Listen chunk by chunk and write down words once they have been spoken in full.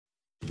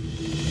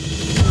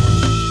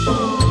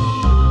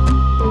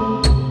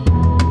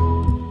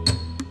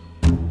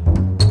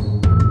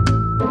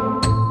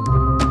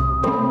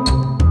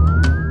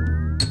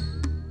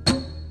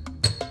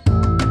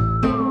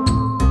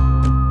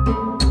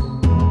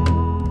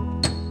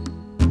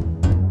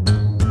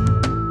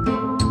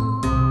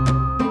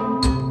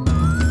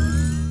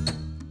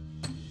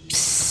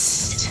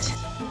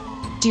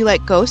Do you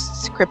like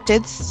ghosts,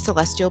 cryptids,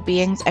 celestial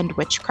beings, and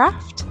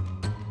witchcraft?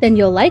 Then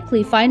you'll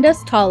likely find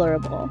us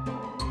tolerable.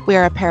 We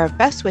are a pair of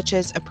best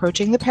witches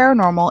approaching the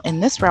paranormal in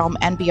this realm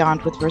and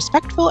beyond with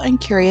respectful and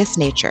curious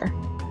nature.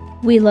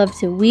 We love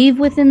to weave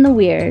within the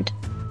weird.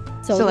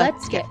 So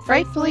let's get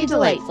frightfully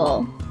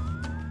delightful.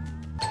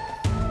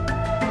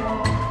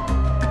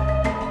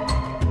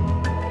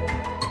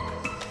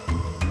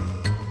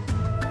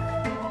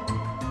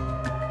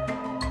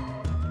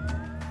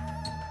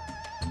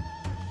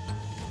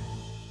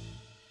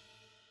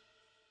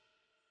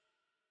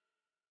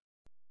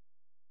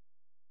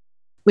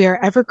 We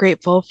are ever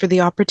grateful for the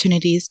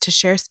opportunities to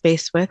share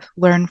space with,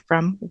 learn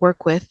from,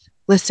 work with,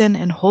 listen,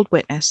 and hold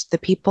witness the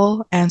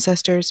people,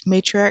 ancestors,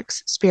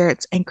 matriarchs,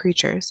 spirits, and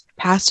creatures,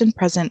 past and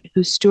present,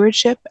 whose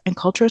stewardship and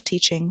cultural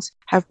teachings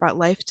have brought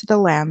life to the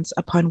lands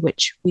upon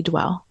which we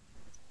dwell.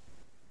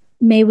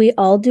 May we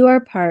all do our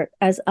part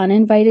as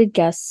uninvited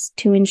guests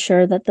to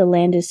ensure that the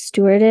land is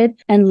stewarded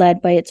and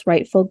led by its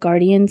rightful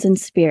guardians and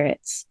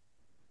spirits.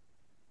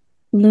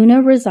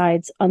 Luna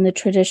resides on the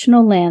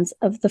traditional lands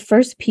of the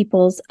first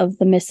peoples of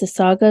the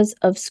Mississaugas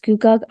of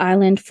Scugog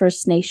Island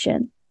First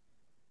Nation.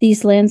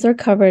 These lands are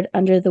covered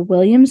under the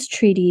Williams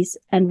Treaties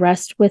and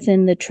rest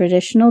within the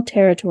traditional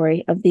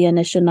territory of the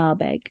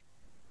Anishinaabe.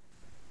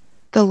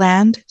 The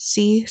land,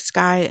 sea,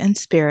 sky, and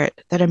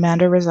spirit that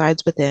Amanda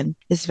resides within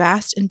is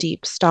vast and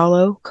deep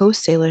Stalo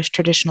Coast Salish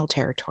traditional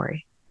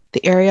territory.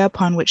 The area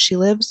upon which she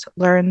lives,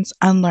 learns,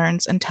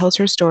 unlearns, and tells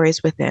her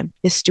stories within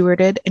is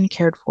stewarded and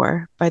cared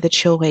for by the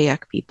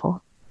Chilwayak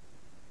people.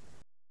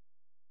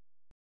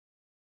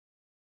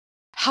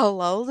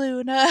 Hello,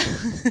 Luna.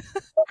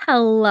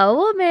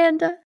 Hello,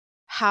 Amanda.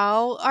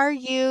 How are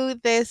you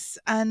this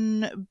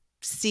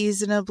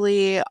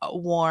unseasonably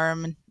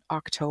warm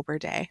October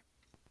day?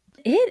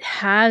 It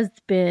has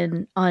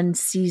been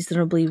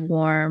unseasonably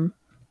warm,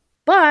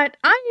 but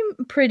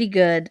I'm pretty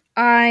good.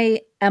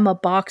 I am a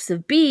box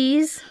of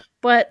bees,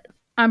 but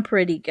I'm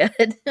pretty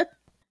good.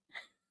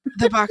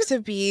 The box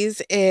of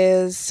bees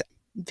is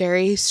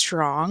very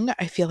strong,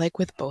 I feel like,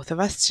 with both of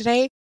us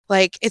today.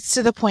 Like, it's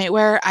to the point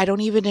where I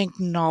don't even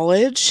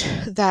acknowledge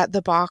that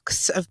the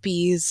box of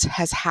bees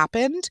has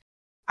happened.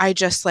 I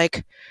just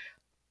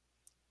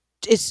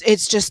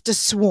it's just a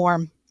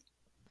swarm.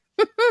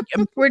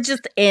 We're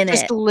just in it.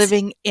 Just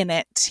living in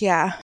it,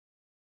 yeah.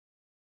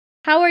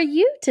 How are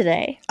you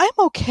today? I'm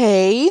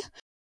okay.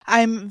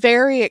 I'm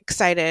very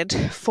excited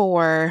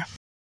for...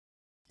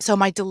 So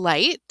my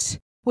delight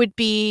would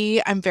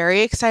be, I'm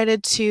very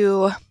excited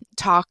to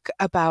talk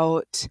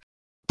about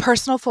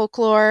personal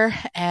folklore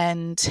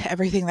and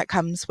everything that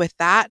comes with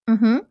that.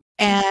 Mm-hmm.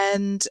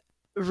 And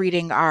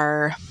reading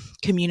our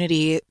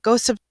community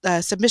ghost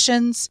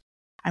submissions.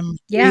 I'm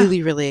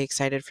really, really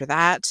excited for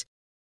that.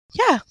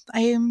 Yeah,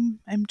 I'm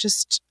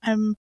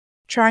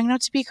trying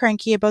not to be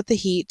cranky about the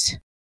heat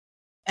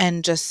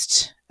and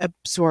just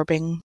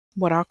absorbing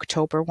what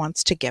October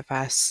wants to give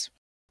us.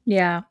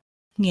 Yeah.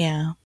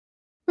 Yeah.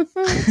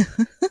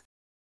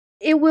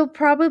 It will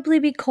probably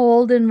be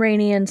cold and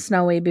rainy and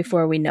snowy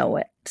before we know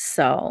it.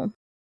 So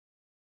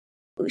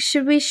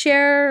should we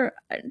share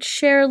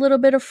a little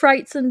bit of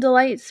frights and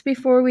delights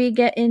before we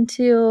get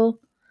into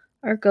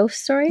our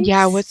ghost stories?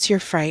 Yeah, what's your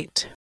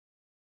fright?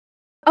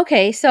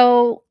 Okay,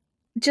 so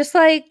just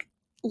like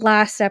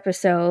last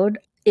episode,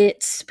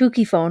 it's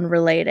spooky phone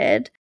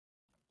related.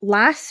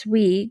 Last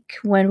week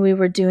when we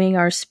were doing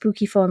our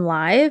spooky phone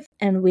live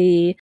and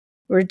we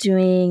were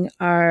doing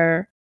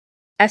our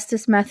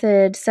Estes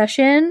method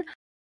session,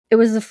 it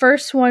was the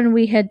first one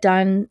we had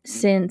done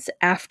since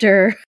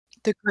after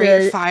the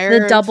great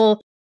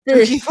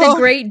the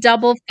great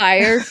double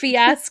fire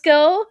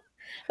fiasco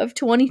of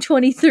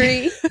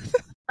 2023.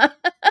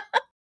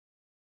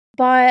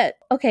 But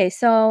okay,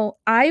 so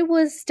I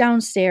was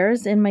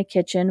downstairs in my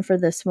kitchen for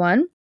this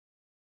one,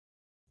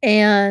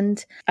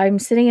 and I'm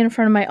sitting in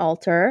front of my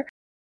altar,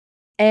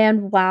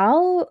 and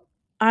while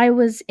I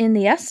was in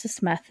the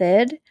Estes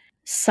method,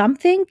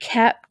 something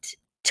kept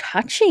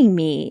touching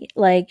me.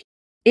 Like,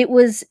 it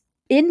was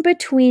in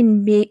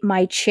between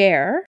my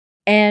chair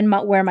and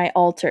where my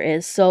altar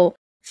is. So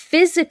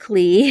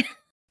physically,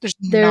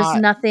 there's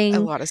nothing a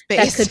lot of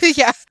space that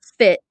could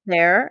fit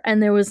there,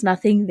 and there was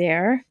nothing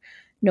there.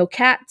 No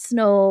cats,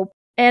 no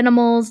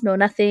animals, no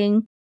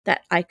nothing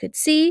that I could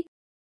see.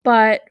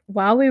 But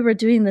while we were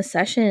doing the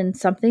session,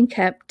 something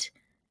kept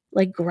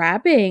like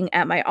grabbing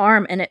at my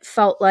arm, and it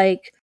felt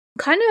like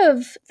kind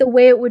of the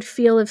way it would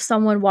feel if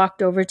someone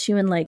walked over to you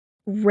and like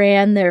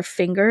ran their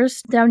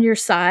fingers down your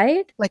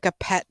side. Like a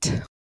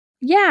pet.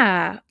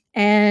 Yeah.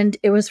 And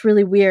it was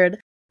really weird.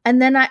 And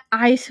then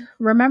I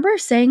remember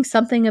saying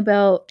something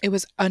about it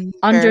was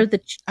under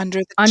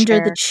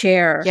the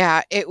chair.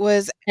 Yeah, it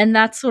was. And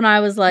that's when I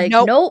was like,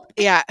 nope.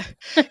 Yeah.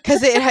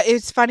 Because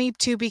it's funny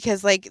too,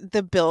 because like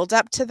the build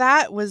up to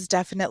that was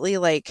definitely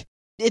like,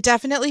 it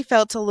definitely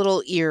felt a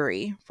little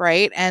eerie,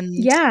 right? And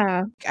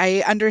yeah,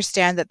 I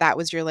understand that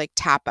was your like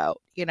tap out,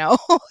 you know,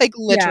 like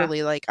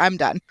literally like I'm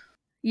done.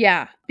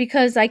 Yeah,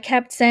 because I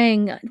kept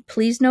saying,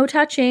 please no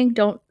touching.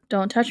 Don't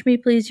touch me,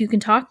 please. You can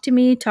talk to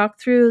me, talk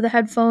through the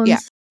headphones. Yeah.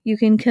 You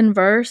can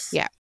converse.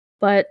 Yeah.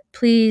 But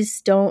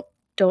please don't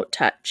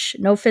touch.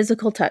 No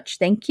physical touch.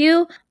 Thank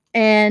you.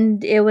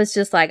 And it was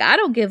just like, I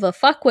don't give a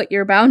fuck what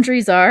your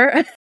boundaries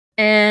are.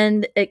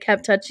 And it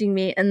kept touching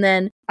me. And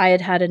then I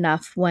had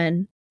enough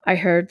when I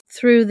heard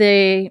through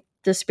the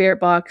spirit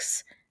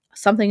box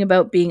something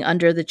about being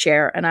under the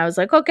chair. And I was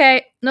like,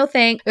 okay, no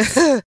thanks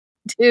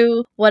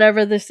to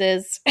whatever this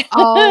is.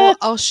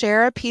 I'll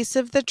share a piece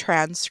of the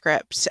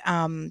transcript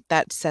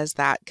that says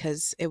that,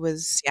 because it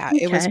was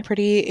Okay. it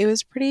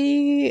was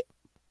pretty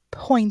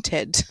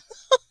pointed.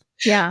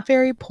 Yeah.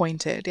 Very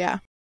pointed, yeah.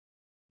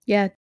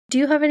 Yeah. Do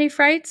you have any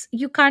frights?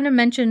 You kind of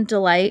mentioned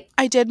delight.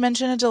 I did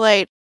mention a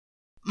delight.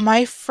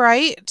 My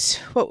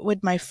fright, what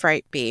would my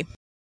fright be?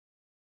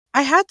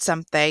 I had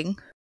something.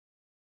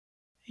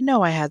 I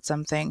know I had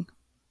something.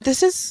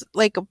 This is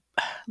like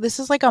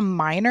a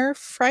minor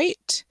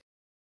fright.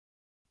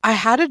 I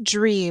had a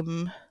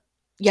dream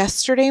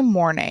yesterday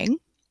morning,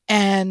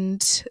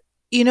 and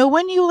you know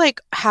when you like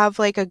have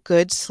like a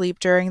good sleep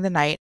during the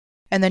night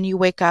and then you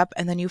wake up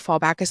and then you fall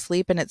back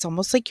asleep and it's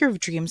almost like your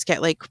dreams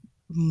get like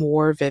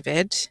more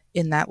vivid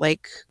in that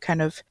like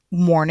kind of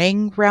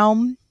morning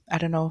realm. I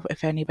don't know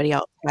if anybody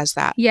else has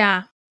that.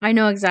 Yeah. I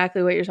know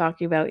exactly what you're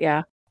talking about.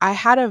 Yeah. I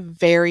had a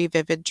very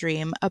vivid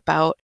dream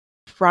about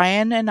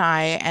Ryan and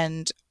I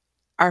and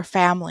our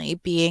family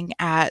being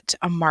at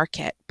a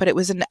market, but it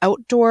was an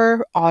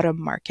outdoor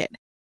autumn market.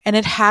 And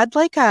it had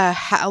like a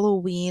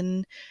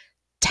Halloween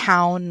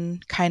town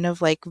kind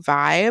of like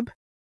vibe.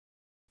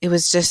 It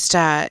was just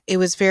it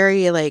was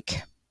very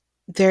like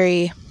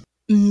very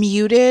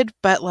muted,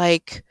 but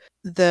like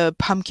the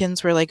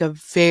pumpkins were like a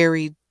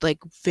very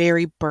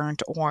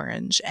burnt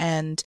orange,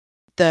 and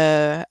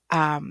the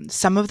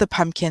some of the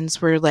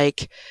pumpkins were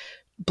like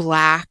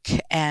black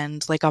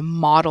and like a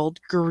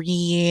mottled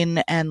green,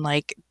 and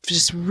like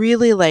just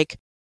really like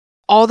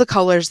all the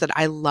colors that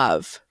I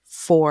love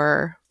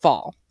for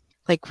fall,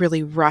 like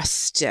really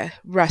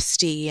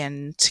rusty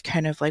and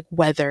kind of like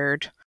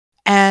weathered.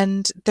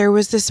 And there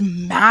was this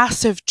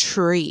massive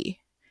tree,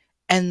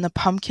 and the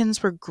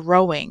pumpkins were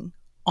growing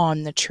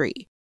on the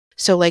tree.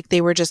 So like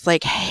they were just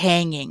like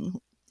hanging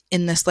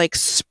in this like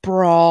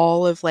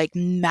sprawl of like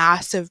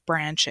massive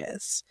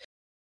branches.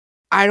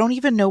 I don't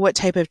even know what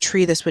type of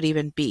tree this would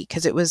even be,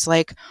 because it was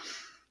like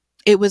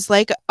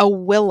a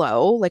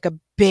willow, like a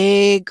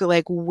big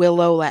like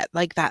willow,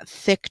 like that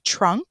thick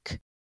trunk,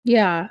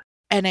 Yeah.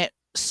 and it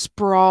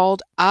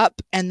sprawled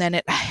up and then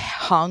it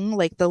hung,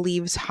 like the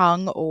leaves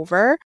hung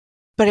over,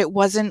 but it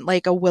wasn't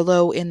like a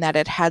willow in that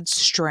it had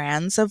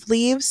strands of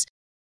leaves.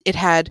 It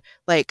had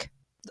like,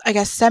 I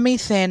guess,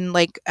 semi-thin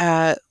like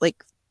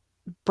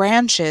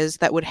branches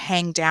that would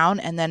hang down,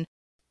 and then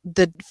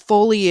the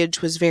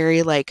foliage was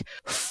very like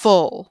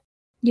full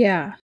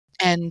Yeah.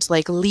 and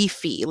like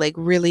leafy, like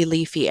really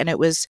leafy, and it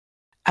was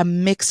a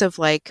mix of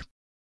like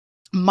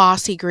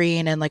mossy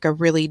green and like a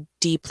really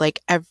deep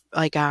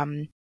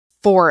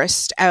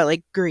forest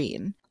like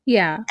green.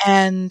 Yeah.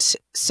 And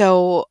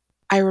so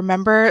I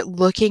remember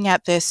looking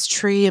at this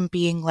tree and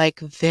being like,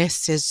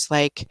 this is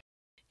like,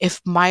 if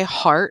my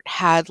heart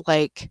had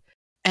like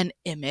an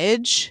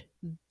image,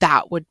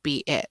 that would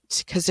be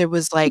it. Because it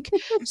was like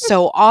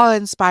so awe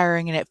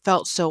inspiring, and it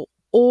felt so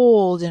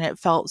old, and it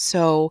felt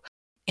so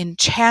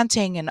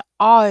enchanting and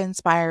awe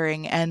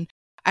inspiring. And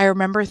I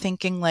remember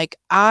thinking, like,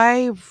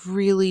 I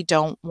really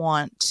don't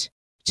want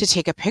to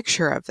take a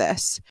picture of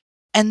this.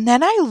 And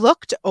then I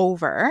looked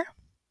over,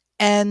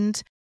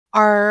 and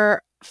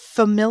our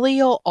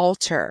familial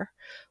altar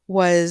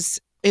was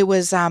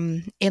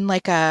in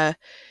like a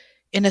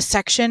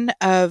section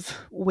of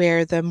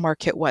where the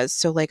market was,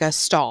 so like a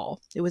stall.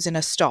 It was in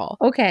a stall.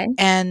 Okay.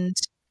 And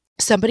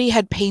somebody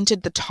had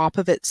painted the top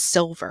of it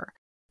silver,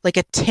 like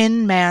a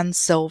Tin Man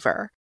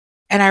silver.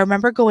 And I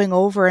remember going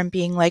over and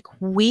being like,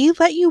 we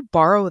let you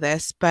borrow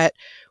this, but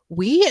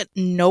we at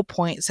no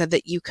point said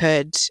that you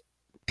could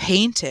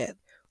paint it.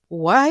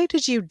 Why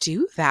did you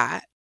do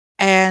that?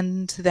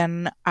 And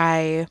then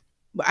I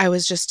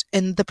was just,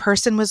 and the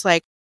person was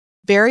like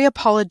very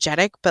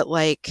apologetic, but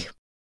like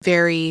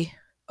very,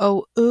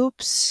 oh,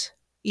 oops,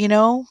 you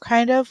know,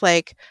 kind of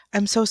like,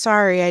 I'm so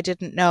sorry, I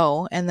didn't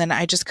know. And then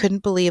I just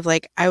couldn't believe,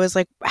 like, I was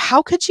like,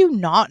 how could you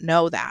not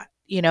know that,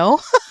 you know?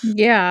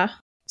 Yeah.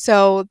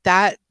 So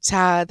that's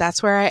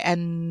where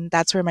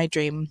that's where my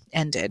dream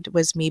ended,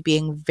 was me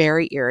being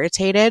very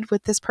irritated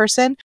with this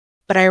person.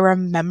 But I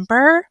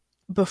remember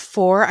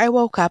before I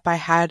woke up, I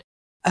had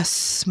a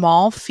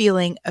small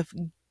feeling of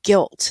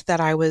guilt that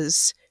I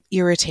was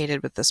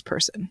irritated with this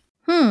person.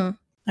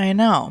 I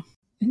know.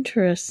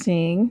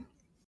 Interesting.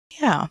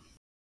 Yeah.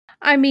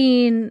 I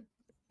mean,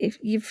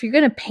 if you're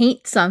going to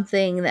paint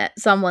something that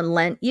someone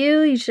lent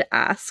you, you should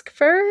ask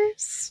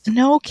first.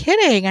 No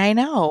kidding. I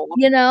know.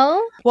 You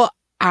know? Well,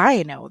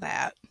 I know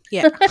that.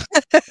 Yeah.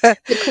 But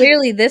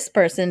clearly this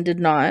person did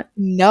not.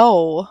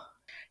 No,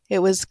 it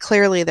was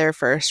clearly their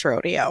first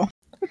rodeo.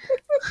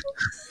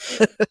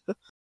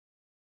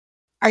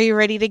 Are you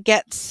ready to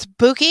get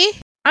spooky?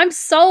 I'm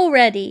so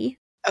ready.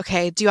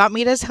 Okay, do you want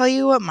me to tell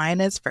you what mine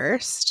is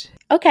first?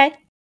 Okay.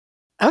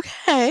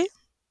 Okay.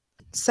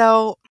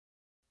 So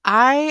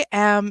I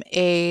am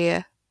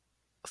a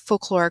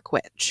folkloric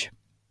witch,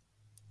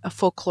 a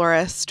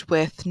folklorist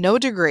with no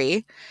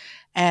degree,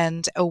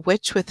 and a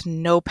witch with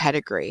no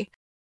pedigree,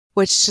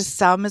 which to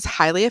some is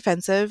highly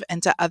offensive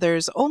and to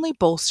others only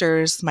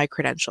bolsters my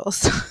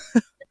credentials.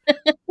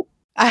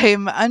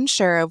 I'm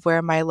unsure of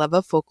where my love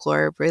of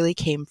folklore really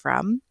came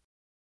from.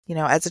 You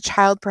know, as a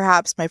child,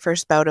 perhaps my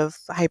first bout of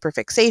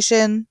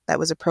hyperfixation that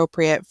was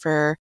appropriate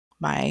for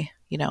my,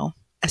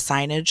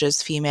 assignage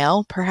as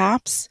female,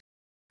 perhaps.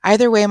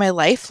 Either way, my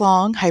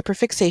lifelong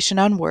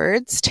hyperfixation on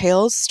words,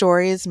 tales,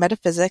 stories,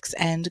 metaphysics,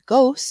 and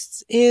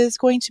ghosts is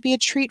going to be a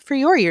treat for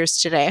your ears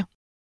today.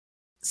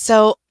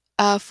 So,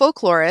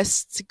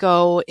 folklorists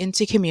go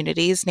into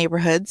communities,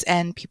 neighborhoods,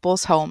 and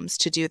people's homes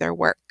to do their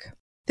work.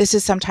 This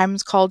is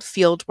sometimes called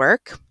field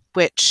work,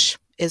 which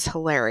is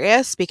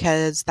hilarious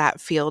because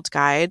that field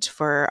guide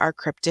for our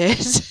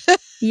cryptid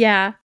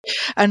Yeah.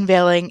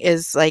 unveiling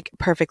is like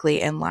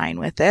perfectly in line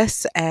with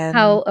this. And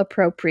how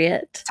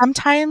appropriate.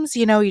 sometimes,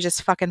 you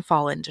just fucking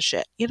fall into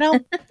shit,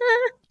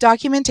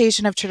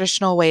 Documentation of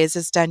traditional ways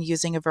is done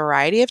using a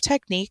variety of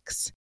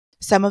techniques.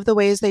 Some of the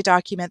ways they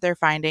document their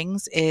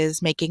findings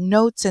is making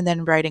notes and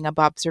then writing up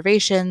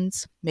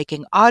observations,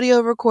 making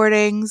audio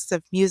recordings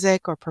of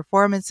music or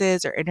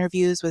performances or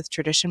interviews with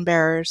tradition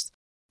bearers,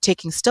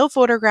 taking still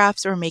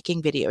photographs, or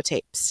making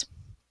videotapes.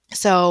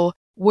 So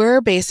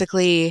we're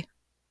basically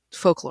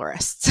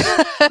folklorists.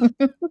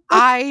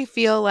 I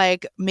feel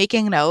like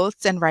making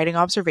notes and writing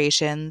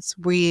observations.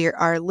 We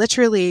are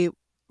literally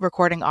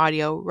recording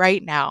audio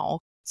right now.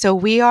 So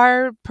we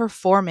are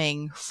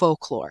performing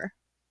folklore.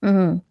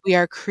 Mm-hmm. We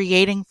are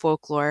creating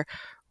folklore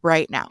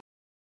right now.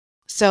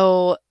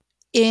 So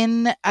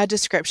in a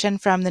description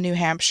from the New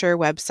Hampshire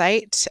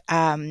website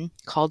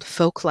called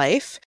Folk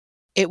Life,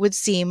 it would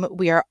seem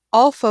we are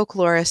all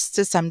folklorists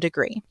to some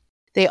degree.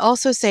 They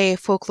also say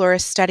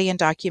folklorists study and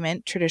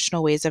document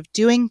traditional ways of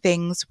doing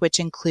things, which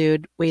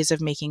include ways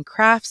of making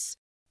crafts,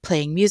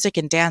 playing music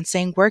and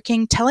dancing,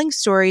 working, telling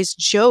stories,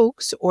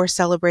 jokes, or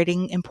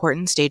celebrating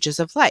important stages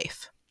of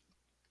life.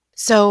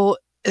 So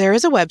there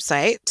is a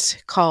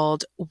website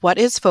called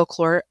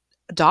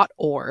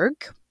whatisfolklore.org.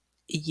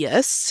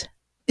 Yes,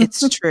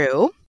 it's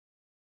true.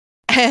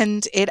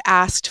 And it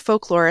asked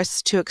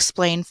folklorists to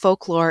explain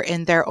folklore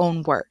in their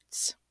own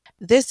words.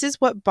 This is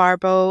what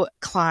Barbo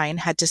Klein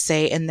had to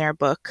say in their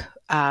book,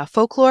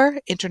 Folklore,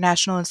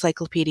 International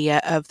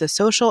Encyclopedia of the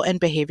Social and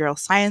Behavioral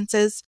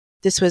Sciences.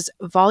 This was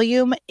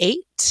volume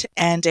 8,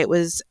 and it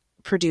was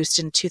produced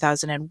in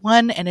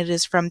 2001, and it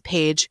is from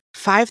page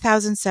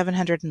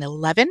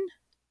 5,711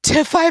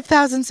 to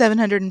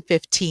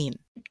 5,715.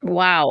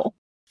 Wow.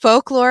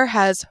 Folklore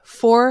has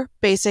 4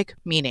 basic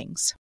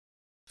meanings.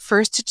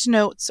 First, it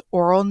denotes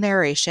oral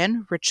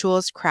narration,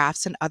 rituals,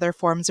 crafts, and other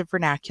forms of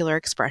vernacular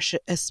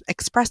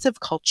expressive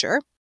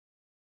culture.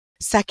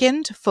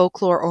 Second,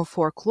 folklore or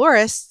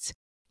folklorists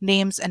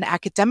names an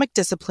academic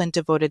discipline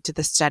devoted to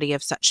the study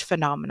of such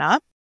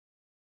phenomena.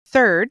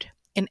 Third,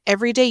 in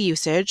everyday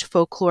usage,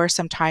 folklore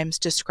sometimes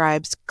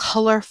describes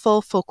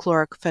colorful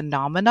folkloric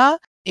phenomena.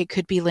 It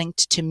could be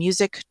linked to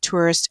music,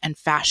 tourist, and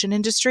fashion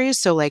industries.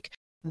 So like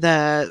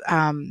those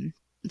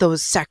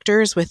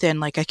sectors within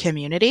like a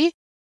community.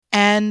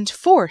 And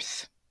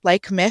fourth,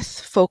 like myth,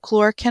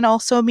 folklore can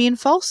also mean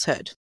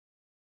falsehood.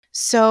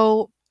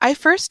 So I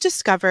first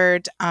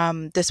discovered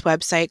this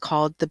website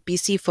called the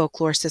BC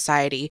Folklore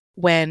Society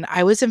when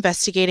I was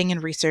investigating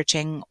and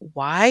researching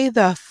why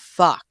the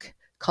fuck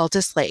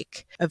Cultus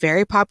Lake, a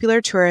very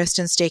popular tourist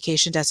and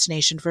staycation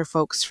destination for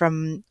folks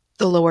from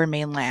the lower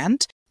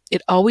mainland,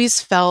 it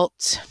always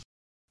felt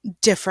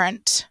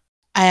different.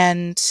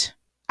 And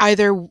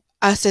either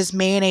us as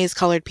mayonnaise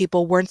colored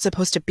people weren't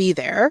supposed to be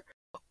there,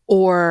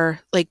 or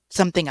like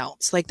something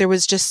else. Like there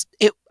was just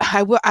it.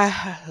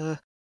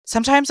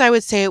 Sometimes I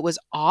would say it was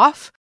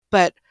off,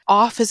 but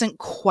off isn't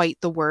quite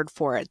the word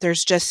for it.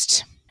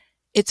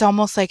 It's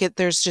almost like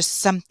there's just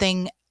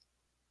something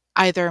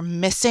either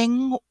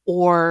missing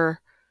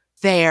or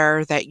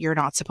there that you're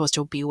not supposed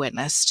to be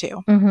witness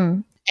to.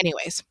 Mm-hmm.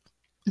 Anyways,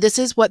 this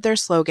is what their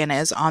slogan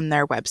is on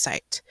their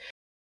website.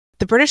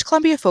 The British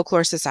Columbia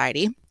Folklore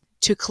Society,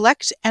 to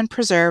collect and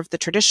preserve the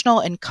traditional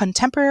and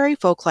contemporary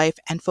folk life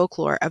and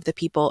folklore of the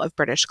people of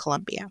British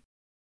Columbia.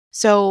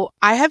 So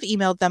I have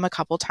emailed them a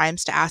couple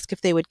times to ask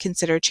if they would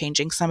consider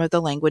changing some of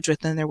the language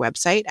within their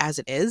website, as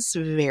it is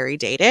very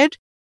dated.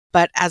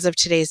 But as of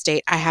today's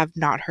date, I have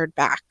not heard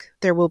back.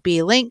 There will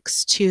be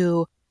links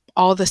to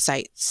all the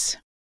sites.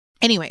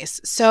 Anyways,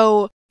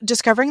 so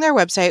discovering their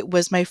website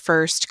was my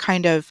first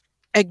kind of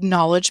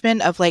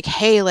acknowledgement of like,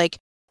 hey, like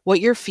what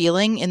you're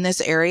feeling in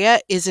this area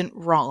isn't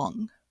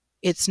wrong.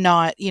 It's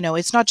not,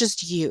 it's not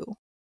just you.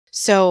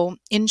 So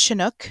in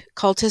Chinook,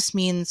 cultist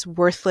means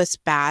worthless,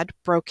 bad,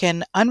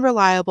 broken,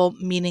 unreliable,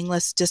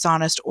 meaningless,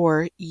 dishonest,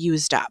 or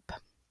used up.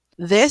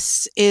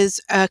 This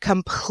is a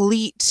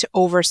complete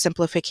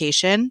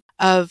oversimplification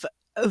of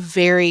a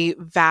very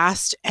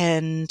vast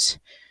and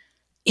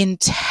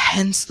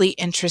intensely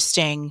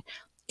interesting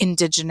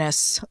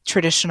Indigenous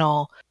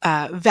traditional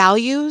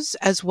values,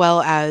 as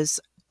well as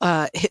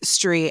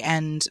history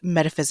and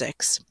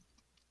metaphysics.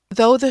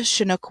 Though the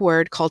Chinook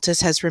word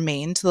cultist has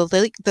remained,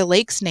 the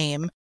lake's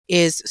name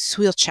is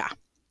Suilcha.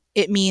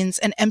 It means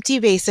an empty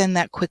basin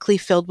that quickly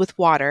filled with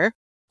water,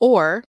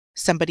 or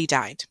somebody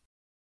died.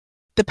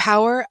 The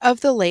power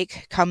of the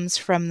lake comes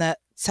from the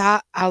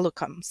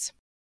Tsa'alukams,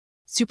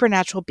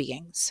 supernatural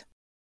beings,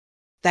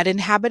 that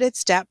inhabit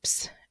its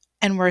depths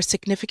and were a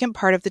significant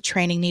part of the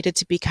training needed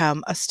to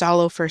become a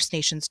Stalo First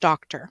Nations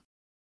doctor.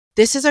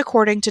 This is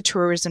according to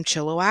Tourism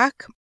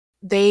Chilliwack.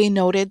 They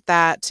noted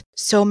that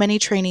so many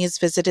trainees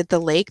visited the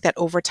lake that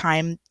over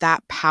time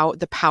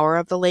the power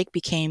of the lake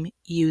became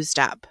used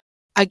up.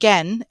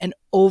 Again, an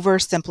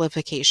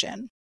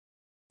oversimplification.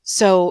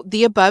 So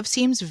the above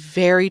seems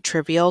very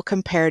trivial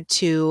compared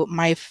to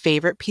my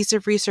favorite piece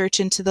of research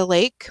into the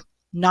lake,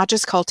 not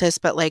just cultists,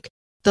 but like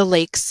the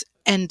lakes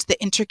and the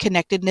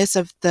interconnectedness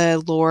of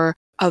the lore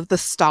of the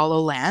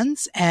Stalo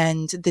lands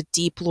and the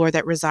deep lore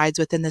that resides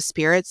within the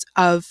spirits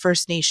of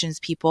First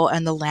Nations people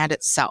and the land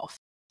itself.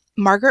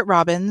 Margaret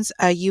Robbins,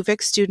 a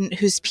UVic student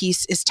whose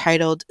piece is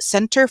titled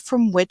Center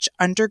from Which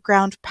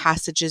Underground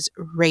Passages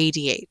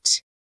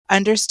Radiate,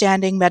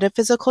 Understanding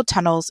Metaphysical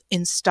Tunnels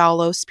in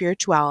Stalo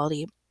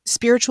Spirituality,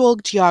 Spiritual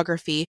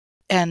Geography,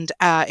 and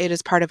it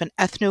is part of an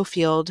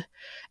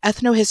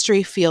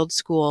ethnohistory field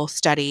school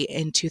study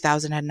in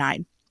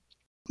 2009.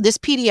 This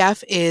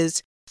PDF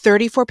is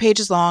 34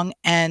 pages long,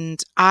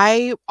 and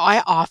I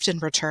often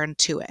return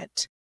to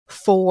it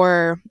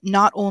for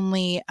not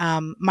only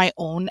my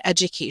own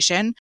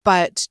education,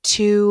 but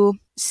to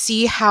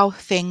see how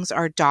things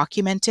are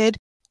documented.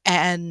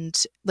 And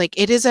like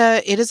it is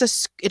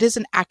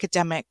an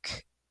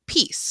academic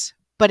piece,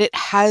 but it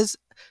has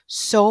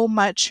so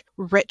much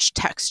rich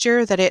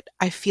texture that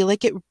I feel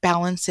like it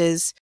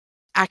balances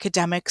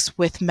academics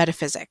with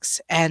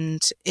metaphysics,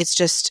 and it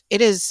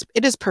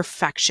is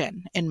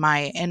perfection in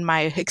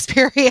my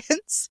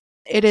experience.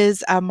 It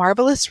is a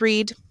marvelous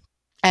read,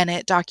 and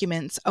it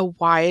documents a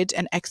wide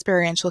and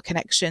experiential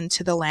connection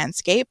to the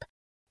landscape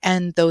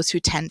and those who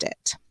tend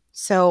it.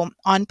 So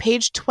on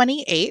page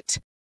 28,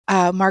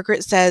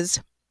 Margaret says,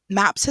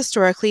 maps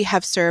historically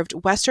have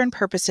served Western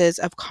purposes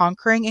of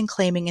conquering and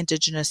claiming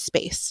Indigenous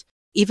space.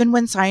 Even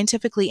when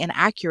scientifically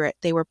inaccurate,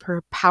 they were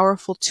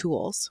powerful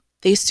tools.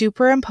 They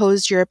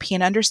superimposed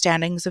European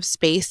understandings of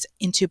space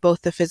into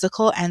both the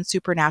physical and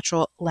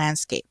supernatural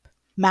landscape.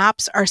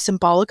 Maps are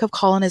symbolic of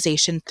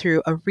colonization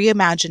through a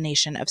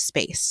reimagination of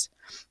space.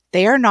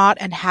 They are not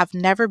and have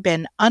never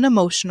been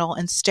unemotional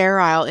and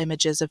sterile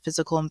images of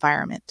physical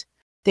environment.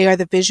 They are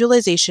the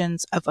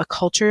visualizations of a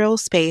cultural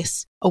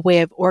space, a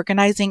way of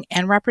organizing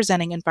and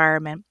representing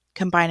environment,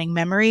 combining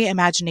memory,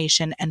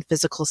 imagination, and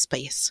physical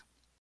space.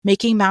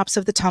 Making maps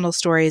of the tunnel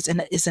stories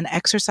is an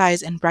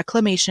exercise in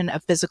reclamation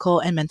of physical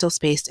and mental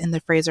space in the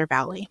Fraser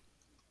Valley.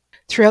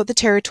 Throughout the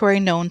territory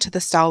known to the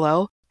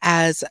Stalo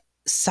as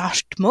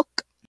Sashtmuk,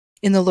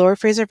 in the Lower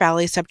Fraser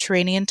Valley,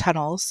 subterranean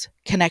tunnels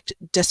connect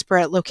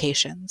disparate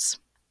locations.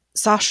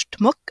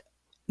 Sashtmuk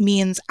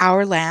means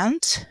our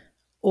land,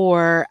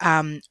 or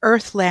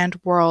earth, land,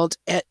 world.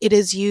 It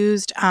is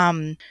used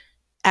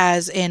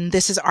as in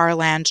this is our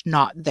land,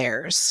 not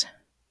theirs.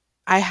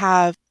 I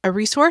have a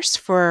resource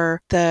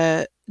for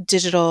the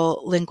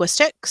digital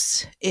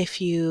linguistics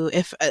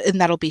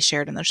and that'll be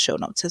shared in the show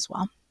notes as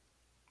well.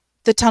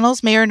 The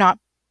tunnels may or not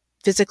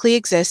physically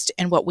exist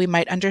in what we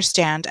might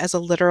understand as a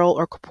literal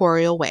or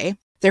corporeal way.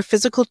 Their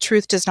physical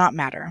truth does not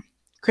matter.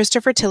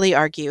 Christopher Tilley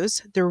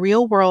argues, the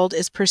real world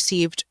is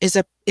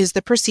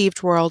the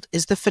perceived world,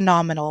 is the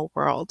phenomenal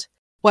world.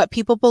 What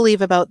people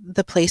believe about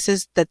the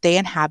places that they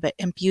inhabit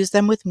imbues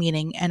them with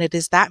meaning, and it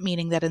is that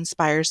meaning that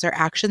inspires their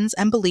actions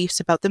and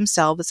beliefs about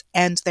themselves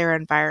and their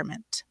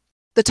environment.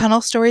 The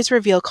tunnel stories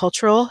reveal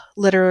cultural,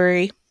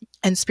 literary,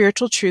 and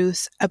spiritual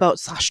truths about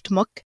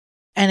Sashtmuk,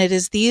 and it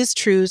is these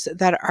truths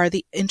that are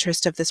the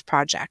interest of this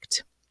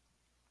project.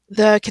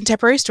 The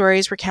contemporary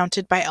stories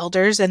recounted by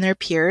elders and their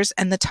peers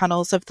and the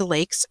tunnels of the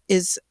lakes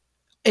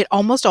it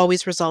almost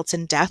always results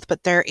in death,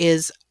 but there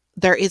is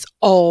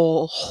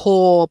a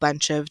whole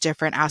bunch of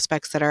different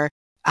aspects that are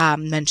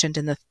mentioned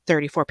in the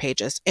 34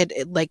 pages.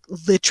 It like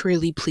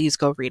literally, please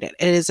go read it.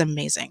 It is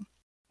amazing.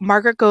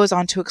 Margaret goes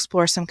on to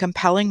explore some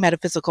compelling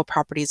metaphysical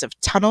properties of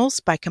tunnels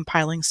by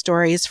compiling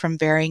stories from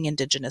varying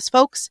Indigenous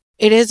folks.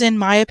 It is, in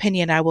my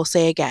opinion, I will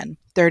say again,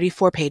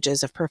 34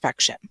 pages of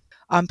perfection.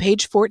 On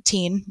page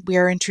 14, we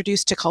are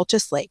introduced to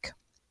Cultus Lake.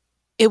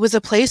 It was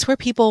a place where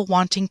people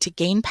wanting to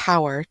gain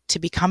power to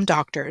become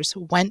doctors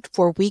went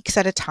for weeks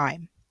at a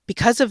time.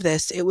 Because of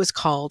this, it was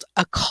called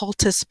a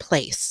cultist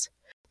place.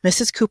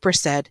 Mrs. Cooper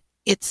said,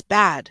 "It's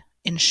bad"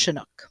 in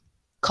Chinook.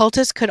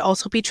 Cultist could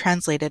also be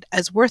translated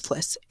as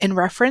worthless in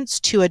reference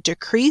to a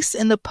decrease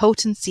in the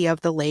potency of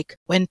the lake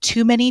when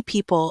too many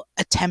people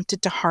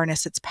attempted to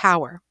harness its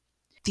power.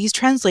 These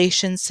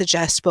translations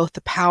suggest both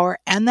the power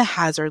and the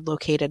hazard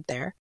located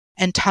there,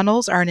 and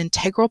tunnels are an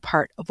integral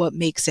part of what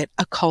makes it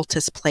a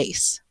cultist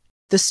place.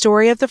 The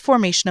story of the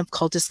formation of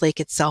Cultus Lake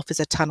itself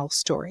is a tunnel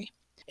story.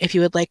 If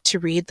you would like to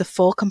read the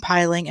full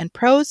compiling and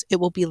prose,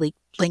 it will be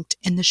linked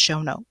in the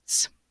show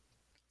notes.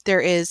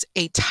 there is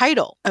a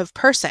title of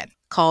person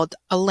called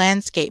a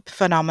landscape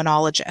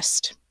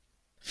phenomenologist.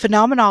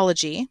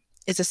 Phenomenology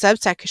is a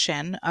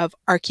subsection of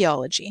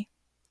archaeology,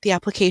 the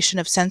application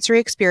of sensory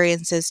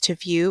experiences to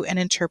view and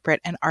interpret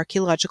an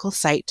archaeological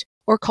site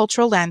or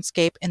cultural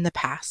landscape in the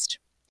past.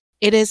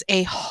 It is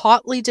a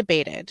hotly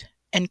debated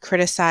and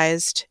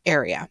criticized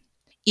area,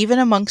 even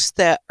amongst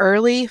the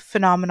early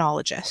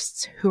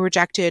phenomenologists who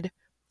rejected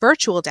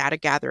virtual data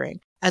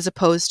gathering as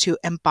opposed to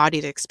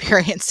embodied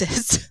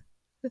experiences.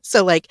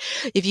 So, like,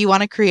 if you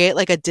want to create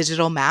like a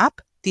digital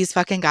map, these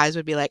fucking guys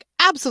would be like,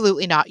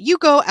 absolutely not. You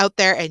go out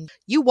there and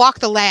you walk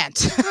the land.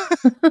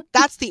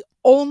 That's the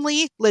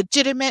only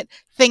legitimate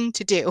thing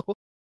to do.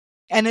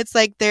 And it's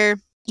like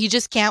you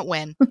just can't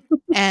win.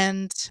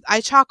 And I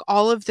chalk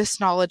all of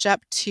this knowledge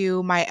up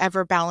to my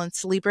ever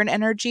balanced Libran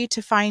energy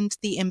to find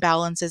the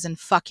imbalances in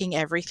fucking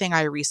everything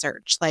I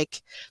research.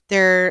 Like,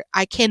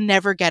 I can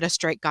never get a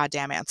straight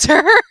goddamn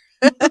answer.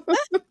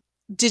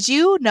 Did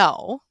you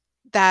know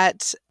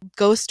that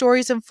ghost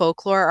stories and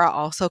folklore are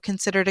also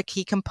considered a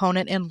key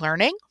component in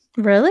learning?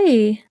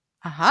 Really?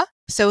 Uh-huh.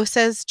 So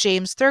says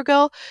James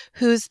Thurgood,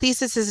 whose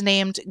thesis is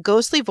named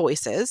Ghostly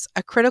Voices,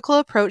 a critical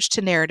approach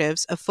to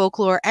narratives of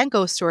folklore and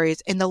ghost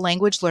stories in the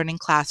language learning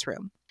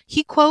classroom.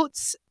 He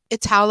quotes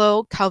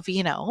Italo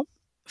Calvino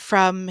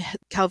from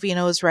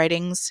Calvino's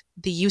writings,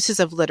 The Uses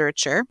of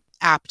Literature,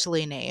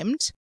 aptly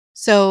named.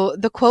 So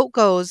the quote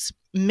goes,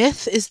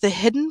 "Myth is the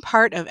hidden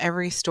part of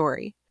every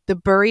story, the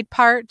buried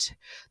part,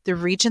 the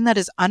region that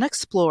is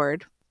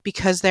unexplored,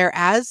 because there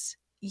as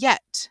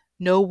yet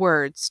no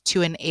words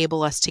to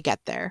enable us to get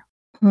there."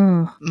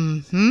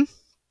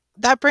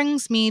 That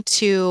brings me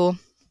to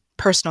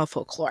personal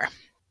folklore.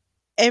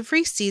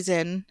 Every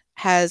season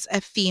has a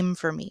theme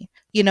for me.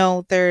 You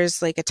know,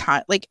 there's like a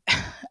time, like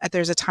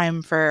there's a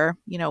time for,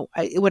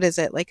 what is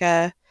it?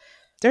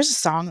 There's a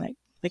song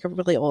like a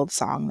really old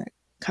song that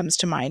comes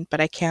to mind, but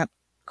I can't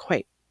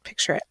quite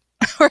picture it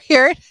or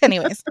hear it.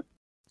 Anyways,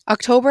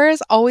 October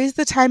is always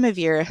the time of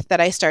year that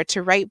I start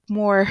to write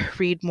more,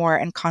 read more,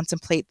 and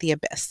contemplate the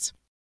abyss.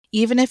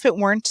 Even if it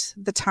weren't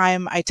the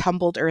time I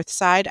tumbled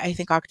earthside, I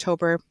think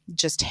October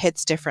just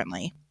hits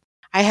differently.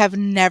 I have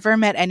never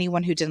met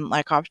anyone who didn't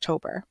like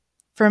October.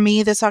 For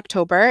me, this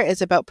October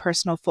is about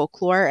personal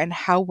folklore and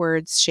how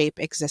words shape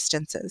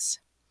existences.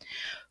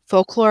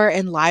 Folklore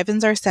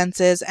enlivens our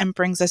senses and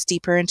brings us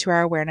deeper into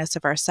our awareness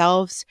of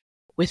ourselves,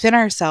 within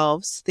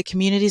ourselves, the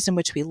communities in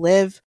which we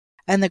live,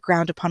 and the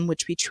ground upon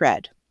which we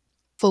tread.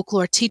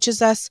 Folklore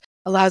teaches us,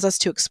 allows us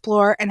to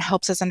explore, and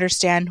helps us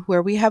understand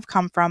where we have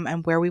come from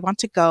and where we want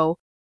to go,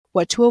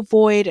 what to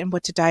avoid, and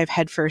what to dive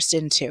headfirst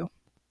into.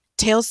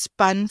 Tales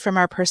spun from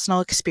our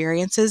personal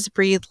experiences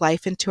breathe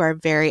life into our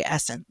very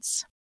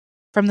essence.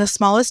 From the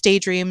smallest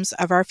daydreams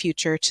of our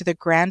future to the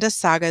grandest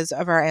sagas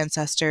of our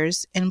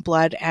ancestors, in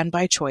blood and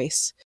by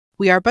choice,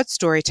 we are but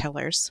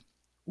storytellers,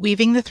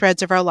 weaving the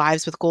threads of our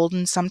lives with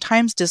golden,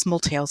 sometimes dismal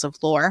tales of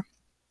lore.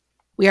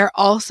 We are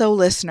also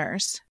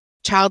listeners,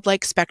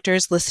 childlike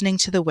specters listening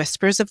to the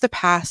whispers of the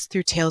past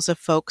through tales of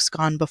folks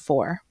gone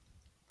before.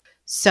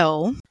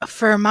 So,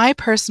 for my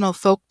personal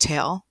folk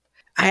tale,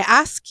 I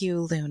ask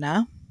you,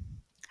 Luna,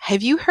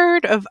 have you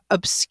heard of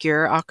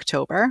Obscure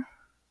October?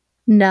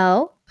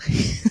 No.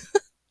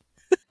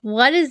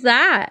 What is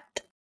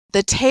that?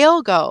 The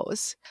tale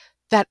goes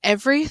that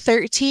every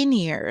 13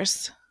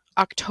 years,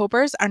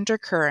 October's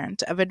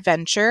undercurrent of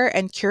adventure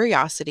and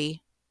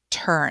curiosity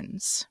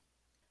turns.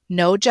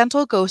 No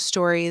gentle ghost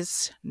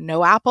stories,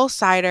 no apple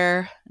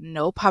cider,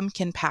 no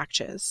pumpkin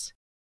patches.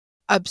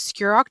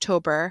 Obscure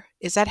October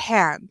is at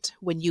hand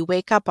when you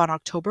wake up on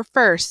October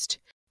 1st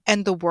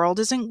and the world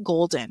isn't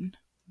golden,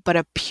 but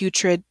a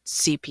putrid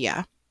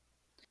sepia.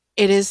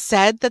 It is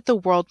said that the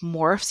world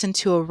morphs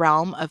into a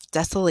realm of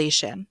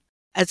desolation,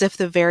 as if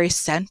the very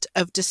scent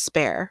of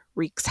despair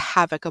wreaks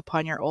havoc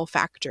upon your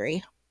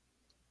olfactory.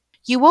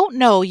 You won't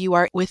know you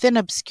are within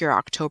Obscure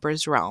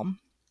October's realm,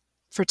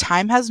 for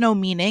time has no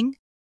meaning,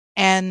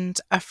 and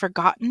a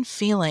forgotten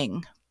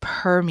feeling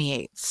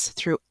permeates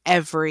through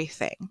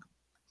everything.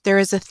 There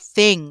is a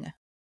thing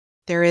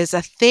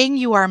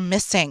you are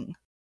missing,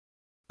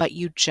 but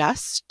you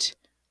just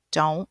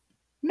don't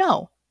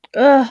know.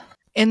 Ugh.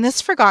 In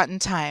this forgotten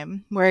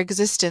time, where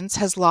existence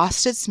has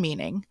lost its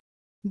meaning,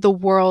 the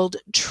world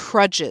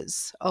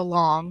trudges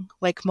along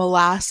like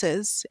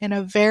molasses in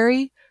a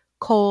very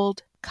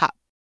cold cup,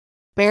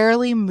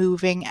 barely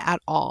moving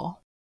at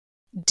all.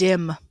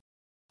 Dim.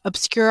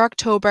 Obscure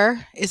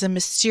October is a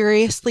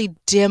mysteriously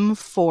dim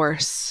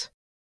force,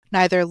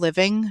 neither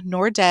living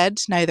nor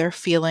dead, neither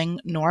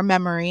feeling nor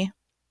memory.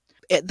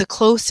 The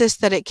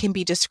closest that it can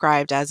be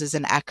described as is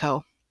an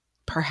echo,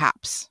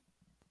 perhaps.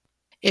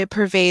 It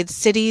pervades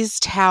cities,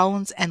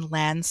 towns, and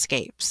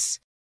landscapes.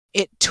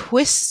 It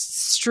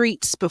twists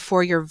streets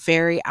before your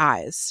very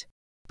eyes.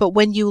 But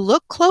when you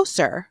look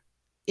closer,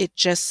 it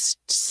just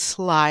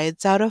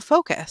slides out of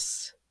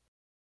focus.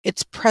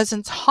 Its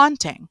presence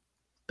haunting,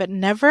 but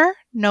never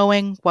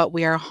knowing what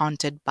we are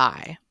haunted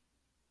by.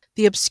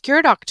 The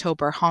obscured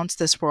October haunts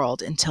this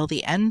world until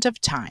the end of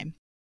time.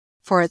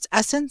 for its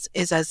essence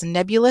is as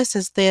nebulous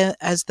as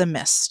the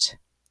mist,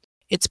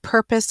 its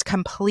purpose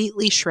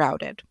completely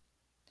shrouded.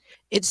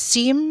 It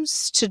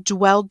seems to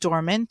dwell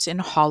dormant in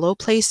hollow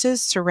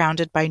places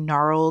surrounded by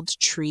gnarled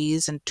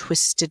trees and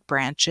twisted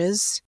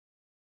branches,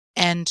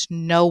 and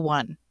no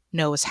one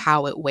knows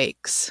how it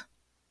wakes.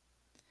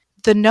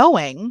 The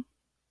knowing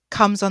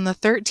comes on the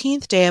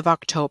 13th day of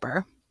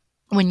October,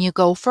 when you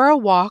go for a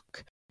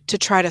walk to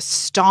try to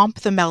stomp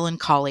the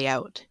melancholy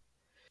out.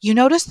 You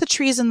notice the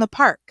trees in the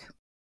park,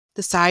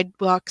 the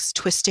sidewalks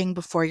twisting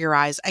before your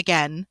eyes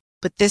again,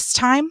 but this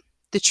time,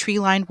 the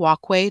tree-lined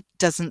walkway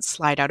doesn't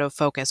slide out of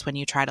focus when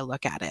you try to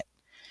look at it.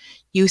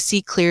 You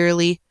see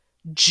clearly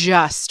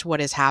just what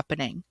is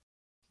happening.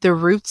 The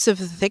roots of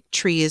the thick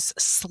trees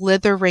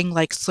slithering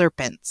like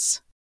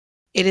serpents.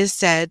 It is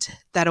said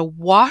that a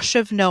wash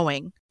of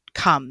knowing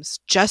comes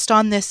just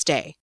on this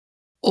day,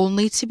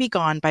 only to be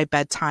gone by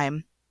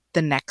bedtime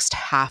the next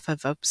half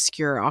of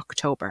obscure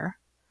October.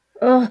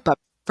 Ugh. But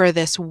for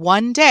this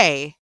one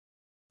day,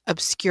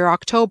 obscure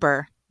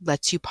October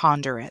lets you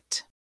ponder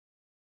it.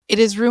 It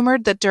is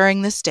rumored that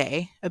during this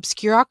day,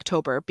 obscure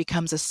October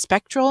becomes a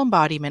spectral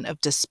embodiment of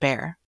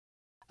despair,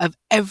 of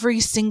every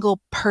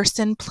single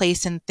person,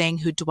 place, and thing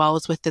who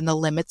dwells within the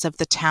limits of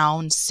the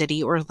town,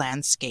 city, or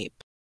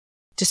landscape.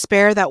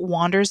 Despair that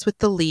wanders with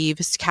the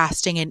leaves,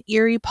 casting an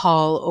eerie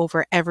pall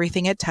over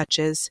everything it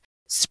touches,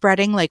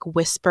 spreading like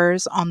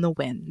whispers on the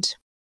wind.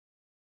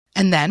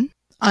 And then,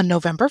 on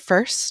November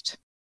 1st,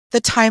 the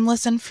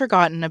timeless and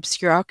forgotten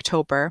obscure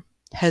October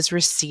has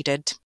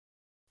receded,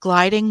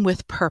 gliding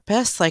with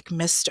purpose like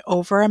mist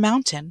over a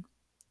mountain.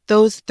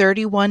 Those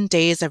 31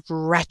 days of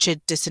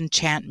wretched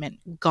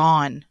disenchantment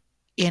gone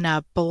in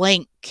a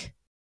blink.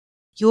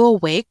 You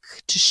awake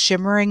to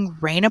shimmering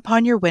rain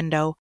upon your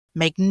window,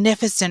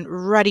 magnificent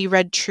ruddy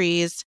red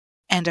trees,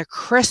 and a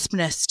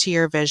crispness to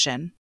your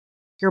vision.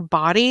 Your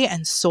body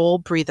and soul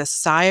breathe a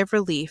sigh of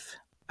relief,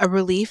 a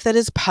relief that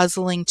is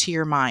puzzling to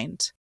your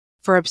mind,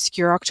 for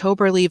obscure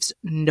October leaves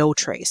no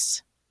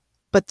trace.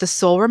 But the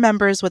soul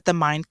remembers what the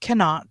mind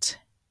cannot,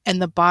 and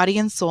the body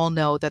and soul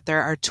know that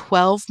there are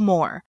 12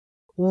 more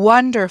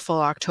wonderful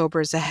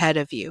Octobers ahead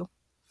of you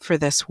for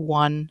this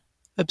one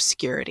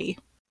obscurity.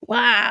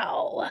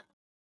 Wow.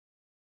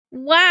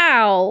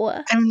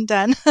 Wow. I'm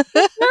done.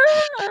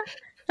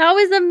 That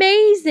was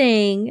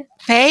amazing.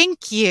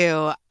 Thank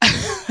you.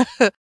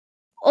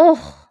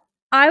 Oh,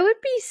 I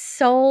would be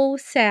so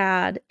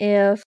sad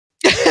if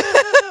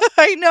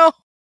I know.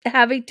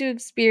 having to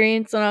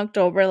experience an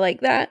October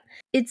like that.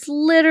 It's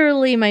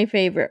literally my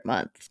favorite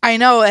month. I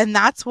know, and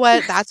that's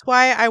why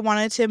I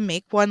wanted to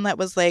make one that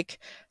was like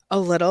a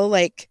little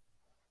like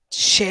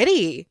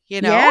shitty,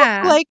 you know?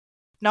 Yeah. Like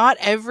not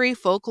every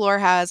folklore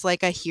has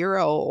like a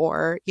hero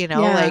or, Yeah.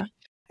 like,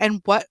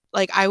 and what,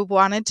 like, I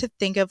wanted to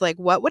think of like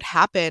what would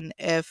happen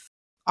if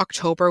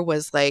October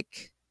was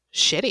like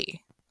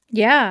shitty.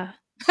 Yeah.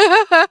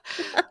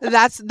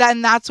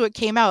 That's what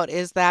came out,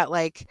 is that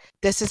like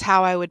this is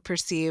how I would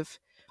perceive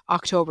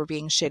October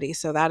being shitty.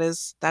 So that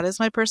is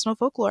my personal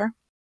folklore.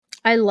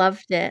 I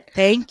loved it.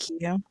 Thank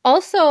you.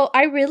 Also,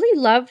 I really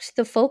loved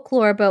the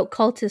folklore about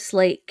Cultus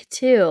Lake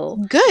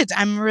too. Good.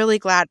 I'm really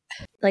glad.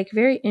 Like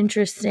very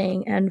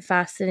interesting and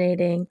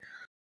fascinating.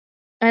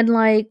 And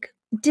like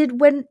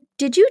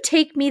did you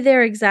take me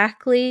there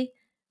exactly?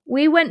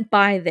 We went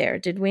by there,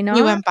 did we We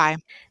not? went by.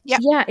 Yep.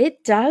 Yeah,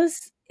 it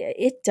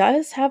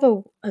does have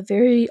a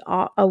very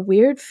a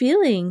weird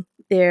feeling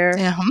there.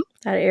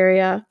 That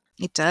area.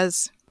 It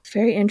does. It's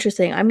very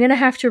interesting. I'm going to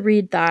have to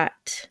read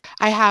that.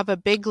 I have a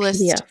big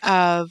list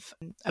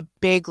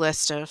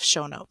PDF. of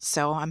show notes,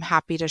 so I'm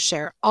happy to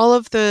share all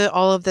of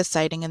the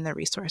citing and the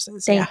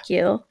resources. Thank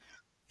you.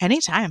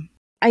 Anytime.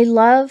 I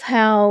love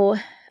how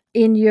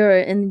in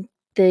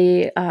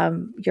the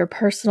your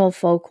personal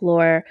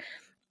folklore,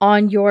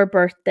 on your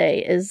birthday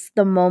is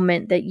the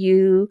moment that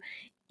you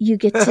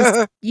get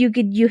to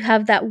you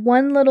have that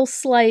one little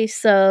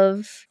slice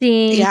of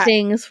seeing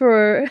things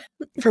for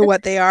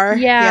what they are.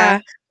 Yeah.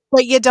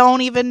 But you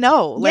don't even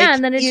know. Yeah, Like,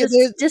 and then it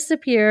just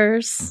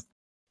disappears.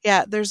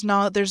 Yeah, there's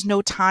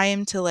no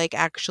time to like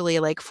actually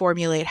like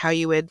formulate how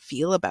you would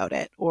feel about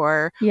it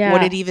or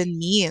what it even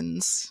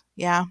means.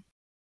 Yeah.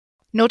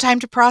 No time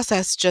to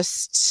process,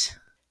 just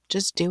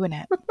doing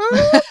it.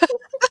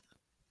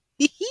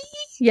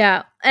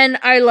 Yeah, and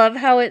I love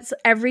how it's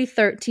every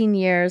 13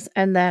 years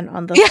and then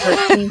on the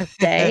 13th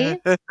day.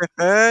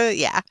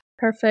 Yeah.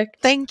 Perfect.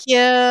 Thank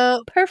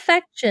you.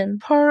 Perfection.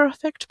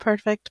 Perfect.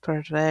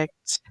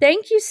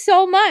 Thank you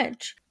so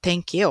much.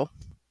 Thank you.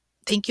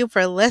 Thank you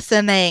for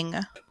listening.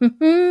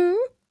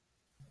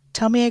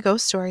 Tell me a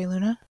ghost story,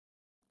 Luna.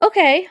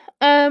 Okay.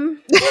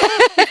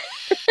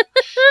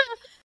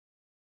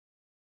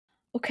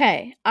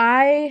 Okay.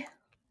 I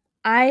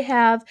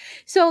have,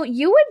 so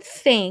you would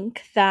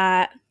think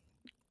that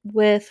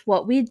with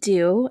what we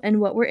do and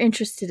what we're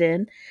interested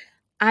in,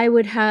 I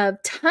would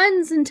have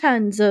tons and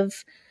tons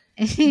of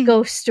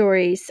ghost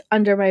stories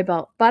under my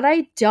belt, but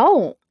I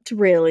don't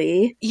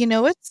really. You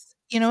know what's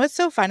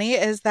so funny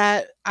is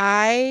that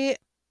I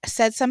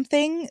said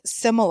something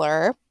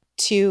similar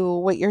to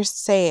what you're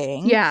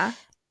saying Yeah.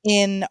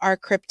 in our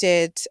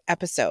cryptid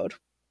episode.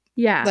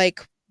 Yeah.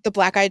 Like the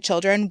black-eyed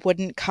children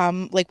wouldn't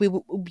come, like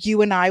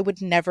you and I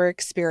would never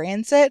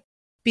experience it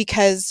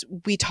because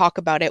we talk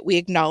about it, we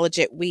acknowledge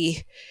it,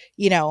 we,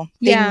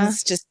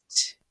 things just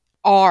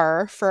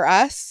are for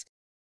us.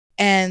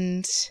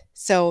 And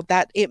so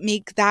that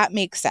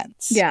makes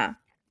sense. Yeah.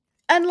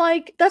 And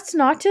like, that's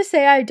not to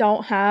say I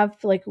don't have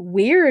like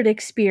weird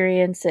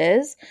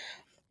experiences.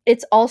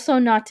 It's also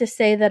not to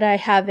say that I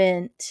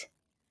haven't,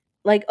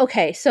 like,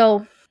 okay,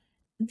 so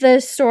the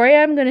story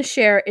I'm going to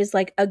share is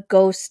like a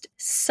ghost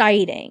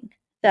sighting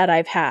that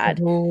I've had.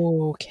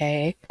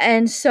 Okay.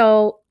 And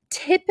so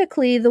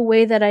typically the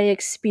way that I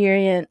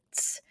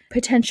experience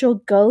potential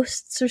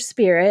ghosts or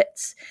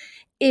spirits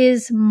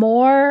is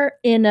more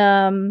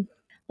in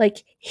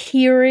like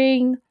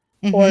hearing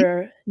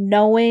or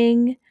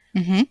knowing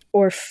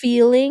or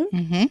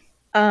feeling,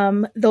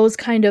 those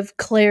kind of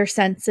clair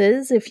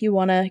senses, if you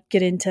want to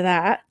get into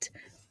that.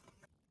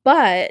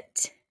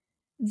 But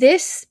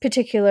this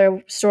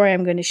particular story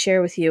I'm going to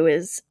share with you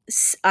is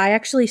I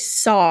actually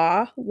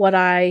saw what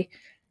I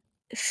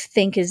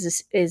think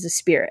is a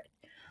spirit,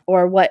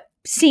 or what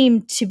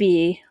seemed to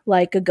be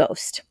like a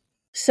ghost.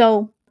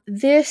 So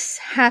this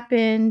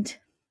happened,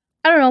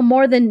 I don't know,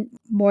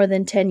 more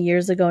than 10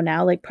 years ago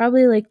now, like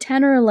probably like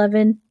 10 or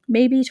 11,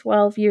 maybe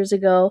 12 years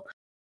ago.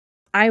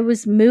 I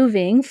was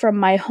moving from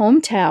my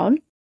hometown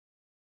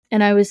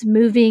and I was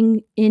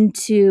moving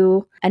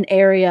into an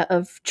area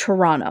of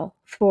Toronto,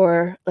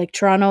 for like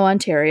Toronto,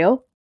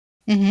 Ontario.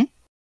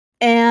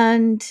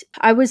 And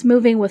I was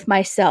moving with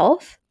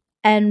myself,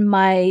 and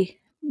my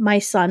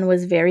son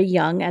was very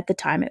young at the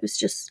time. It was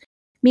just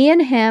me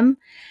and him,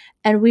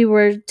 and we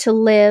were to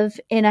live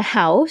in a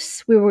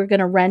house. We were going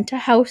to rent a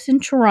house in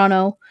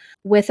Toronto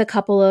with a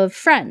couple of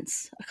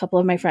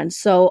my friends.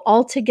 So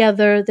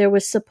altogether there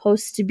was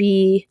supposed to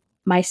be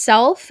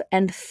myself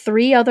and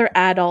 3 other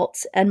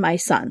adults and my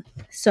son.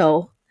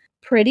 So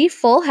pretty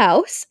full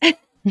house.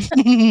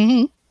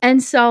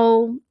 And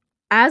so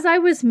as I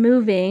was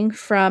moving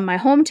from my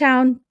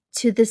hometown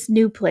to this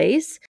new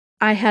place,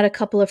 I had a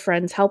couple of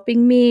friends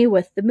helping me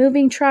with the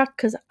moving truck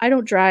because I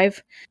don't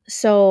drive.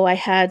 So I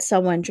had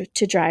someone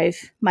to drive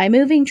my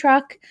moving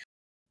truck.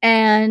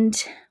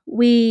 And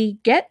we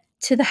get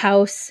to the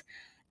house,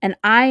 and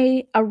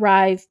I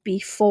arrive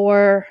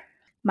before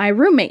my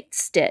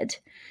roommates did.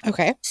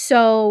 Okay.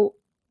 So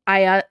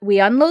we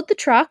unload the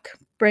truck,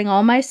 bring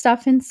all my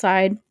stuff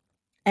inside,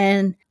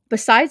 and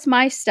besides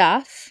my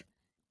stuff,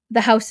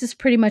 the house is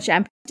pretty much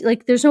empty.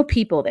 Like, there's no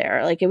people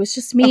there. Like, it was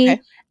just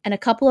me and a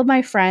couple of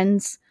my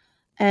friends,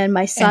 and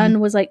my son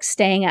was like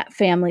staying at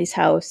family's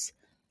house.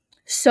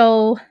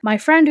 So my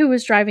friend who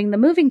was driving the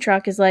moving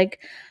truck is like,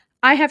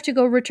 I have to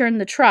go return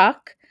the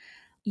truck.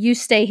 You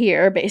stay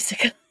here,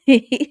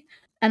 basically.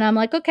 And I'm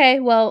like, okay,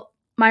 well,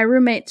 my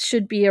roommates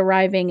should be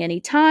arriving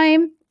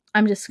anytime.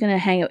 I'm just going to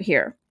hang out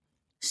here.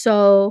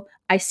 So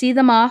I see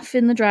them off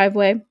in the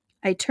driveway.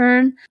 I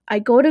turn, I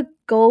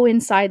go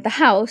inside the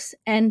house.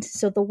 And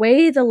so the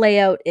way the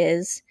layout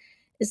is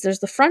there's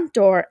the front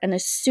door. And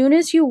as soon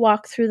as you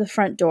walk through the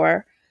front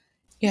door,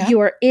 you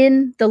are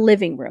in the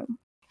living room.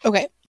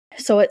 Okay.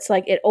 So it's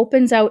like it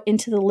opens out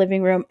into the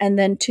living room, and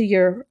then to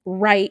your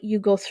right, you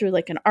go through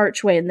like an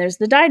archway, and there's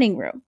the dining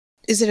room.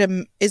 Is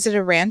it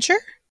a rancher?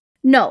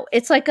 No,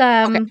 it's like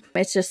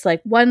it's just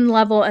like one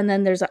level, and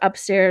then there's an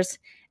upstairs,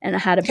 and it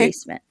had a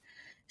basement.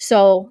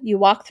 So you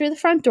walk through the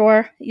front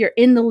door, you're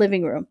in the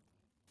living room,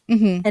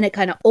 and it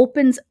kind of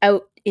opens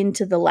out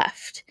into the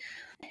left.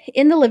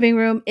 In the living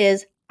room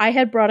I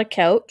had brought a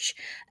couch,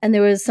 and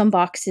there was some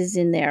boxes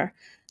in there.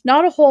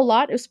 Not a whole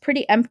lot. It was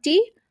pretty empty.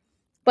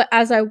 But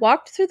as I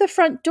walked through the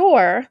front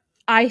door,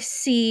 I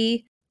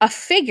see a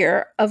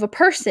figure of a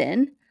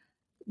person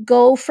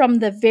go from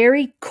the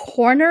very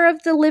corner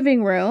of the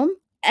living room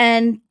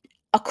and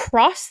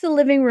across the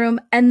living room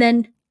and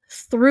then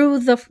through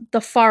the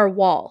far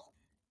wall.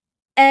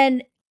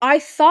 And I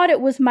thought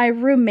it was my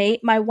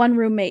one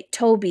roommate,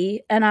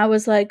 Toby. And I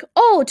was like,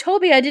 oh,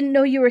 Toby, I didn't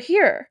know you were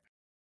here.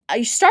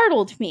 You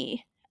startled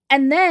me.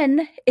 And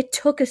then it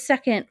took a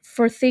second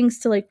for things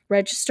to like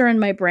register in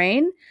my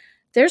brain.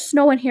 There's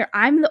no one here.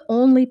 I'm the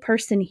only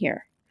person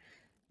here.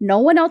 No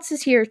one else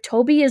is here.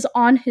 Toby is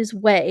on his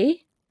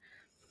way.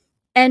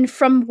 And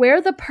from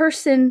where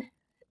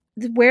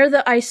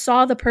I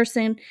saw the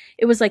person,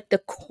 it was like the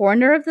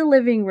corner of the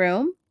living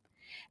room.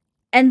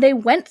 And they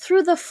went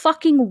through the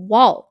fucking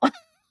wall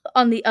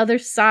on the other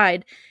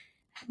side.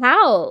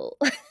 How?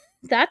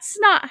 That's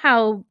not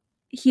how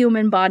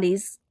human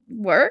bodies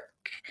work.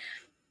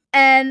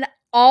 And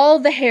all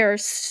the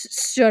hairs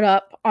stood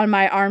up on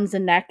my arms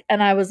and neck,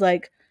 and I was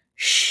like,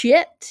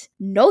 shit,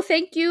 no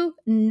thank you,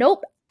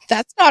 nope.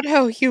 That's not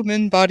how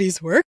human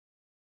bodies work.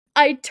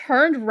 I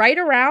turned right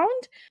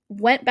around,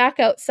 went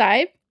back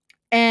outside,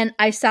 and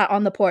I sat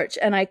on the porch,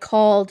 and I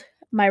called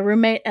my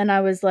roommate, and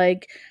I was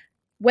like,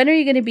 when are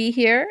you going to be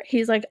here?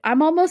 He's like,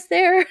 I'm almost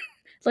there,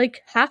 like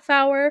half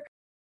hour.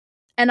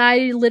 And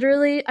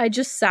I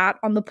just sat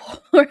on the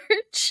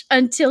porch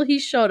until he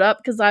showed up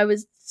because I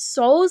was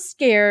so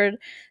scared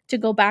to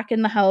go back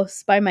in the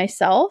house by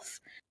myself.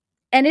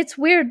 And it's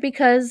weird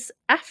because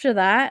after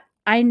that,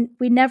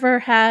 we never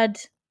had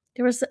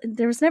there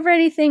was never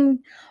anything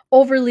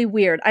overly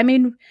weird. I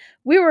mean,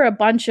 we were a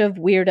bunch of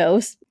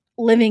weirdos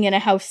living in a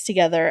house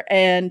together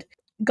and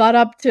got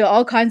up to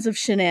all kinds of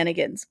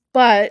shenanigans.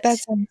 That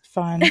sounds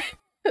fun.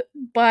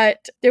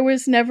 But there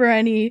was never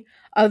any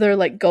other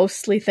like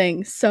ghostly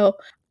things. So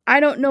I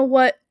don't know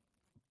what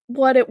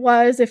it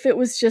was, if it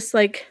was just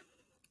like,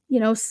 you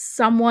know,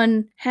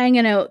 someone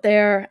hanging out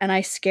there and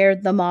I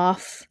scared them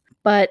off.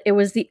 But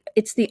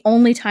it's the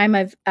only time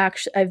I've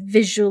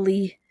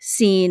visually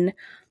seen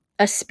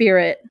a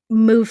spirit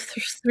move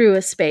through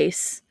a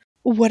space.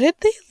 What did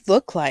they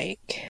look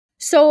like?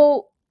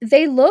 So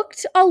they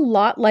looked a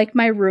lot like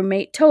my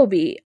roommate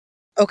Toby.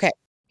 Okay.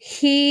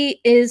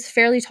 He is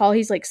fairly tall.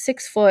 He's like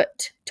 6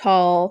 foot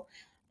tall.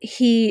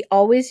 He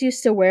always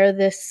used to wear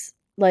this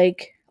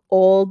like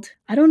old,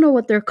 I don't know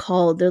what they're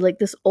called. They're like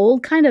this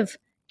old kind of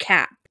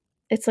cap.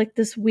 It's like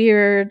this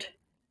weird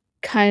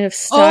kind of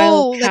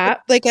style Oh,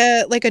 cap. like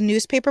a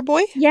newspaper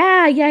boy?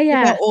 Yeah, yeah, Like an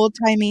yeah.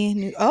 old-timey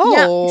Yeah.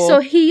 Oh. So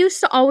he used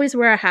to always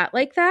wear a hat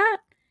like that.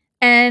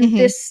 And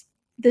Mhm.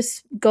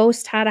 this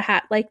ghost had a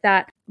hat like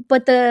that.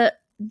 But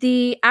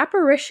the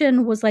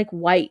apparition was like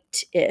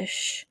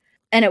white-ish.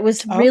 And it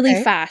was really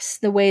Okay.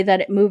 fast the way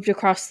that it moved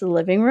across the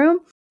living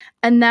room.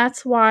 And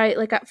that's why,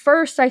 like, at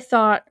first I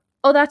thought,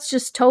 oh, that's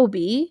just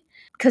Toby.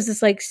 Because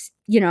it's like,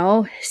 you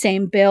know,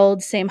 same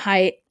build, same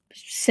height,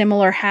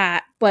 similar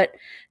hat. But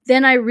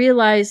then I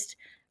realized,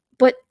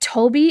 but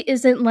Toby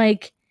isn't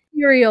like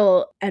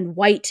cereal and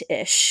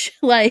white-ish.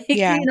 Like,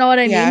 Yeah. you know what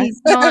I mean? Yeah.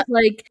 He's not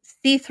like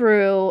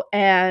see-through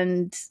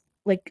and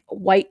like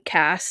white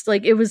cast.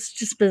 Like, it was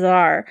just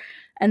bizarre.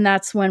 And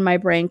that's when my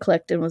brain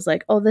clicked and was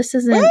like, oh,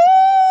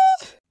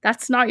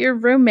 that's not your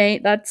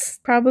roommate. That's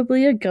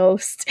probably a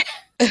ghost.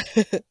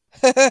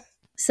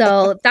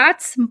 So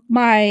that's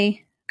my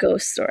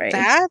ghost story.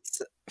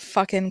 That's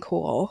fucking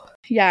cool.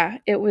 Yeah,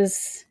 it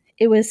was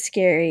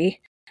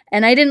scary.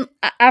 And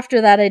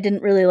after that I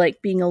didn't really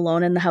like being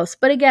alone in the house.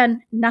 But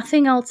again,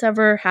 nothing else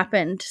ever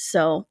happened.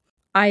 So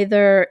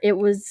either it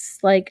was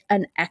like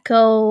an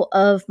echo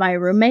of my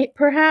roommate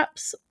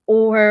perhaps,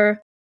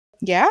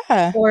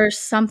 Yeah. or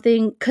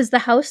something, cuz the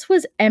house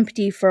was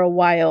empty for a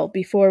while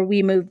before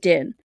we moved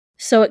in.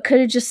 So it could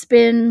have just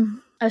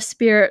been a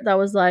spirit that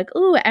was like,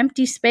 "Ooh,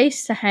 empty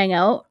space to hang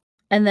out."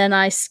 And then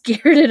I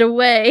scared it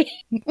away.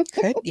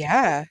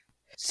 Yeah.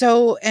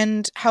 So,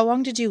 and how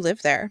long did you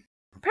live there?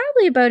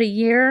 Probably about a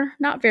year,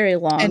 not very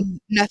long.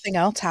 And nothing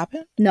else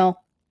happened? No,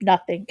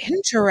 nothing.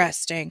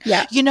 Interesting.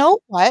 Yeah. You know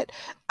what?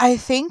 I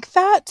think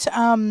that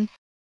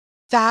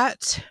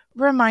that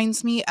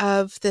reminds me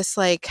of this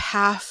like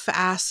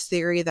half-ass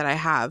theory that I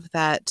have,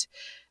 that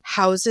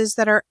houses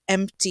that are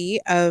empty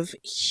of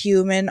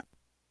human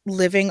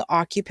living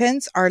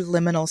occupants are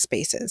liminal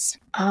spaces.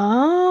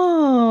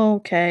 Oh,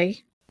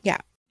 okay. Yeah.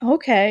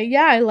 Okay.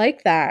 Yeah, I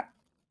like that.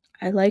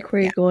 I like where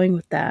Yeah. you're going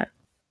with that.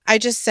 I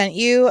just sent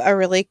you a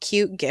really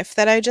cute GIF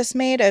that I just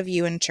made of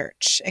you in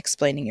church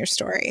explaining your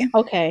story.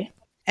 Okay.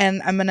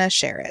 And I'm going to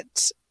share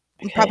it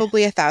Okay.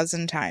 probably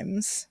 1,000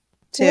 times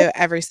What? to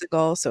every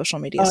single social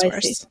media Oh, I see.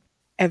 source.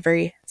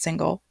 Every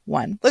single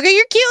one. Look at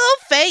your cute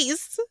little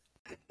face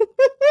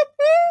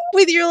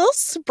with your little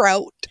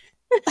sprout.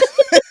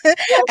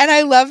 And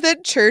I love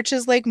that church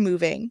is like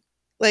moving.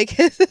 Like,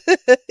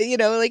 you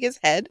know, like his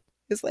head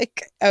is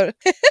like out.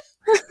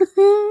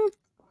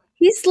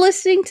 He's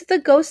listening to the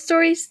ghost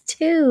stories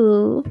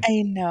too.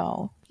 I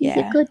know. He's a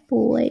Yeah. good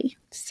boy.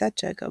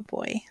 Such a good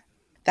boy.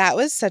 That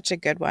was such a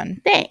good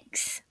one.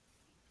 Thanks.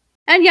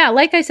 And yeah,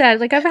 like I said,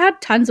 like I've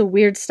had tons of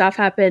weird stuff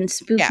happen,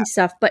 spooky Yeah.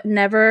 stuff, but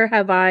never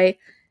have I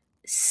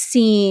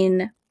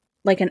seen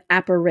like an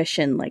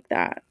apparition like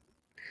that.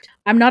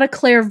 I'm not a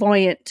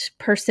clairvoyant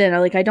person.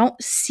 Like I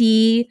don't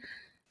see,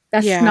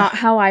 that's Yeah. not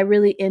how I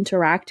really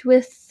interact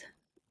with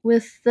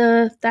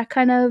the that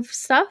kind of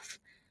stuff.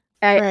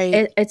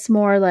 Right. It's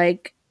more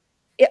like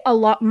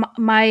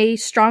my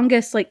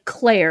strongest like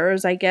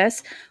clairs, I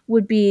guess,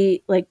 would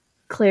be like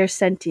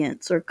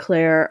clairsentience or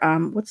clair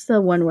what's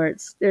the one where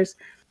there's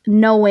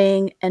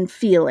knowing and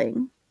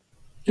feeling.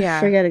 I Yeah.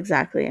 forget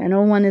exactly. I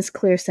know one is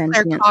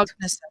clairsentience.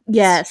 Claircognizance.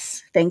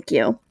 Yes, thank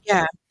you.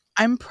 Yeah.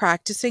 I'm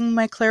practicing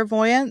my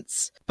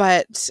clairvoyance,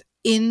 but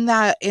in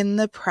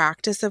the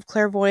practice of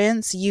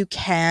clairvoyance, you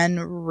can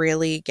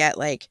really get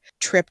like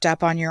tripped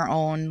up on your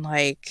own,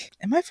 like,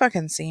 am I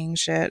fucking seeing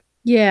shit?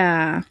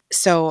 Yeah.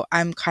 So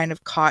I'm kind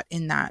of caught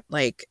in that,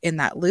 like, in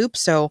that loop.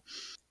 So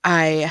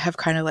I have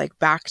kind of like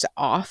backed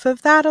off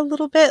of that a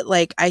little bit.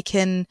 Like I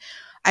can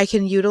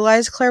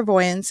utilize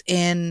clairvoyance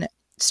in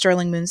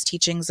Sterling Moon's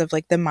teachings of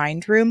like the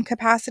mind room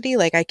capacity.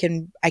 Like I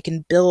can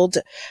build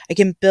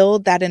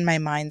that in my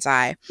mind's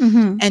eye.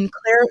 Mm-hmm. And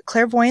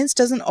clairvoyance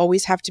doesn't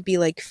always have to be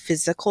like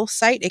physical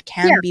sight. It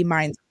Yeah. can be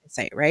mind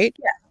sight, right?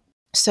 Yeah.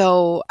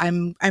 So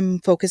I'm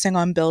focusing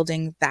on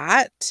building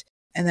that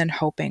and then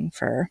hoping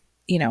for,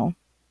 you know,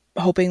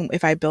 hoping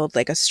if I build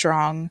like a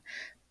strong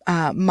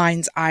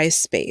mind's eye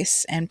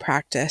space and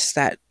practice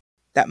that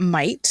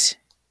might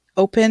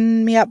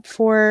open me up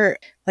for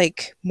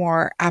like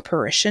more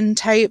apparition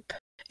type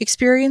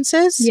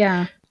experiences.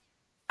 Yeah.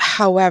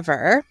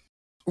 However,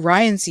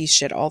 Ryan sees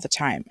shit all the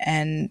time,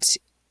 and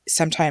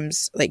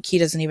sometimes like he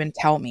doesn't even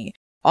tell me.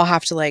 I'll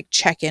have to like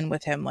check in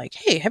with him like,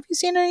 "Hey, have you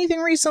seen anything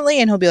recently?"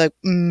 And he'll be like,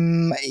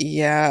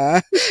 yeah.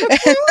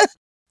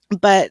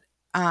 But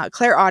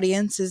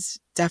clairaudience is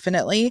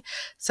definitely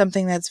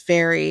something that's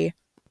very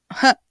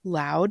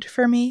loud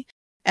for me.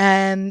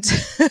 And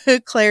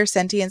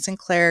clairsentience and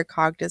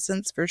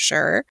claircognizance for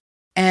sure.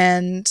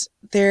 And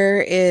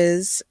there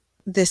is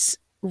this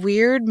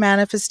weird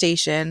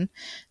manifestation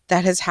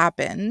that has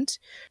happened.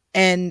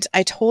 And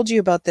I told you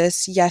about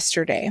this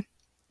yesterday,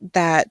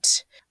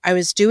 that I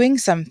was doing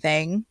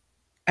something,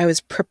 I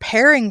was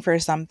preparing for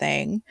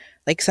something,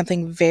 like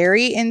something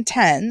very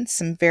intense,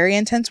 some very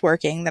intense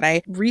working that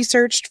I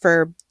researched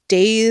for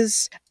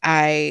days.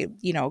 I,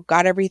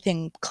 got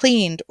everything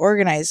cleaned,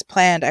 organized,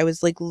 planned. I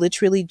was like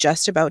literally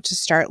just about to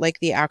start like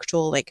the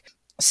actual like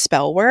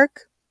spell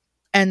work.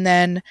 And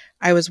then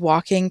I was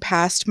walking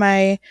past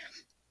I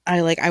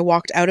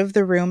walked out of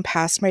the room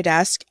past my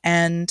desk,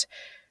 and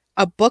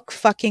a book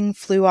fucking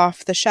flew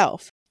off the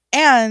shelf.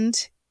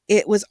 And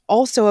it was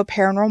also a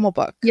paranormal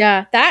book.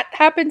 Yeah, that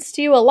happens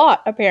to you a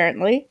lot,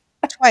 apparently.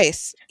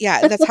 Twice.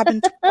 Yeah, that's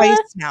happened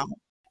twice now.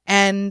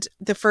 And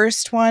the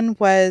first one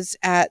was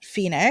at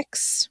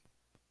Phoenix,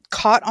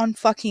 caught on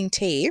fucking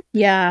tape.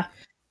 Yeah.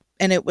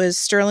 And it was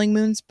Sterling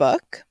Moon's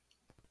book.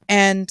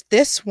 And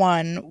this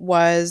one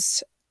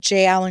was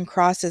J. Allen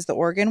Cross's The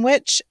Oregon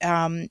Witch.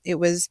 It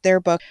was their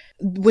book,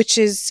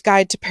 Witch's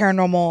Guide to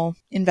Paranormal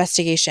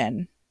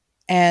Investigation.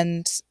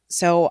 And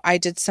so I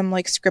did some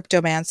like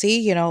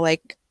scriptomancy,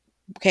 like,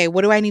 okay,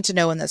 what do I need to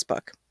know in this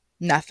book?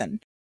 Nothing.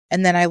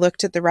 And then I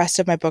looked at the rest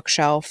of my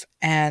bookshelf,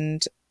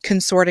 and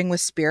Consorting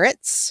with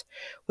Spirits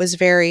was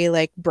very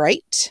like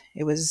bright.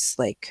 It was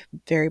like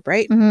very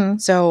bright. Mm-hmm.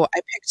 So I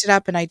picked it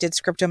up and I did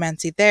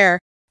scriptomancy there.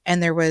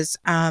 And there was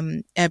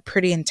a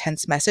pretty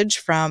intense message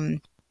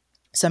from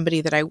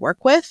somebody that I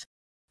work with.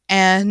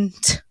 And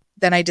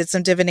then I did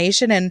some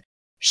divination, and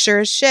sure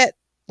as shit,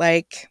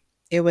 like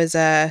it was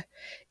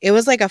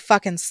like a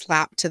fucking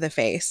slap to the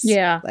face.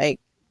 Yeah.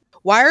 Like,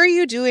 why are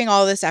you doing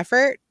all this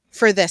effort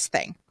for this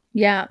thing?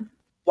 Yeah.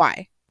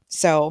 Why?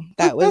 So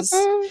that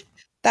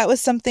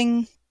was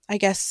something, I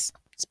guess,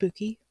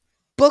 spooky.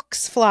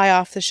 Books fly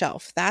off the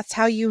shelf. That's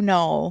how you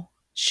know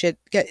shit's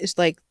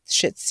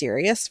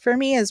serious for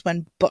me, is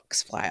when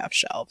books fly off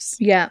shelves.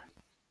 Yeah.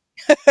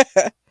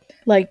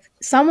 Like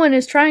someone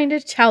is trying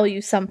to tell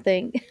you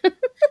something.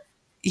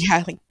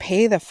 Yeah, like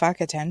pay the fuck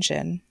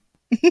attention.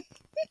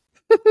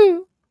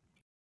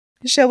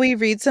 Shall we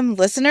read some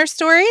listener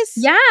stories?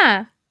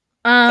 Yeah.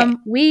 Okay.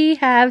 We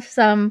have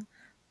some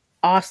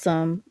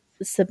awesome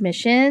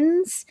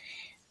submissions,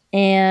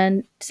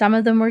 and some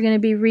of them we're going to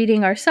be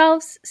reading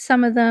ourselves.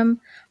 Some of them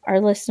our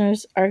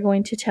listeners are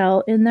going to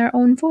tell in their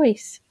own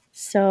voice.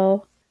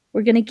 So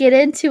we're going to get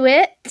into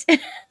it.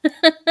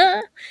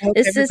 Hope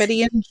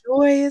everybody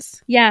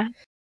enjoys. Yeah.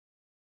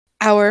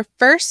 Our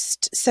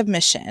first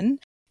submission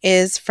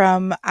is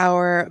from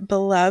our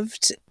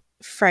beloved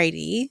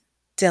Frighty,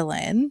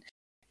 Dylan.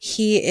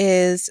 He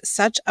is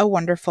such a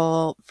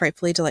wonderful,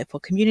 frightfully delightful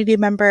community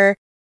member.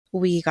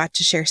 We got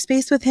to share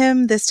space with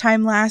him this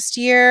time last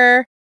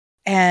year,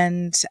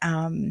 and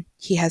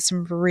he has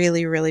some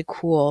really, really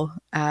cool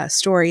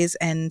stories.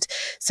 And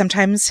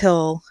sometimes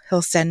he'll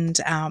send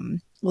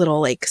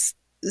little like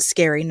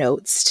scary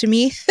notes to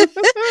me,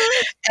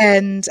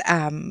 and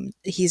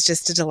he's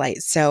just a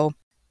delight. So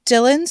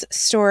Dylan's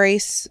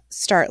stories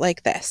start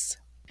like this.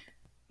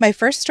 My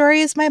first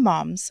story is my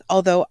mom's,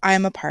 although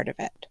I'm a part of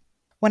it.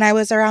 When I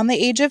was around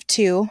the age of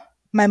 2,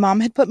 my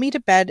mom had put me to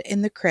bed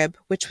in the crib,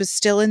 which was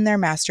still in their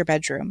master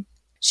bedroom.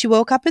 She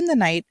woke up in the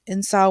night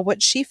and saw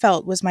what she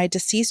felt was my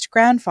deceased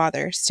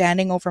grandfather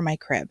standing over my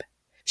crib.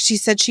 She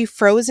said she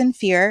froze in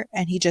fear,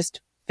 and he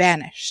just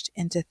vanished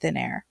into thin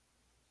air.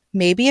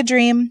 Maybe a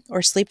dream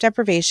or sleep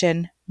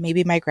deprivation,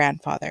 maybe my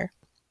grandfather.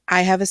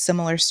 I have a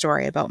similar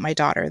story about my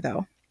daughter,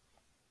 though.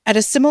 At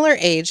a similar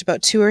age,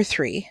 about 2 or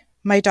 3,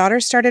 my daughter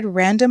started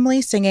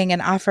randomly singing an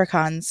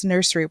Afrikaans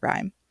nursery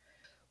rhyme.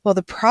 Well,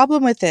 the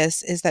problem with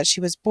this is that she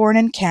was born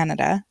in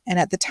Canada, and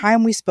at the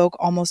time we spoke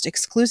almost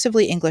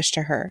exclusively English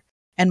to her,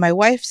 and my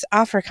wife's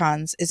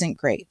Afrikaans isn't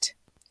great.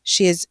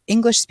 She is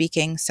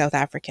English-speaking South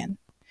African,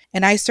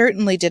 and I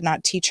certainly did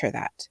not teach her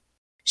that.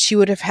 She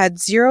would have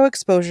had zero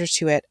exposure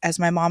to it, as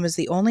my mom is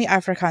the only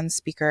Afrikaans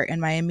speaker in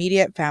my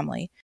immediate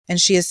family, and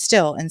she is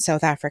still in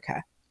South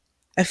Africa.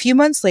 A few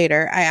months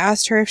later, I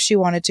asked her if she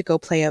wanted to go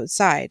play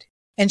outside,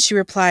 and she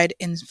replied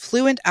in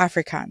fluent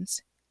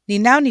Afrikaans, "Ni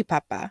now ni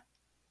papa,"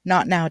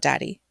 not now,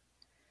 daddy.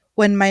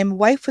 When my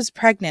wife was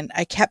pregnant,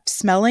 I kept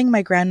smelling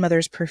my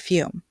grandmother's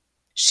perfume.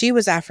 She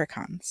was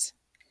Afrikaans.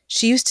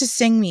 She used to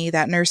sing me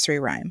that nursery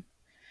rhyme.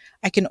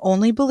 I can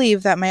only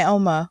believe that my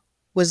Oma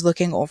was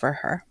looking over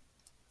her.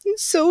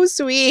 So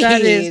sweet.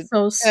 That is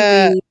so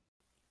sweet.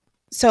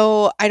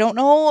 So I don't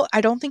know.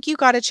 I don't think you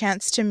got a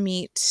chance to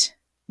meet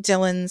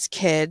Dylan's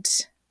kid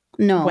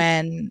No.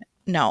 when,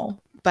 no,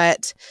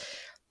 but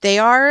they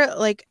are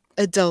like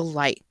a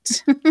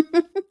delight.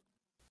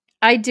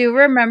 I do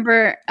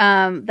remember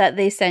that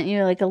they sent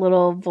you like a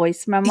little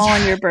voice memo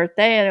on Yeah. your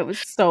birthday, and it was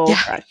so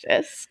Yeah.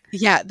 precious.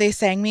 Yeah. They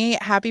sang me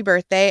happy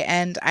birthday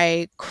and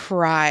I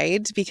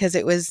cried because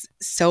it was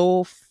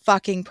so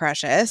fucking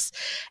precious.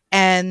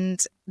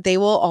 And they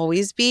will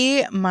always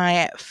be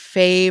my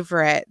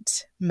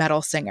favorite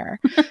metal singer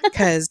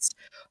because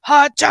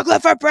Hot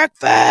Chocolate for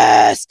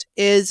Breakfast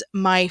is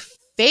my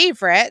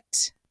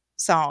favorite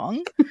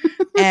song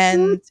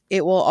and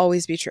it will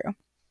always be true.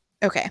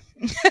 Okay.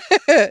 On to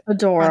the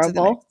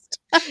Adorable.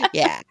 next.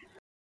 Yeah.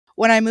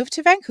 When I moved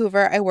to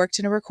Vancouver, I worked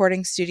in a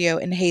recording studio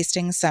in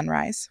Hastings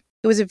Sunrise.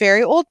 It was a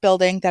very old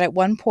building that at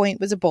one point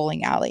was a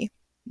bowling alley.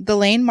 The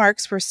lane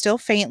marks were still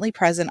faintly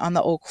present on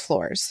the oak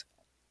floors.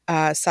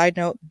 Side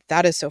note,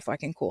 that is so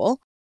fucking cool.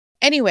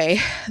 Anyway,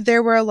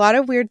 there were a lot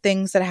of weird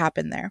things that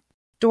happened there.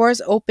 Doors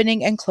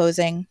opening and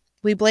closing.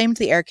 We blamed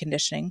the air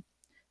conditioning.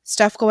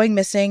 Stuff going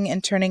missing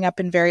and turning up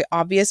in very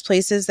obvious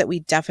places that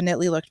we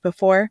definitely looked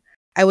before.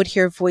 I would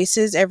hear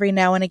voices every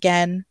now and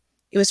again.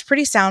 It was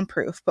pretty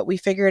soundproof, but we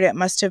figured it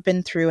must have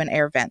been through an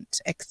air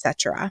vent,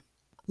 etc.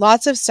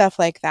 Lots of stuff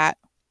like that.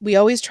 We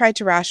always tried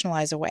to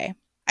rationalize away.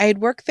 I had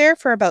worked there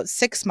for about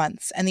 6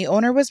 months, and the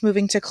owner was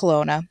moving to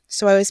Kelowna,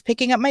 so I was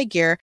picking up my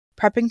gear,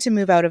 prepping to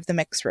move out of the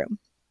mix room.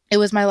 It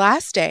was my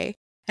last day,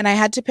 and I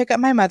had to pick up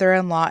my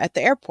mother-in-law at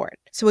the airport,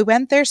 so we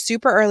went there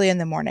super early in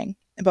the morning,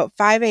 about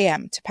 5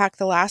 a.m., to pack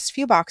the last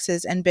few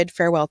boxes and bid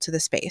farewell to the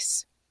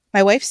space.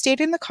 My wife stayed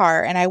in the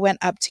car, and I went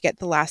up to get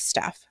the last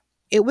stuff.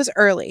 It was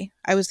early.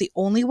 I was the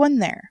only one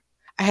there.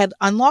 I had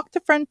unlocked the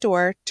front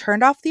door,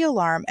 turned off the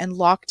alarm, and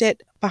locked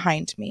it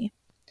behind me.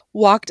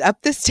 Walked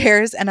up the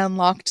stairs and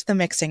unlocked the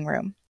mixing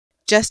room.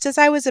 Just as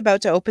I was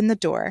about to open the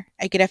door,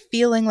 I get a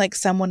feeling like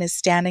someone is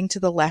standing to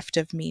the left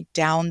of me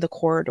down the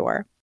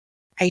corridor.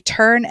 I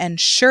turn and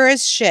sure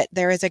as shit,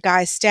 there is a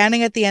guy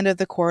standing at the end of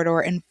the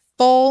corridor in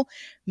full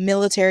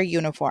military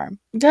uniform.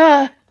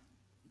 Duh.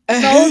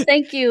 No, I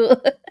thank you.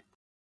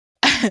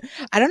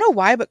 don't know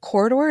why, but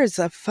corridor is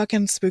a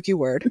fucking spooky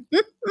word.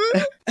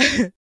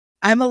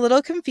 I'm a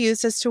little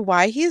confused as to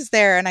why he's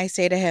there, and I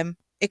say to him,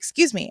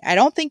 "Excuse me, I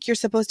don't think you're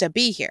supposed to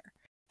be here."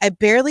 I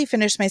barely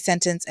finished my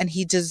sentence, and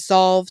he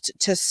dissolved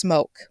to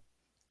smoke.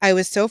 I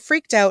was so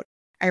freaked out,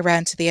 I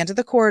ran to the end of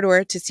the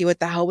corridor to see what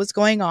the hell was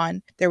going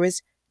on. There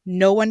was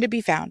no one to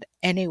be found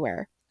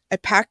anywhere. I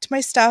packed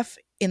my stuff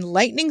in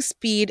lightning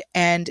speed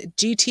and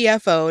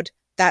GTFO'd.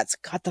 That's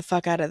got the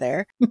fuck out of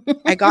there.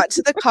 I got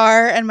to the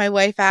car, and my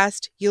wife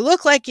asked, "You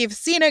look like you've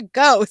seen a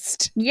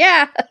ghost."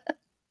 Yeah.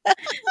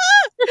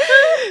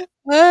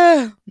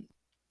 Ah,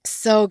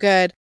 so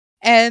good.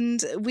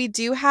 And we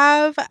do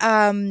have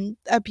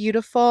a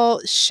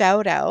beautiful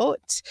shout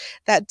out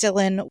that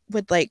Dylan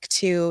would like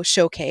to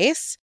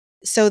showcase.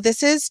 So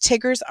this is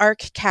Tigger's Ark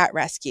Cat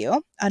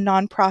Rescue, a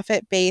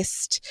nonprofit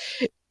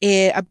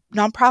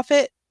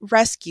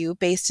rescue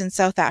based in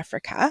South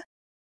Africa.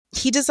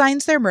 He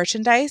designs their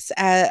merchandise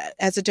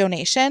as a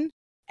donation,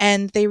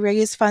 and they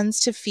raise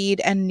funds to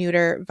feed and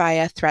neuter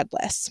via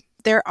Threadless.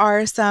 There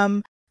are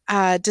some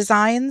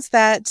designs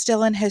that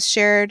Dylan has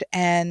shared,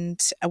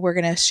 and we're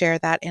going to share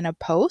that in a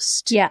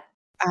post. Yeah.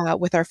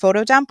 With our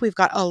photo dump, we've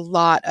got a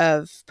lot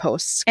of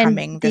posts And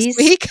coming this these,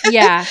 week.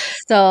 yeah.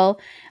 So,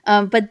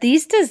 but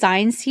these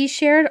designs he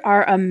shared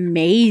are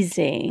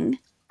amazing.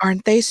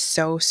 Aren't they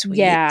so sweet?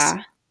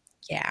 Yeah.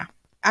 Yeah.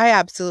 I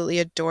absolutely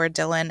adore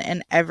Dylan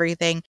and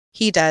everything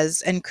he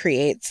does and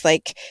creates.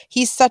 Like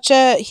he's such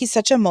a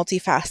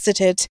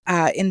multifaceted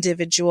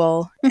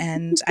individual,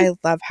 and I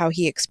love how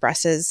he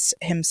expresses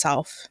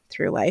himself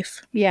through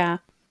life. Yeah.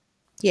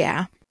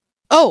 Yeah.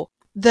 Oh,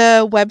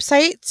 the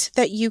website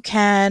that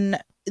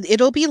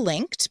it'll be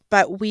linked,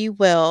 but we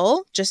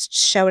will just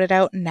shout it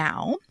out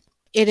now.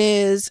 It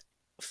is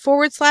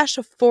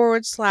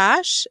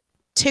 //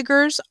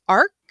 Tigger's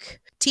Ark,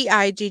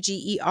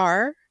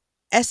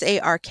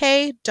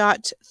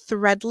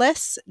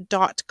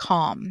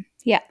 TIGGERSARK.threadless.com.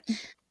 Yeah.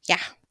 Yeah.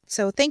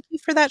 So thank you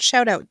for that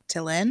shout out,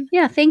 Dylan.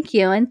 Yeah. Thank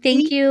you. And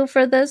thank you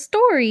for the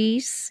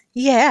stories.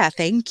 Yeah,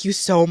 thank you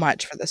so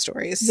much for the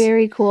stories.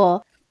 Very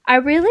cool. I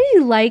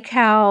really like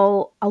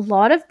how a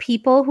lot of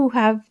people who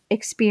have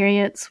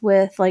experience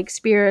with like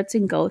spirits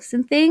and ghosts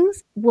and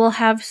things will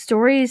have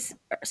stories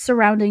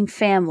surrounding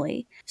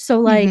family. So,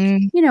 like,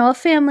 Mm-hmm. a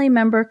family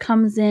member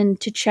comes in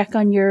to check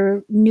on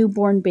your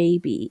newborn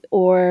baby,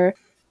 or,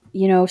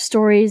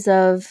 stories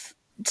of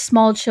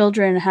small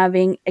children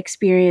having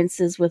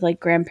experiences with like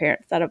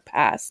grandparents that have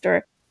passed,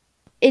 or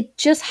it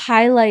just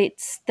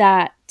highlights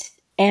that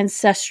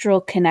ancestral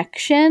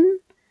connection.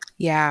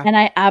 Yeah. And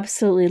I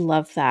absolutely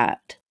love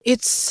that.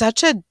 It's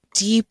such a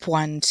deep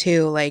one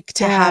too, like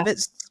to Yeah. have it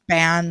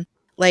span,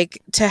 like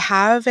to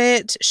have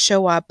it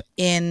show up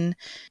in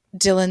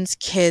Dylan's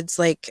kids,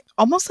 like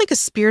almost like a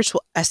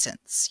spiritual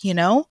essence,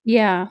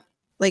 Yeah.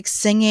 like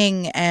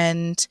singing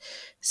and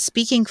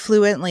speaking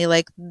fluently,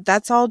 like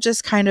that's all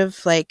just kind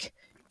of like,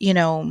 you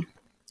know,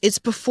 it's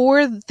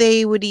before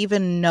they would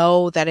even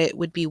know that it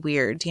would be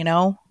weird, you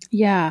know?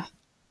 Yeah.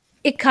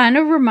 It kind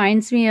of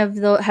reminds me of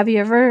have you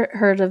ever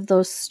heard of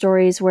those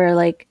stories where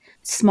like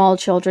small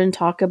children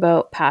talk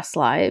about past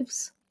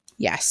lives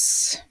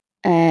Yes.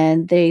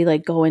 and they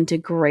like go into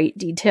great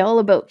detail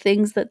about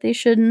things that they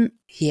shouldn't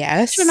have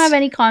Yes.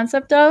 any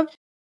concept of?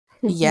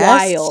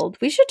 Yes. Wild.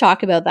 We should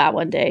talk about that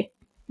one day.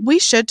 We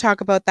should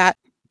talk about that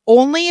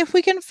only if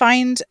we can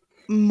find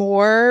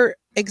more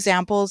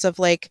examples of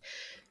like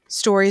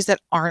stories that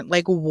aren't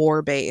like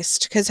war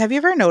based. Because have you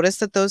ever noticed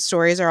that those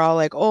stories are all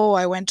like, oh,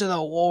 I went to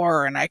the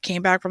war and I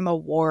came back from the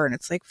war? And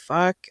it's like,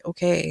 fuck,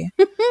 okay.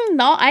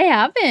 No, I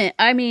haven't.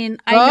 I mean,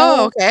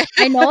 Oh, okay.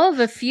 I know of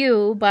a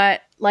few,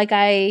 but like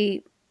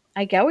I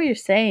get what you're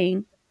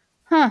saying.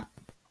 Huh.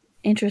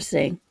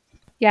 Interesting.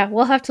 Yeah,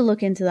 we'll have to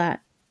look into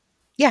that.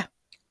 Yeah.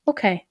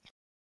 Okay.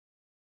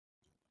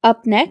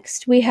 Up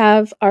next, we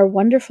have our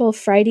wonderful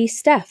Friday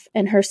Steph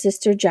and her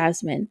sister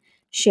Jasmine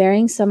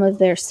sharing some of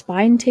their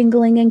spine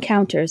tingling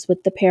encounters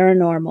with the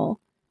paranormal.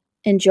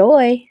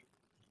 Enjoy!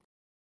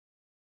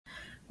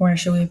 Where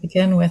should we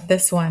begin with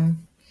this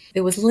one?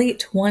 It was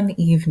late one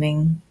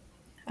evening.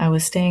 I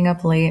was staying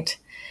up late.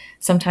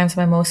 Sometimes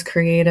my most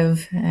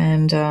creative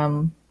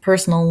and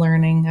personal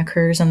learning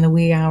occurs in the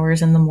wee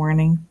hours in the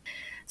morning.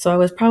 So I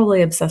was probably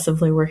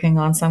obsessively working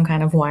on some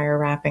kind of wire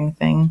wrapping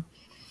thing.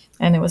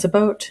 And it was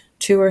about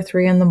 2 or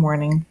 3 in the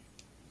morning.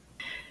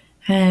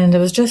 And I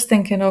was just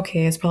thinking,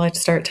 okay, it's probably to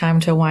start time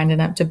to winding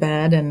up to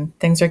bed and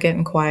things are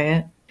getting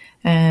quiet.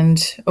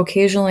 And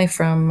occasionally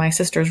from my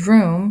sister's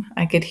room,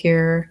 I could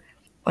hear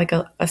like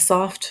a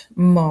soft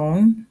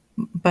moan,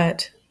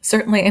 but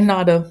certainly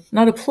not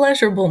a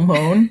pleasurable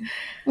moan,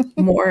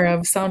 more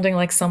of sounding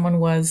like someone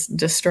was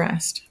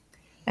distressed.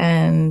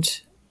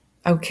 And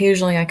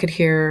occasionally I could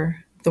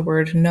hear the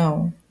word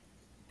no.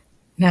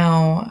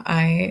 Now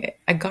I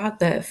got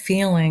that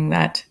feeling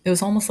that it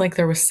was almost like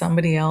there was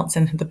somebody else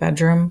in the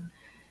bedroom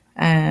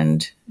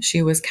and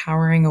she was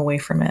cowering away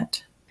from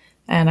it.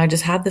 And I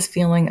just had this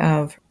feeling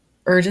of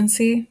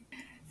urgency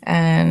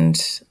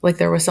and like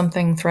there was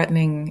something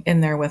threatening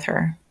in there with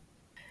her.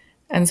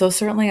 And so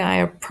certainly I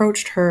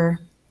approached her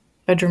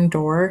bedroom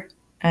door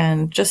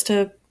and just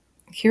to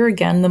hear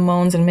again the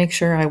moans and make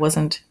sure I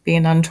wasn't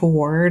being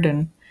untoward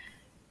and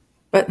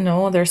but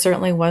no, there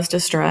certainly was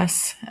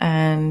distress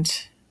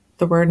and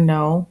the word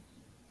no.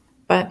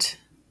 But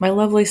my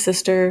lovely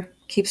sister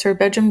keeps her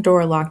bedroom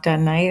door locked at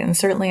night and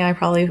certainly I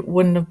probably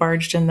wouldn't have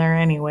barged in there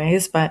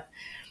anyways, but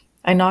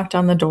I knocked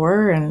on the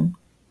door and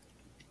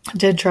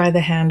did try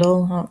the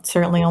handle,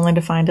 certainly only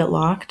to find it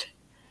locked.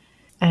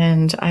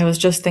 And I was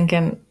just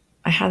thinking,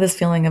 I had this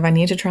feeling of I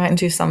need to try and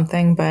do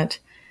something, but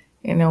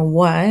you know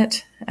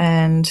what?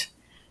 And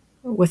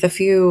with a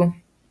few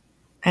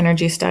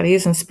energy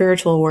studies and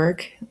spiritual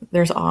work,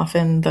 there's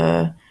often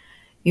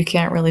you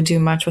can't really do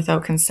much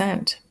without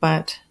consent.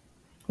 But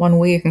one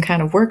way you can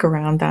kind of work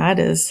around that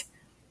is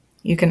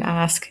you can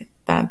ask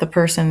that the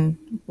person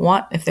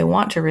if they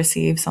want to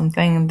receive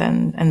something,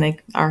 then and they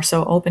are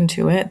so open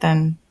to it,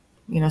 then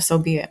so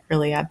be it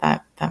really at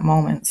that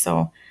moment.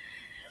 So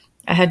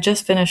I had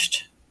just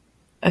finished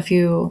a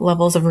few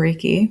levels of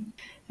Reiki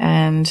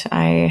and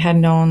I had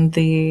known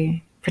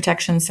the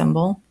protection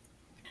symbol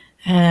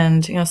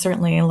and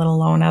certainly let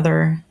alone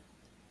other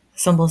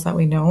symbols that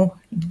we know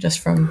just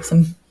from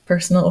some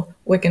personal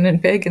Wiccan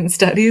and pagan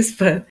studies,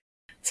 but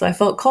so I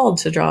felt called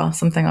to draw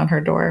something on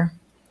her door.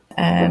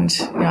 And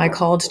I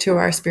called to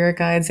our spirit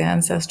guides,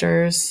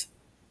 ancestors,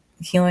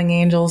 healing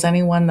angels,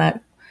 anyone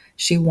that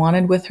she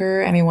wanted with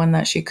her, anyone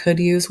that she could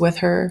use with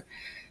her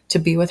to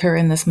be with her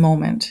in this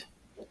moment.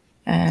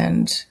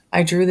 And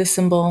I drew this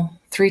symbol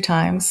 3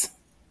 times.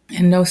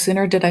 And no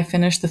sooner did I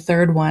finish the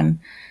third one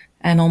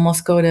and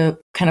almost go to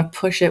kind of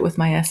push it with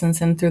my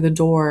essence in through the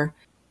door,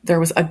 there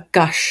was a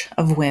gush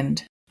of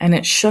wind and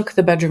it shook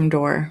the bedroom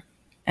door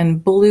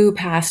and blew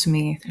past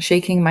me,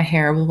 shaking my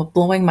hair,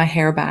 blowing my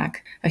hair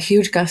back, a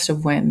huge gust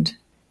of wind.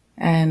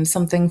 And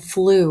something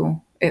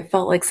flew. It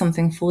felt like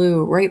something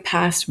flew right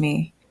past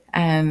me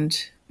and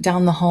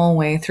down the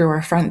hallway through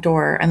our front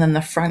door, and then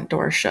the front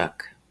door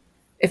shook.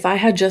 If I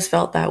had just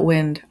felt that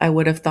wind, I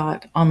would have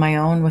thought on my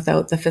own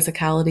without the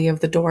physicality of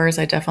the doors,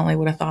 I definitely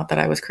would have thought that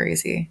I was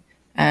crazy.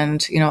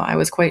 And, I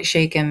was quite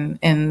shaken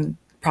in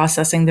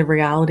processing the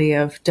reality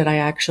of did I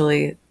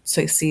actually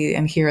see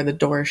and hear the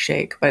doors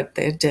shake? But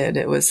it did.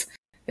 It was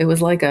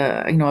like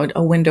a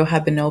window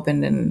had been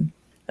opened and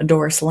a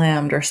door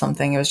slammed or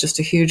something. It was just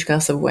a huge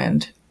gust of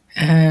wind.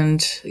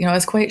 And, I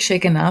was quite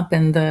shaken up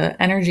and the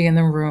energy in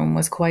the room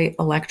was quite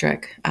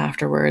electric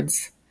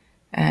afterwards.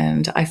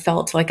 And I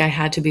felt like I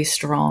had to be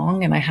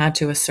strong and I had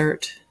to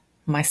assert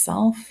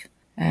myself.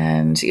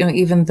 And,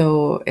 even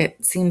though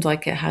it seemed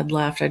like it had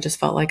left, I just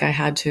felt like I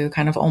had to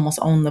kind of almost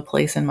own the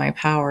place in my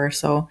power.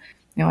 So,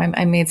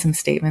 I made some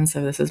statements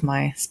of this is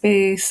my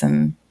space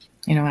and,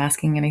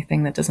 asking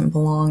anything that doesn't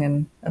belong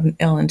and of an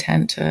ill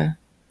intent to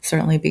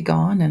certainly be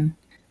gone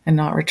and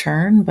not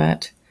return.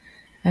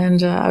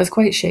 And I was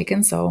quite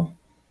shaken. So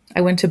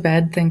I went to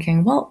bed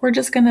thinking, well, we're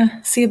just going to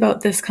see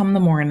about this come the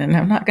morning.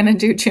 I'm not going to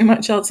do too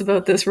much else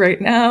about this right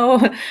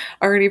now.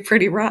 Already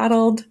pretty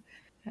rattled.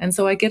 And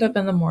so I get up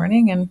in the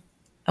morning and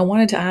I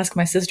wanted to ask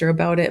my sister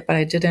about it, but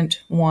I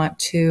didn't want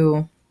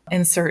to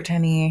insert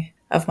any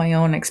of my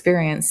own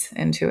experience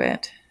into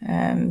it.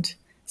 And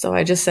so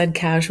I just said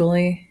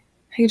casually,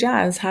 "Hey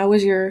Jazz, how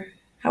was your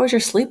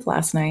sleep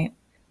last night?"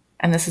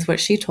 And this is what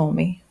she told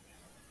me.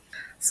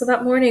 So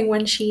that morning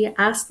when she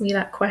asked me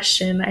that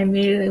question, I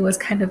immediately was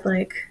kind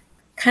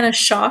of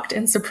shocked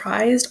and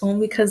surprised,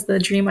 only because the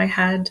dream I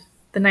had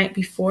the night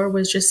before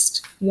was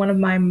just one of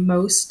my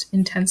most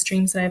intense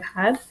dreams that I've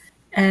had.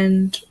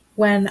 And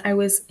when I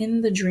was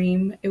in the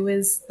dream, it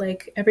was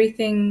like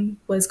everything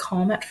was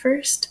calm at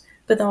first,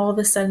 but all of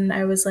a sudden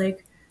I was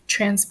like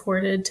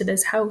transported to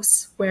this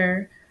house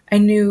where I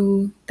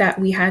knew that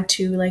we had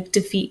to like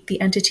defeat the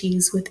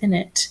entities within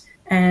it,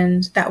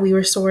 and that we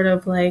were sort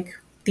of like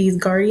these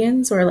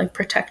guardians or like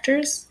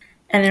protectors.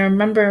 And I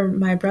remember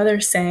my brother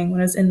saying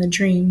when I was in the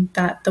dream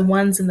that the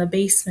ones in the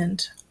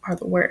basement are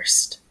the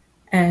worst.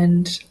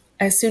 And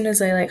as soon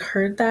as I like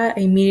heard that,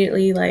 I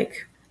immediately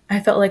like I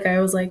felt like I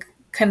was like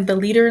kind of the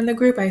leader in the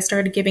group. I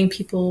started giving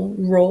people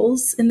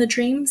roles in the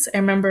dreams. I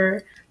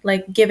remember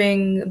like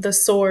giving the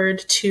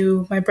sword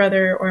to my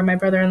brother or my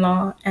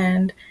brother-in-law,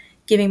 and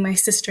giving my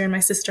sister and my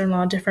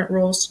sister-in-law different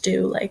roles to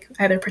do, like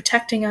either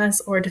protecting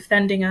us or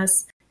defending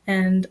us.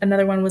 And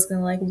another one was going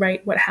to like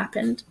write what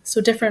happened.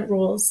 So different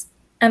roles.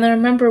 And I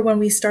remember when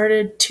we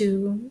started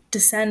to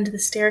descend the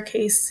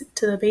staircase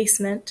to the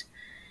basement,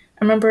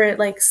 I remember it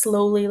like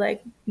slowly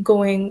like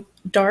going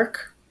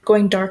dark,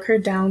 going darker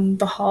down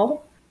the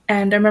hall.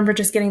 And I remember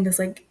just getting this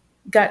like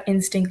gut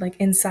instinct like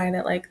inside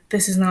that like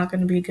this is not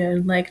going to be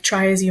good. Like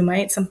try as you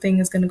might, something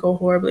is going to go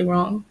horribly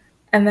wrong.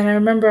 And then I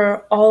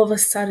remember all of a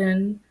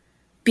sudden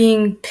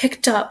being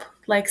picked up,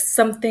 like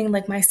something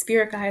like my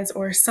spirit guides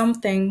or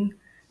something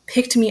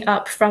picked me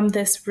up from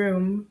this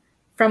room,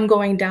 from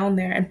going down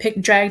there,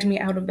 and dragged me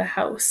out of the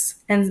house.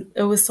 And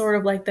it was sort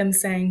of like them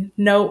saying,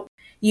 no,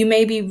 you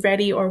may be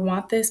ready or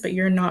want this, but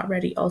you're not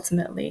ready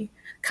ultimately.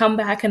 Come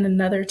back in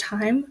another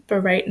time,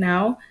 but right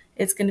now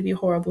it's going to be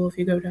horrible if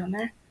you go down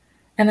there.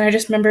 And I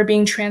just remember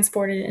being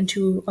transported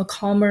into a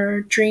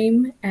calmer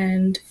dream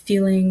and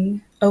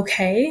feeling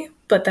okay,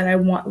 but that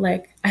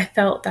I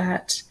felt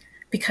that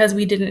because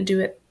we didn't do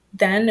it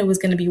then, it was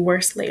going to be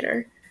worse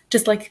later.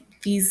 Just like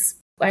these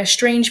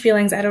strange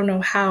feelings, I don't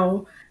know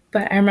how,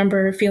 but I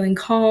remember feeling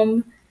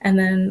calm, and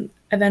then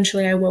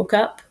eventually I woke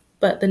up.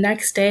 But the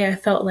next day I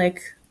felt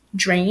like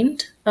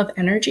drained of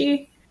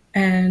energy,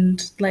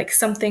 and like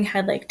something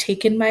had like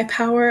taken my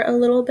power a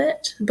little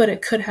bit, but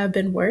it could have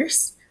been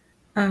worse.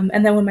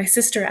 And then when my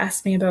sister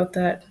asked me about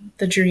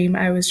the dream,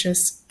 I was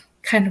just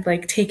kind of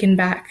like taken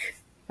back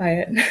by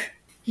it.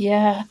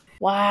 Yeah.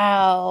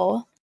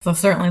 Wow. So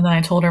certainly then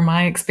I told her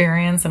my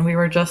experience and we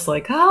were just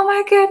like, oh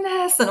my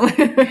goodness.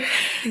 And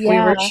we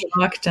were Yeah.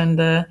 shocked. And,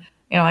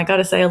 I got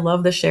to say, I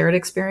love the shared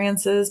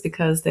experiences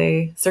because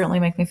they certainly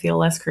make me feel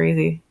less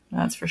crazy.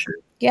 That's for sure.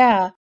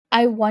 Yeah.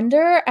 I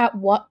wonder at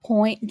what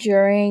point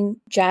during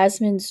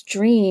Jasmine's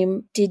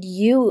dream did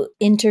you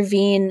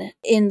intervene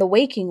in the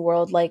waking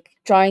world, like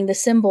drawing the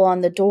symbol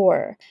on the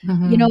door?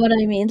 You know what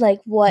I mean? Like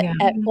Yeah.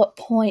 at what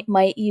point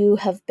might you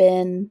have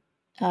been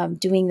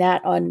doing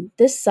that on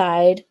this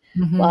side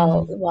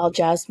while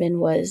Jasmine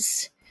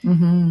was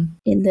in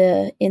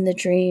the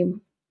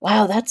dream?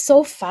 Wow, that's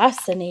so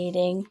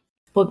fascinating.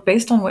 Well,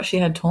 based on what she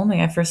had told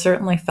me, I for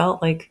certainly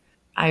felt like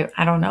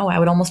I don't know, I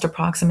would almost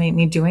approximate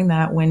me doing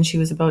that when she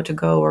was about to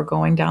go or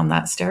going down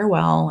that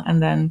stairwell.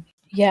 And then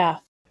Yeah.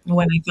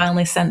 when I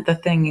finally sent the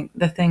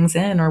things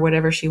in or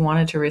whatever she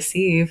wanted to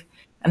receive,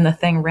 and the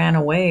thing ran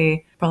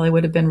away, probably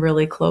would have been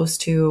really close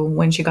to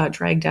when she got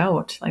dragged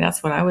out. Like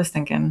that's what I was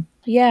thinking.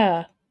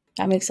 Yeah.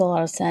 That makes a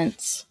lot of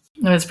sense.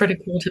 It was pretty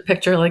cool to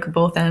picture like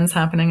both ends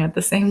happening at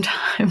the same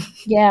time.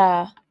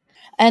 Yeah.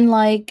 And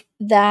like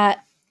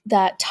that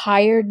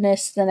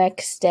tiredness the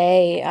next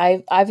day,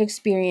 I've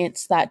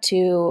experienced that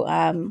too,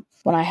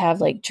 when I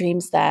have like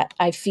dreams that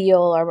I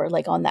feel are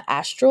like on the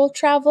astral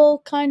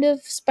travel kind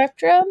of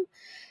spectrum.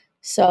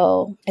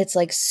 So it's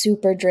like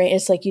super drain.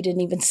 It's like you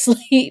didn't even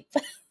sleep.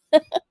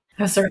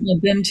 I've certainly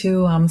been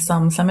to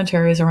some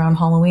cemeteries around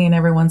Halloween.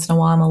 Every once in a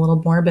while, I'm a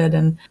little morbid,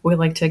 and we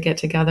like to get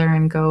together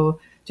and go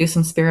do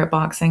some spirit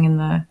boxing in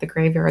the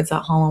graveyards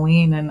at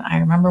Halloween. And I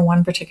remember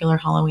one particular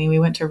Halloween, we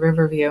went to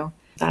Riverview.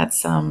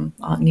 That's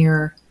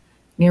near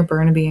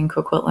Burnaby and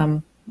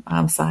Coquitlam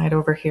side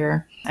over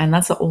here, and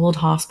that's an old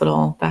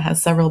hospital that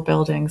has several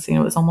buildings. It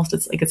was almost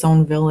it's like its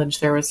own village.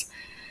 There was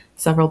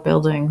several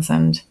buildings,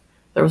 and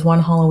there was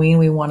one Halloween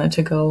we wanted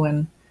to go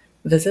and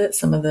visit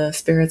some of the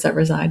spirits that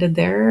resided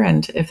there,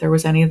 and if there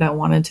was any that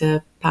wanted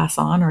to pass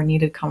on or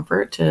needed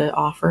comfort to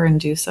offer and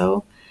do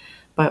so.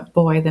 But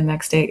boy, the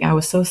next day I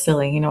was so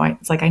silly.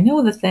 It's like I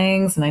know the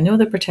things and I know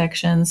the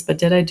protections, but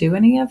did I do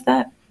any of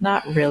that?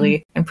 Not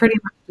really. And pretty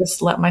much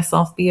just let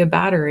myself be a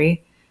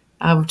battery,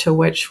 to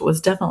which was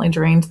definitely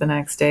drained the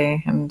next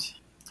day, and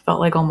felt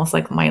like almost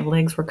like my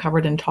legs were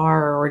covered in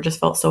tar or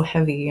just felt so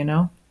heavy.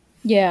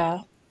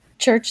 Yeah.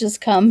 churches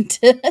come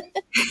to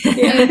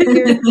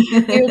hear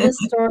the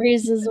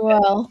stories as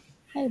well.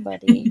 Hi,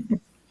 buddy.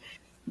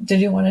 Did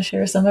you want to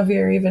share some of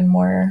your even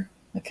more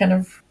kind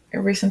of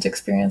recent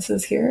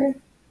experiences here?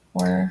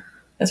 Or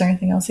is there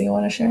anything else that you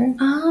want to share? And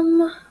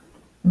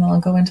then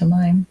I'll go into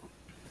mine.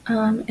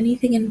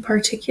 Anything in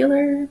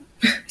particular?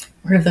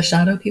 Or of the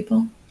shadow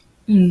people?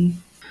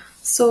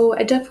 So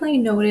I definitely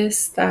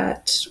notice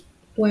that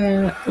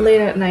when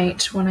late at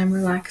night when I'm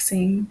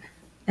relaxing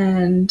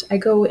and I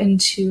go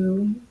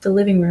into the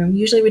living room,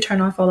 usually we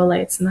turn off all the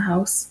lights in the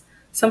house.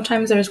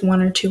 Sometimes there's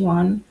one or two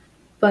on.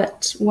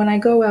 But when I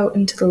go out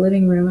into the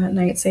living room at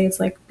night, say it's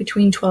like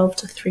between 12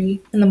 to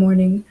 3 in the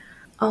morning,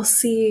 I'll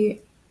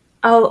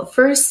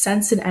first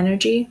sense an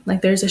energy,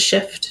 like there's a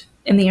shift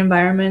in the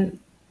environment,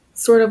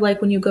 sort of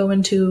like when you go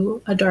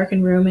into a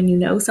darkened room and you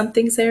know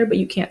something's there, but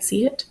you can't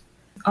see it.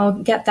 I'll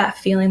get that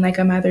feeling like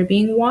I'm either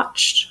being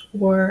watched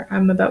or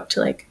I'm about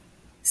to like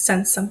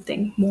sense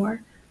something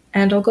more.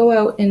 And I'll go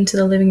out into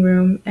the living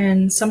room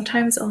and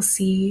sometimes I'll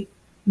see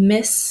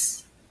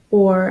mists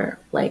or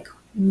like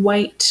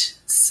white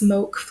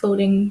smoke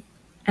floating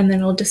and then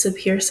it'll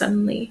disappear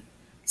suddenly.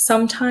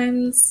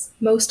 Sometimes,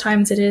 most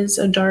times it is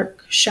a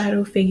dark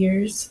shadow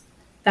figures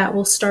that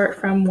will start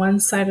from one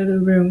side of the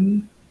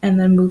room and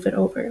then move it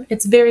over.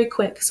 It's very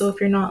quick, so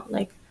if you're not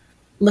like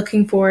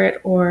looking for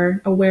it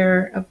or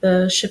aware of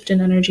the shift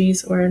in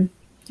energies or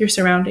your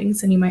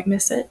surroundings, then you might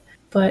miss it.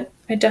 But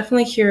I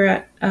definitely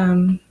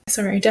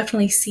I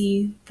definitely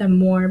see them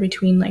more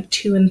between like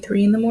 2 and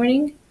 3 in the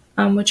morning,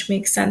 which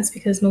makes sense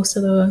because most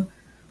of the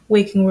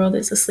waking world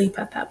is asleep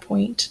at that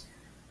point.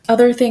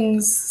 Other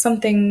things,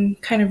 something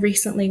kind of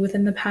recently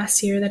within the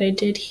past year that I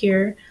did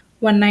hear,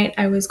 one night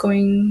I was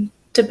going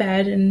to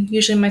bed and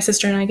usually my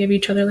sister and I give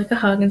each other like a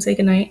hug and say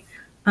goodnight.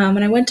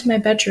 And I went to my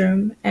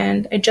bedroom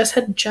and I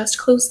had just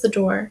closed the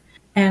door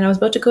and I was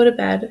about to go to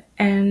bed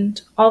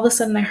and all of a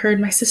sudden I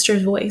heard my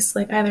sister's voice,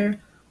 like either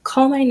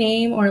call my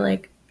name or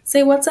like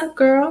say, "What's up,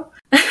 girl?"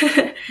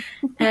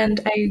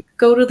 And I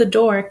go to the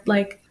door,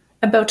 like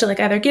about to like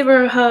either give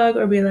her a hug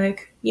or be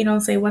like,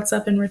 say what's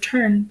up in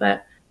return.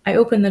 But I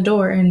open the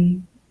door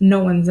and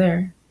no one's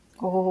there.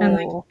 Oh. And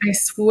like, I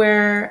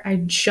swear I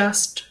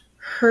just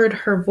heard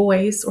her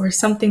voice or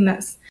something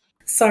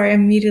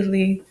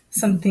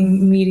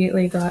something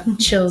immediately got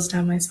chills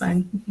down my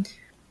spine.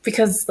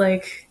 Because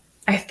like,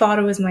 I thought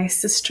it was my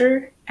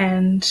sister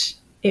and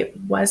it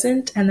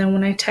wasn't. And then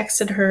when I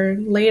texted her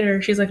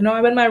later, she's like, "No,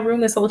 I've been in my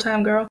room this whole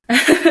time, girl." And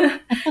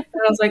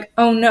I was like,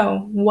 oh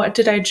no, what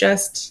did I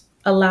just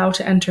allow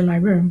to enter my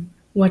room?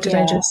 What did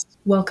I just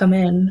welcome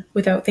in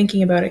without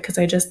thinking about it because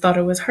I just thought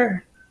it was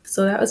her?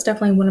 So that was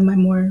definitely one of my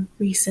more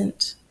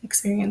recent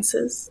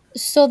experiences.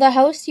 So the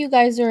house you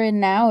guys are in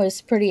now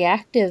is pretty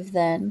active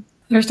then.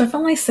 There's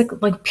definitely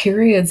like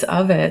periods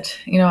of it.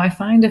 I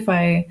find if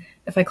I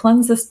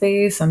cleanse the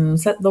space and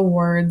set the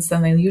wards,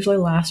 then they usually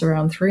last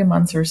around 3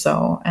 months or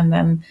so. And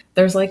then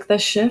there's like the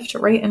shift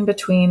right in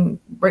between,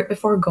 right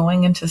before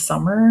going into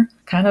summer,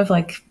 kind of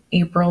like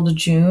April to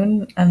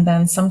June. And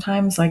then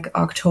sometimes like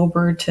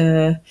October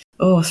to,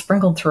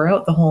 sprinkled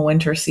throughout the whole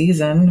winter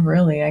season,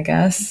 really, I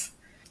guess.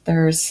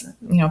 There's,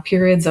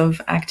 periods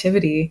of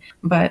activity,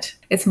 but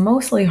it's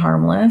mostly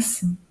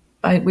harmless.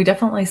 We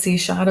definitely see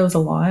shadows a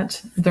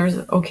lot. There's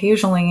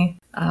occasionally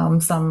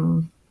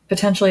some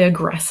potentially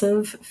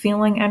aggressive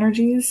feeling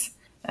energies.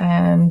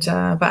 And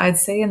but I'd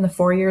say in the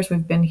 4 years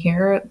we've been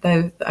here,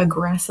 the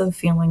aggressive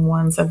feeling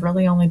ones have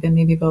really only been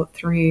maybe about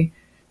three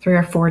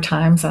or four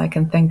times that I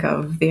can think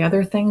of. The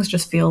other things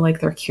just feel like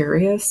they're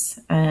curious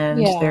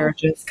and they're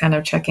just kind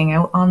of checking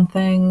out on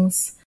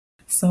things.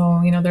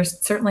 So, there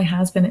certainly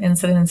has been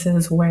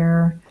incidences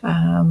where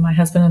my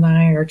husband and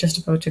I are just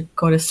about to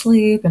go to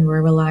sleep and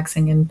we're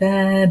relaxing in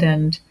bed.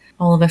 And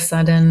all of a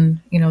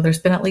sudden, there's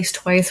been at least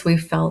twice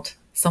we've felt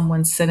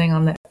someone sitting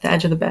on the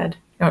edge of the bed.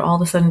 All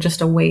of a sudden,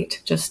 just a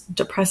weight, just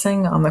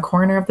depressing on the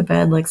corner of the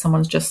bed, like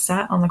someone's just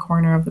sat on the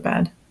corner of the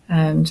bed.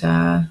 And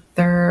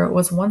there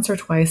was once or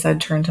twice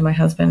I'd turn to my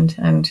husband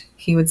and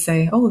he would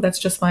say, "Oh, that's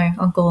just my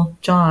Uncle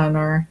John,"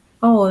 or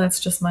 "Oh, that's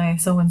just my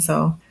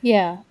so-and-so."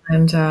 Yeah.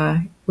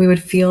 And we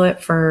would feel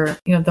it for,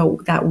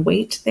 that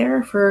weight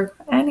there for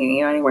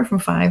anywhere from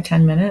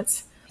 5-10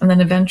 minutes. And then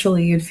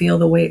eventually you'd feel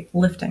the weight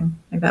lifting,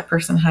 like that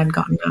person had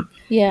gotten up.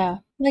 Yeah.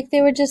 Like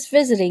they were just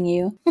visiting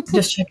you.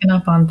 Just checking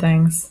up on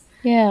things.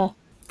 Yeah.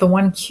 The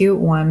one cute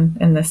one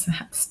in this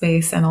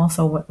space, and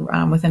also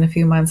within a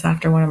few months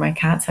after one of my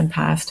cats had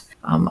passed,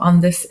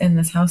 in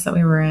this house that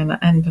we were in,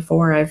 and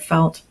before, I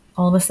felt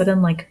all of a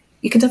sudden like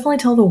you can definitely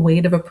tell the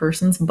weight of a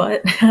person's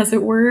butt, as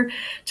it were,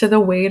 to the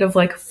weight of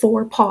like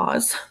 4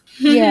 paws.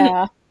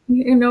 Yeah.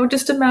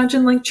 Just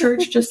imagine like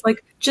church,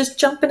 just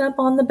jumping up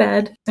on the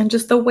bed, and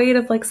just the weight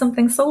of like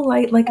something so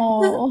light, like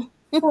 4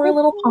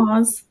 little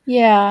paws.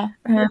 Yeah.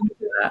 And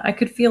I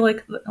could feel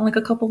like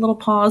a couple little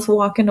paws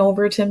walking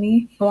over to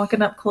me,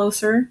 walking up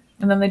closer.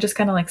 And then they just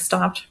kind of like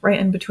stopped right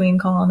in between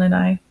Colin and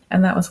I.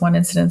 And that was one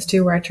incident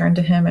too, where I turned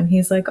to him and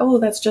he's like, "Oh,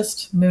 that's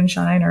just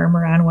Moonshine or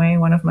Moranway,"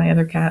 one of my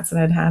other cats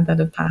that I'd had that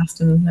had passed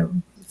in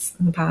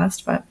the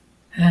past. But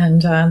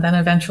And then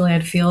eventually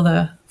I'd feel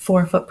the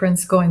 4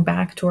 footprints going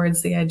back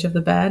towards the edge of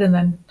the bed and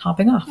then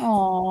hopping off.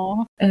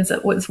 Aww. And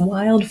it was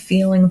wild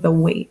feeling the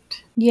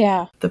weight.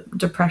 Yeah. The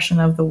depression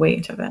of the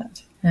weight of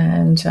it.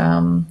 And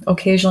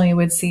occasionally you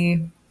would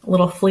see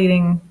little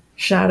fleeting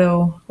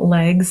shadow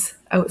legs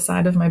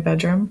outside of my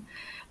bedroom.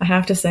 I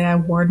have to say I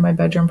ward my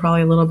bedroom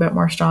probably a little bit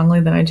more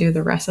strongly than I do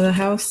the rest of the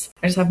house.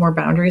 I just have more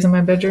boundaries in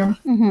my bedroom.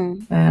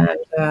 Mm-hmm.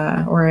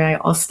 And or I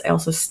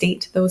also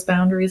state those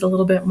boundaries a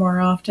little bit more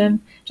often.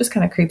 It just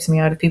kind of creeps me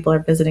out if people are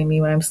visiting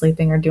me when I'm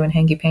sleeping or doing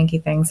hanky-panky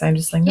things. I'm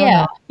just like,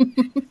 no.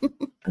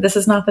 This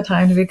is not the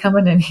time to be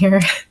coming in here.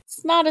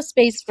 It's not a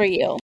space for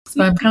you.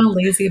 So I'm kind of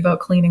lazy about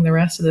cleaning the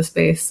rest of the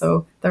space.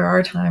 So there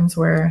are times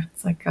where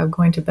it's like I'm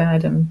going to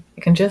bed and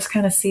I can just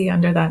kind of see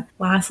under that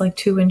last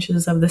 2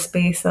 inches of the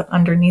space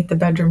underneath the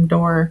bedroom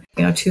door,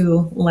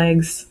 2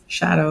 legs,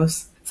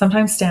 shadows,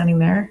 sometimes standing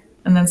there.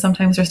 And then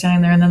sometimes they're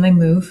standing there and then they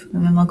move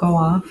and then they'll go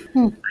off.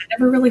 I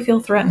never really feel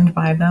threatened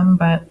by them,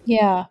 but...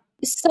 Yeah.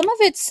 Some of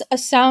it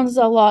sounds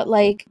a lot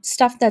like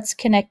stuff that's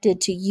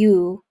connected to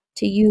you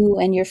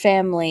and your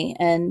family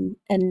and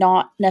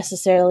not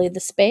necessarily the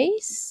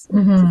space.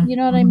 Mm-hmm. You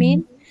know what I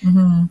mean?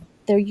 Mm-hmm.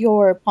 They're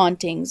your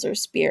hauntings or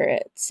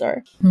spirits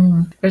or...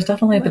 There's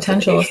definitely a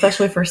potential,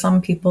 especially for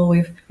some people.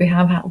 We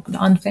have had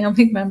on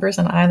family members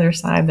on either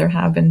side, there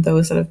have been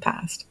those that have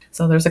passed.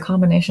 So there's a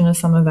combination of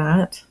some of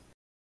that.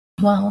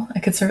 Well, I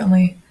could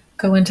certainly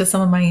go into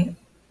some of my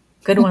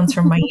good ones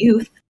from my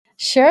youth.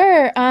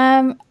 Sure.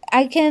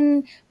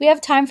 We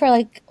have time for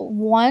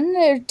 1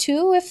 or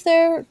 2 if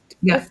they're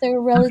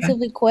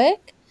relatively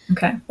quick.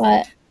 Okay.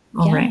 But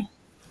all right.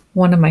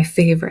 One of my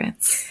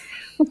favorites.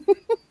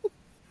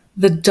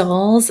 The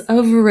Dolls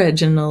of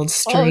Reginald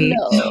Street.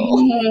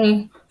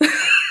 Oh,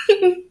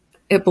 no.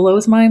 It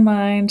blows my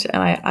mind,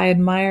 and I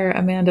admire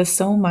Amanda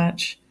so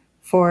much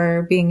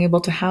for being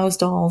able to house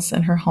dolls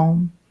in her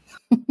home.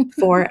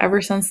 For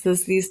ever since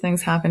these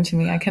things happened to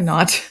me, I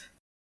cannot.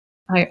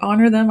 I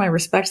honor them. I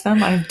respect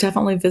them. I've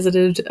definitely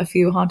visited a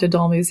few haunted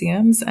doll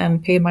museums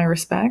and paid my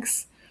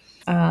respects.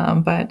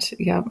 But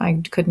yeah,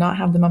 I could not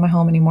have them in my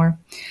home anymore.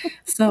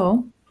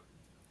 So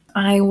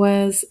I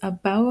was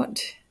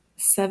about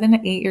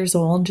 7, 8 years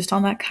old, just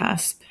on that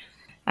cusp,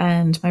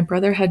 and my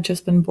brother had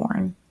just been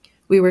born.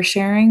 We were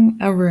sharing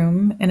a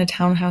room in a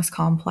townhouse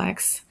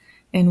complex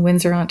in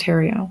Windsor,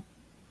 Ontario.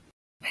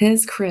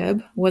 His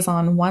crib was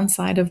on one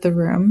side of the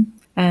room,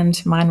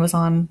 and mine was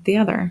on the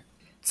other.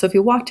 So if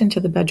you walked into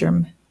the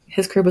bedroom,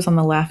 his crib was on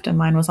the left and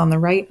mine was on the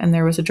right, and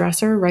there was a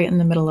dresser right in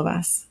the middle of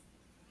us.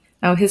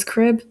 Now, his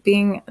crib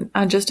being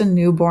just a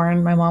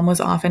newborn, my mom was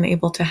often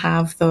able to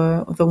have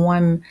the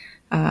one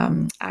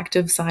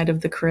active side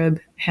of the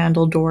crib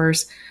handle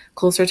doors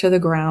closer to the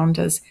ground,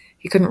 as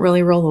he couldn't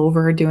really roll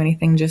over or do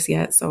anything just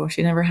yet, so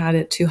she never had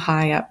it too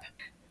high up.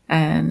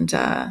 And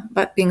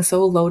but being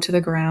so low to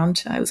the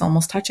ground, I was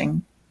almost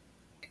touching.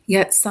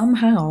 Yet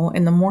somehow,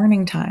 in the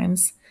morning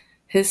times,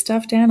 his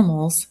stuffed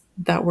animals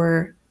that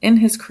were in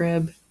his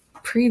crib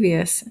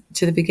previous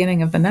to the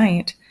beginning of the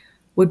night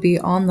would be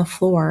on the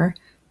floor,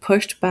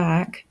 pushed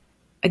back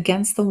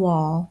against the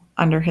wall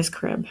under his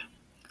crib,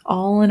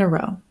 all in a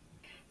row.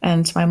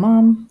 And my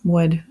mom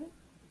would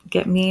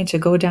get me to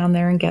go down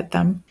there and get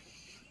them,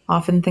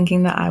 often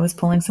thinking that I was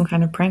pulling some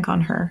kind of prank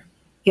on her.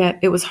 Yet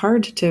it was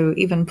hard to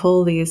even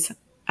pull these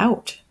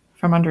out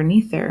from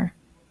underneath there.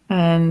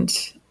 And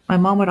my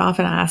mom would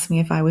often ask me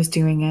if I was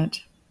doing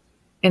it.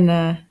 In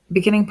the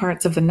beginning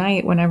parts of the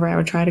night, whenever I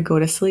would try to go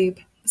to sleep,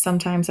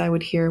 sometimes I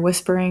would hear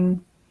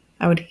whispering,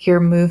 I would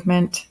hear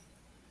movement.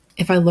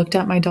 If I looked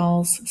at my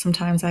dolls,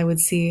 sometimes I would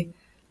see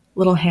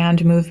little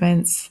hand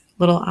movements,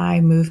 little eye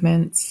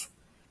movements,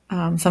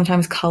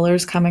 sometimes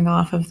colors coming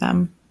off of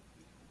them.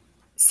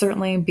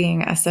 Certainly,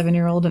 being a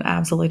 7-year-old and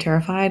absolutely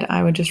terrified,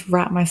 I would just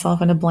wrap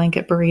myself in a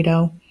blanket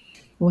burrito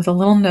with a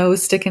little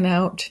nose sticking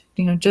out,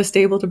 just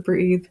able to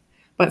breathe,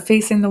 but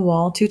facing the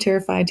wall, too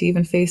terrified to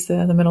even face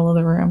the middle of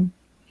the room.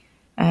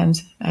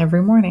 And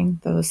every morning,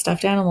 those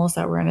stuffed animals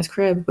that were in his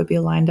crib would be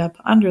lined up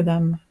under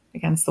them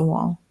against the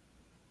wall.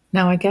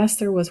 Now, I guess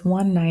there was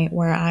one night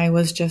where I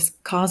was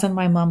just causing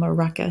my mom a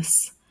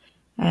ruckus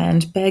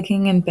and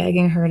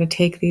begging her to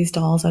take these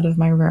dolls out of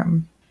my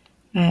room.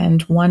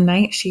 And one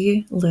night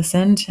she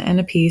listened and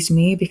appeased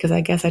me because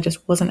I guess I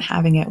just wasn't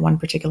having it one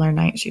particular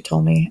night, she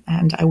told me,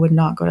 and I would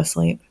not go to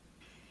sleep.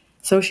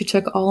 So she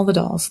took all the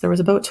dolls. There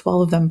was about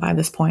 12 of them by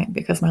this point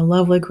because my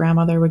lovely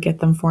grandmother would get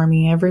them for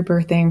me every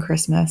birthday and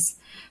Christmas.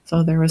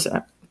 So there was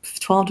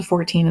 12 to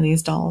 14 of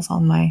these dolls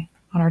on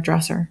our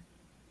dresser.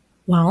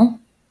 Well,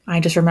 I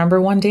just remember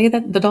one day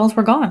that the dolls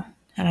were gone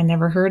and I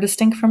never heard a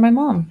stink from my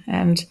mom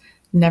and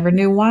never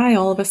knew why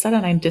all of a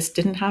sudden I just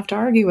didn't have to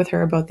argue with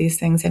her about these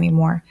things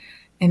anymore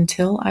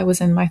until I was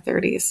in my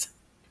 30s.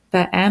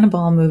 That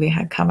Annabelle movie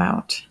had come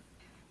out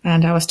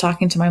and I was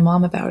talking to my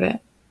mom about it.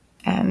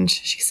 And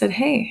she said,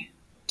 "Hey,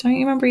 don't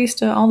you remember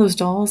all those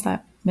dolls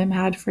that Mim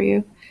had for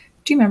you?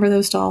 Do you remember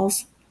those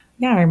dolls?"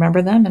 "Yeah, I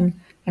remember them." And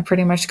I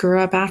pretty much grew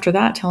up after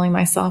that telling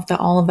myself that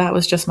all of that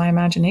was just my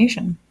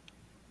imagination.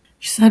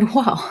 She said,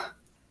 "Well,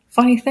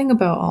 funny thing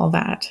about all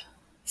that.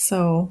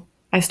 So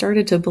I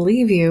started to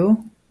believe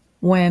you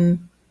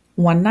when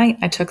one night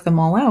I took them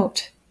all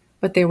out,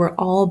 but they were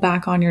all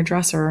back on your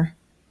dresser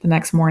the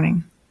next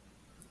morning.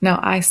 Now,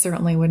 I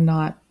certainly would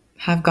not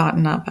have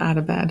gotten up out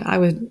of bed.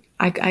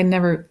 I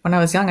never, when I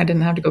was young, I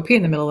didn't have to go pee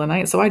in the middle of the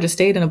night. So I just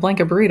stayed in a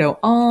blanket burrito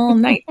all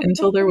night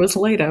until there was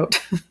light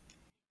out.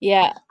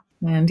 Yeah.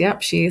 And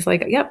yep, she's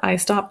like, yep, I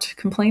stopped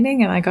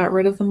complaining and I got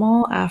rid of them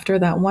all after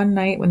that one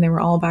night when they were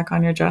all back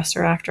on your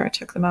dresser after I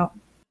took them out.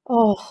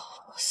 Oh,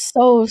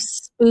 so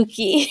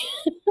spooky.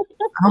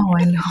 Oh,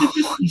 I know.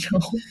 I know.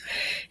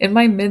 In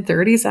my mid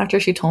 30s, after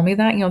she told me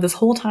that, this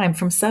whole time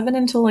from 7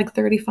 until like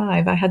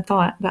 35, I had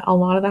thought that a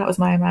lot of that was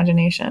my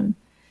imagination.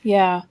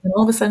 Yeah. And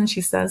all of a sudden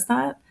she says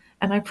that,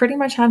 and I pretty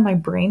much had my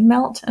brain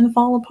melt and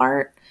fall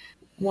apart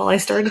while I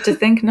started to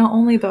think not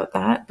only about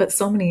that, but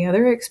so many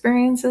other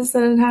experiences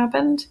that had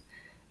happened.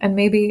 And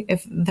maybe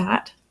if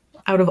that,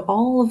 out of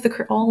all of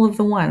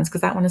the ones,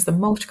 because that one is the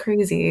most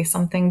crazy,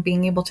 something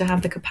being able to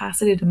have the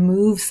capacity to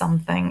move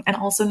something, and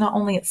also not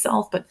only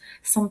itself but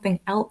something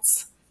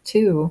else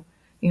too,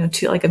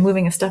 to like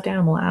moving a stuffed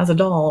animal as a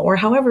doll or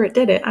however it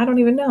did it. I don't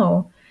even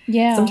know.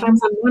 Yeah.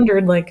 Sometimes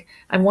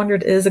I've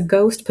wondered, is a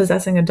ghost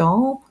possessing a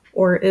doll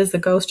or is the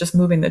ghost just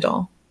moving the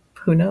doll?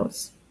 Who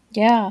knows?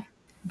 Yeah.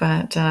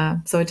 But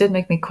so it did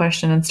make me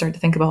question and start to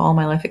think about all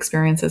my life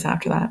experiences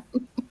after that.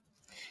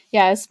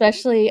 Yeah,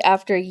 especially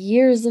after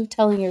years of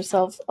telling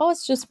yourself, oh,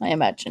 it's just my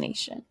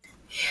imagination.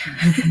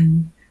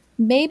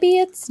 Maybe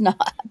it's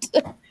not.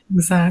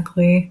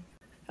 Exactly.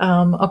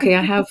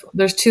 Okay,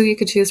 there's two you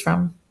could choose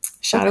from.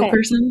 Shadow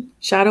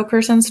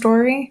person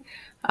story,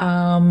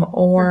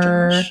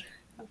 or Josh,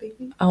 a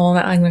baby. oh,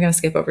 I'm gonna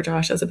skip over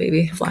Josh as a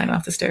baby flying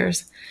off the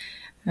stairs,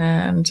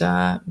 and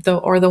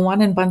the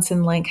one in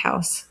Bunsen Lake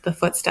House, the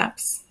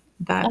footsteps.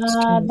 That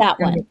That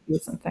one.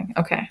 something.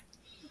 Okay,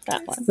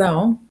 That one.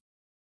 so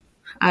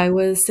I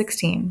was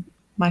 16.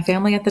 My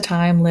family at the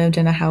time lived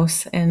in a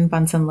house in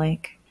Bunsen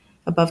Lake,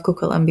 above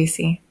Coquitlam,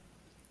 BC.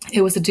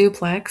 It was a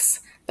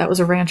duplex that was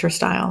a rancher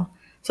style,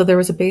 so there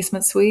was a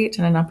basement suite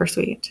and an upper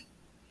suite.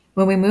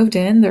 When we moved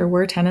in, there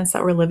were tenants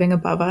that were living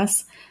above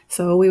us,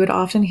 so we would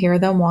often hear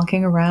them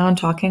walking around,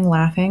 talking,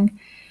 laughing.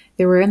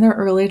 They were in their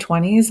early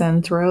 20s,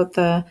 and throughout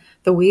the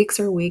weeks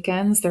or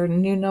weekends, there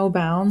knew no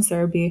bounds.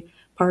 There would be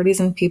parties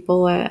and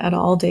people at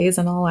all days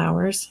and all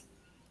hours.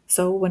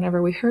 So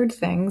whenever we heard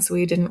things,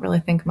 we didn't really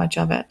think much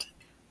of it.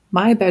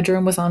 My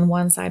bedroom was on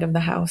one side of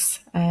the house,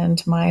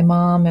 and my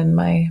mom and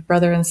my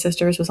brother and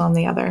sisters was on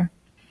the other.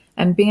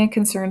 And being a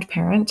concerned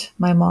parent,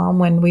 my mom,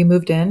 when we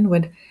moved in,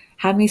 would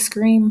had me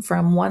scream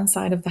from one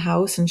side of the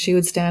house and she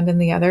would stand in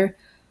the other,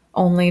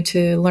 only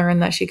to learn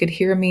that she could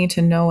hear me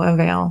to no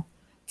avail.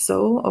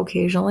 So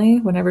occasionally,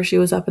 whenever she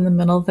was up in the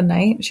middle of the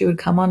night, she would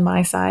come on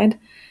my side,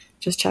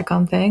 just check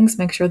on things,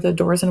 make sure the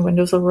doors and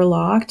windows were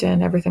locked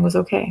and everything was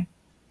okay.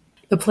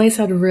 The place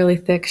had really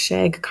thick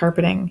shag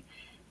carpeting,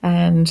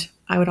 and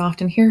I would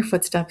often hear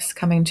footsteps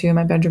coming to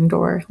my bedroom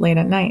door late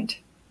at night.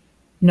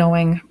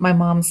 Knowing my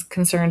mom's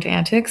concerned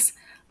antics,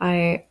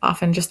 I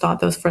often just thought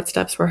those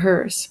footsteps were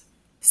hers.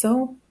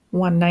 So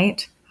one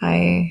night,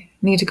 I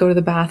need to go to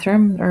the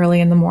bathroom early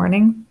in the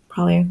morning,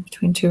 probably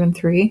between 2 and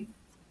 3.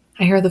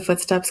 I hear the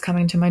footsteps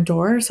coming to my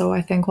door, so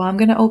I think, well, I'm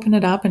going to open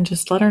it up and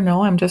just let her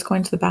know I'm just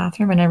going to the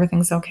bathroom and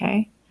everything's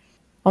okay.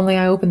 Only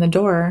I open the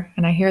door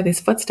and I hear these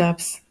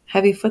footsteps,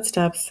 heavy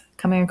footsteps,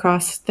 coming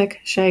across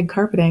thick shag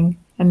carpeting,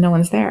 and no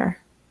one's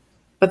there.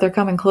 But they're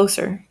coming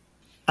closer.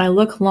 I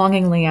look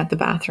longingly at the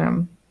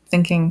bathroom,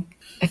 thinking,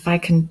 if I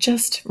can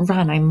just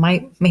run, I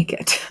might make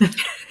it.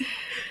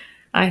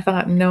 I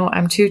thought, no,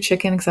 I'm too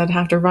chicken because I'd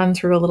have to run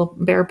through a little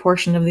bare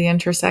portion of the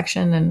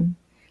intersection. And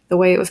the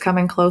way it was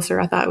coming closer,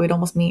 I thought we'd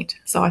almost meet.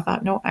 So I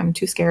thought, no, I'm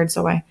too scared.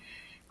 So I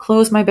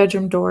closed my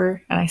bedroom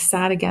door and I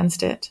sat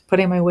against it,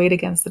 putting my weight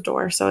against the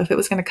door. So if it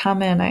was going to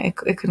come in, it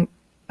couldn't.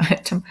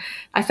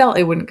 I felt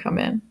it wouldn't come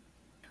in.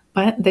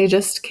 But they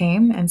just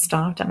came and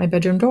stopped at my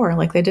bedroom door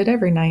like they did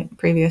every night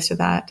previous to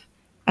that.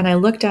 And I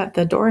looked at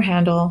the door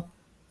handle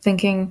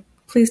thinking,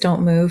 please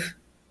don't move,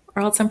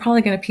 or else I'm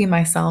probably going to pee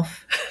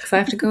myself because I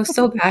have to go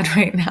so bad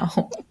right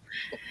now.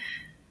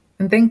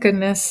 And thank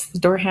goodness the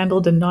door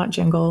handle did not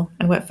jingle.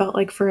 And what felt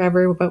like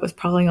forever, but was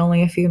probably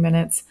only a few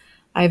minutes,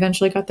 I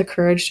eventually got the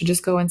courage to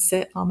just go and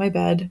sit on my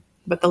bed,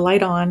 with the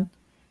light on,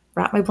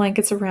 wrap my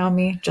blankets around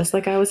me, just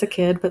like I was a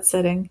kid, but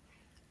sitting.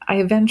 I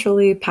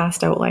eventually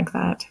passed out like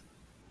that.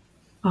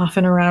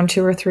 Often around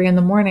 2 or 3 in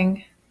the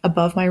morning,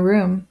 above my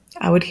room,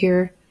 I would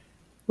hear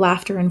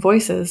laughter and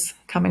voices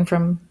coming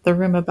from the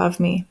room above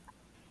me.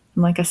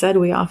 And like I said,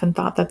 we often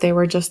thought that they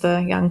were just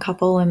a young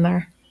couple and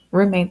their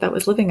roommate that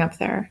was living up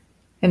there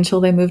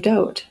until they moved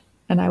out.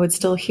 And I would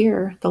still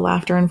hear the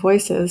laughter and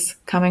voices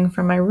coming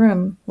from my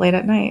room late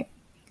at night.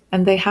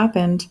 And they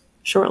happened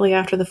shortly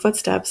after the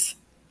footsteps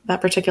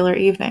that particular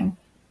evening.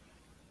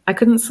 I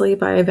couldn't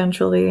sleep. I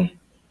eventually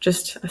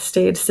just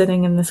stayed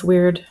sitting in this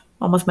weird,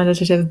 almost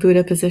meditative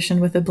Buddha position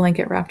with a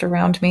blanket wrapped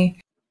around me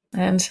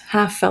and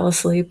half fell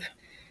asleep.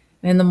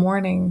 In the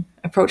morning,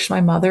 I approached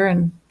my mother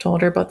and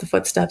told her about the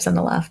footsteps and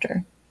the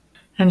laughter.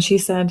 And she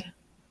said,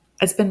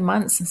 It's been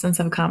months since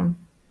I've come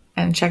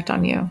and checked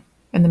on you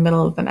in the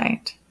middle of the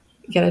night,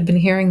 yet I'd been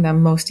hearing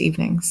them most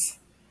evenings.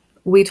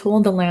 We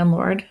told the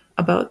landlord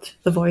about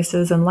the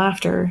voices and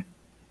laughter.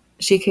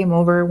 She came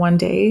over one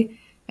day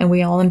and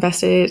we all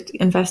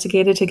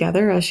investigated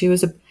together, as she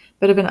was a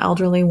bit of an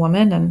elderly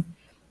woman, and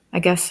I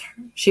guess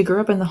she grew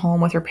up in the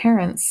home with her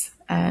parents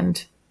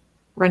and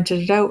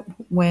rented it out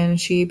when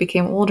she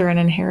became older and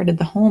inherited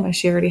the home, as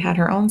she already had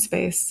her own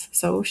space.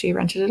 So she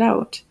rented it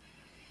out.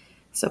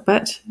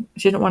 But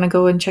she didn't want to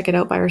go and check it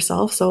out by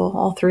herself. So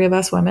all three of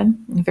us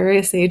women, in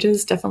various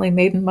ages, definitely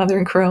maiden, mother,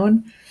 and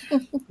crone,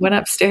 went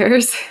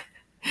upstairs,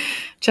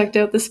 checked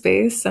out the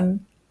space,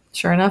 and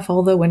sure enough,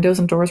 all the windows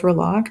and doors were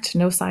locked.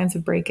 No signs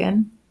of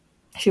break-in.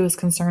 She was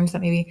concerned that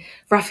maybe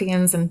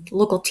ruffians and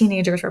local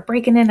teenagers were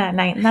breaking in at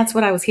night, and that's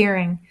what I was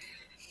hearing.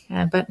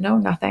 But no,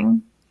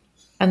 nothing.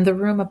 And the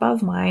room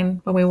above mine,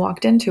 when we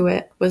walked into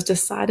it, was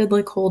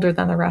decidedly colder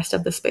than the rest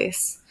of the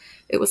space.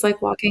 It was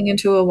like walking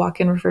into a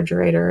walk-in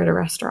refrigerator at a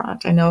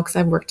restaurant. I know because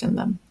I've worked in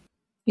them.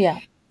 Yeah.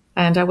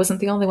 And I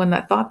wasn't the only one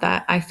that thought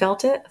that. I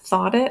felt it,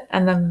 thought it,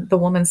 and then the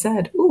woman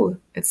said, "Ooh,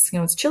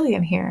 it's chilly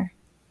in here."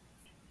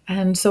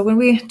 And so when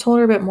we told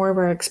her a bit more of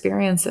our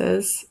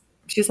experiences,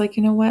 she's like,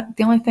 "You know what?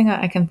 The only thing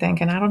I can think,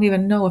 and I don't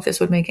even know if this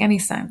would make any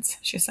sense,"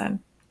 she said,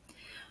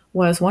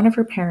 was one of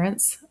her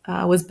parents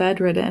was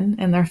bedridden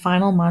in their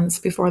final months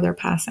before their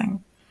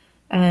passing.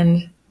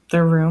 And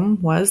their room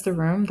was the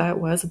room that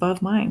was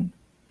above mine.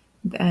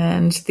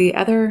 And the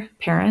other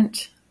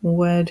parent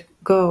would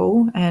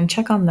go and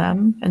check on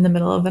them in the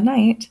middle of the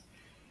night.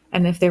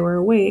 And if they were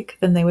awake,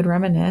 then they would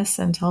reminisce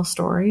and tell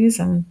stories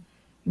and,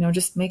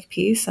 just make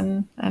peace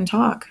and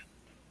talk.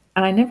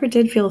 And I never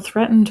did feel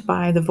threatened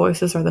by the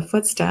voices or the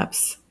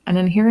footsteps. And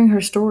in hearing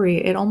her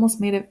story, it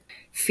almost made it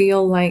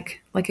feel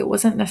like it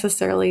wasn't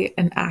necessarily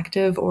an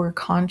active or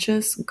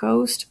conscious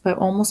ghost, but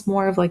almost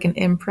more of like an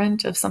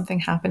imprint of something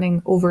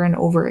happening over and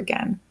over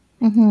again.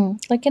 Mm-hmm.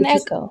 Like an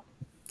echo.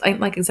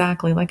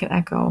 Exactly, like an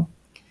echo.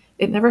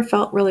 It never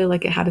felt really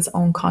like it had its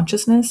own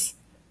consciousness,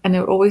 and it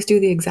would always do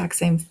the exact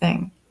same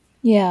thing.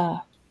 Yeah.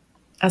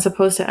 As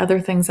opposed to other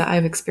things that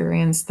I've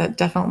experienced that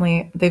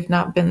definitely, they've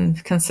not been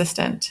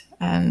consistent.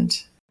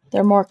 And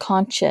they're more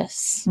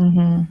conscious.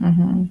 Mm-hmm,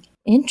 mm-hmm.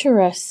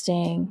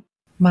 Interesting.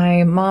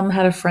 My mom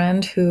had a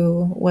friend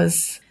who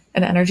was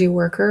an energy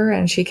worker,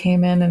 and she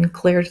came in and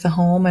cleared the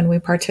home, and we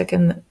partook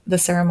in the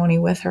ceremony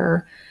with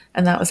her.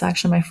 And that was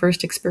actually my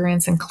first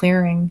experience in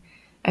clearing,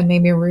 and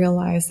made me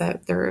realize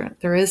that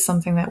there is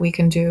something that we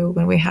can do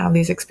when we have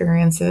these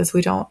experiences.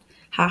 We don't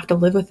have to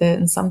live with it.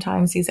 And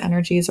sometimes these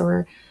energies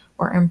or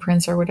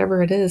imprints or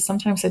whatever it is,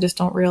 sometimes they just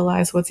don't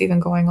realize what's even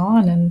going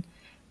on, and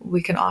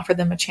we can offer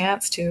them a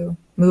chance to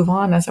move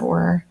on, as it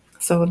were.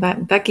 So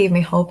that gave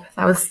me hope.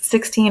 I was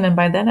 16, and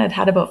by then I'd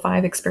had about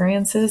 5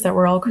 experiences that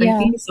were all creepy.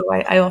 Yeah. So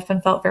I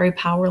often felt very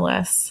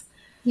powerless.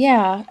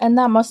 Yeah, and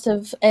that must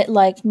have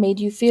made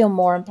you feel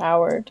more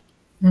empowered.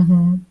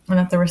 Mm-hmm. And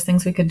that there was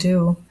things we could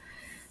do.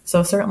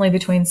 So certainly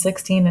between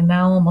 16 and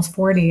now almost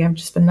 40, I've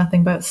just been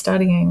nothing but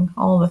studying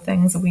all the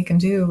things that we can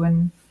do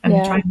and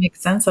trying to make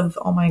sense of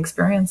all my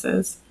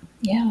experiences.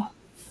 Yeah,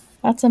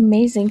 that's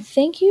amazing.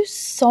 Thank you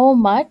so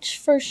much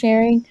for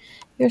sharing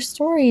your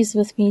stories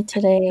with me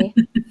today.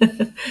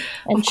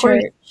 And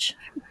church.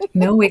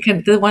 No,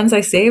 the ones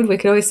I saved, we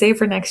could always save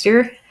for next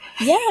year.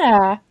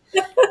 Yeah.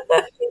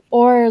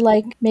 Or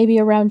maybe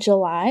around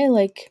July,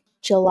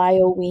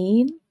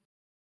 July-oween.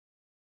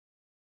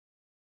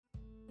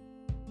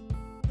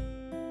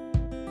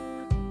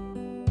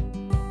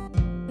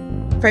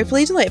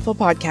 Frightfully Delightful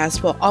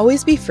podcast will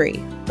always be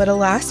free, but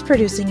alas,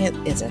 producing it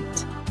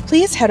isn't.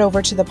 Please head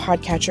over to the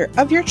podcatcher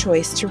of your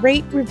choice to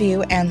rate,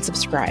 review, and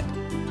subscribe.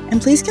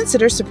 And please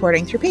consider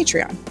supporting through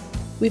Patreon.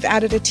 We've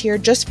added a tier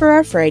just for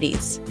our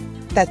Frighties.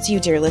 That's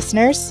you, dear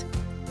listeners.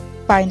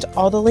 Find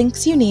all the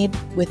links you need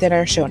within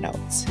our show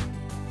notes.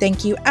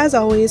 Thank you, as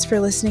always,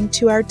 for listening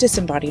to our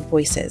disembodied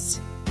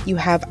voices. You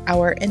have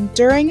our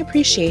enduring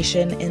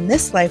appreciation in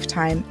this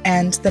lifetime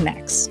and the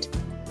next.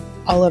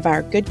 All of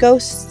our good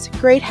ghosts,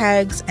 great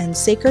hags, and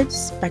sacred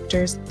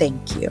specters,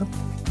 thank you.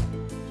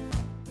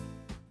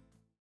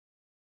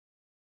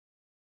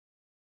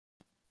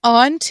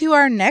 On to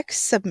our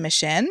next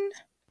submission.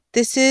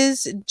 This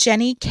is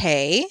Jenny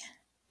K,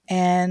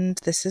 and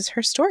this is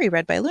her story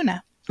read by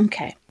Luna.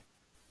 Okay.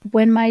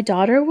 When my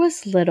daughter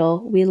was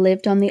little, we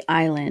lived on the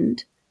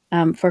island.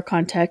 For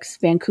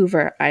context,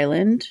 Vancouver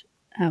Island,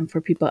 for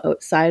people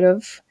outside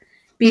of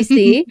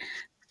BC.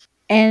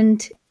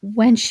 And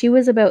when she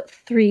was about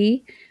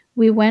 3,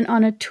 we went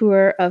on a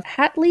tour of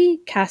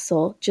Hatley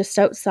Castle just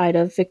outside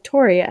of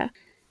Victoria.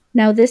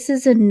 Now, this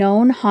is a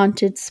known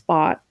haunted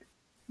spot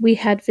we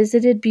had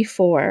visited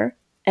before,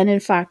 and in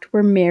fact,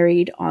 were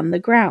married on the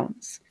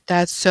grounds.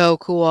 That's so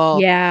cool.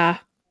 Yeah.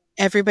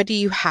 Everybody,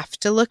 you have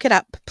to look it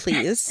up,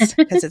 please,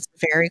 because it's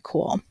very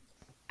cool.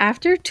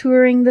 After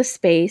touring the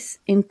space,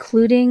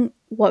 including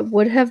what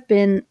would have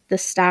been the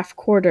staff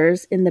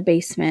quarters in the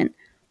basement,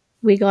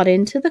 we got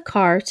into the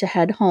car to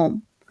head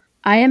home.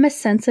 I am a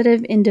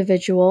sensitive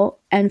individual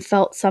and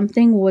felt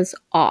something was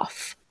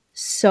off.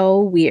 so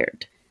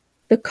weird.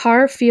 The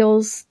car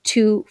feels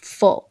too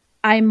full.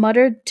 I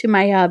muttered to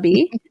my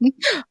hubby,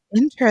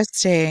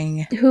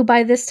 Interesting. who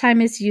by this time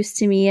is used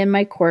to me and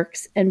my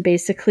quirks and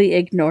basically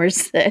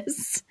ignores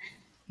this.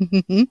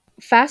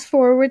 Fast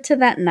forward to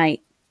that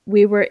night.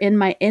 We were in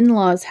my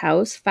in-laws'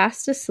 house,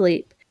 fast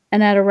asleep,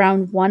 and at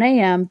around 1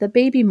 a.m., the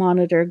baby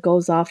monitor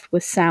goes off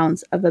with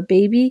sounds of a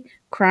baby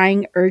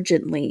crying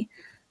urgently,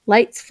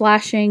 lights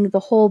flashing, the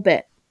whole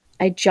bit.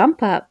 I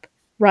jump up,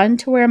 run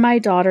to where my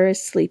daughter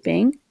is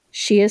sleeping.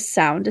 She is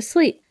sound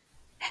asleep.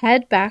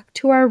 Head back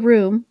to our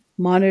room.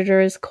 Monitor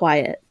is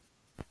quiet.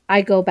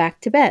 I go back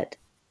to bed.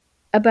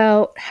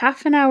 About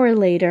half an hour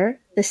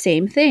later, the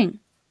same thing.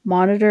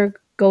 Monitor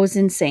goes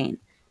insane.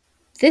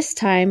 This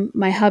time,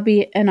 my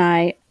hubby and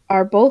I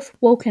are both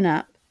woken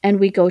up and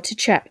we go to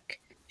check.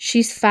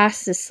 She's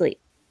fast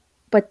asleep.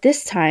 But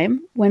this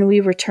time, when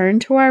we return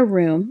to our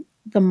room,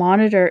 the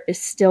monitor is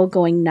still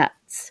going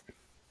nuts.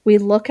 We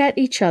look at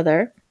each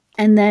other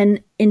and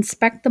then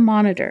inspect the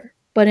monitor,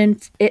 but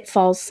it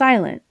falls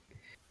silent.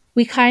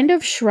 We kind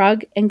of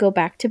shrug and go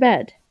back to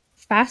bed.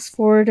 Fast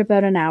forward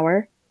about an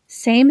hour,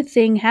 same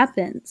thing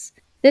happens.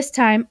 This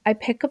time, I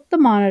pick up the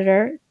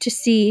monitor to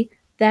see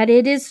that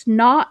it is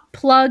not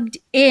plugged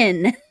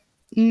in.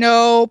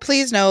 No,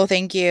 please no,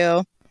 thank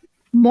you.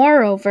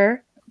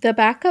 Moreover, the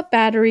backup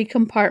battery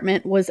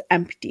compartment was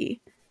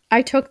empty.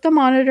 I took the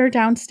monitor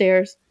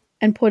downstairs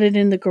and put it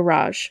in the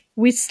garage.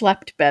 We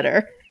slept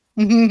better.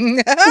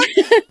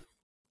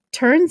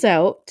 Turns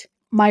out,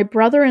 my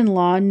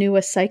brother-in-law knew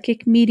a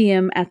psychic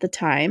medium at the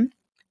time,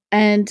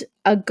 and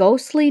a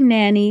ghostly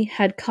nanny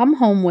had come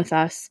home with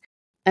us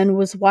and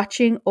was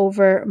watching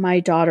over my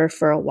daughter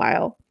for a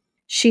while.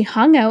 She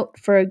hung out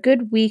for a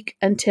good week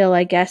until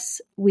I guess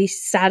we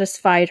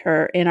satisfied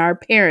her in our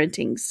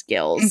parenting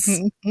skills.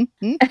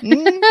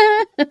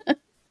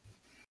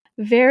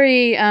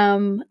 Very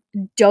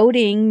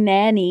doting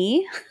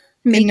nanny.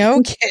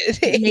 No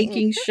kidding.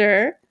 Making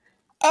sure.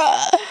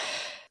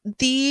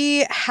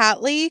 The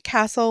Hatley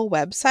Castle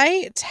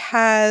website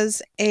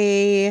has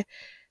a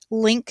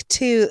link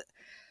to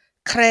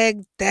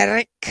Craig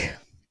Derrick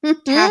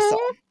Castle,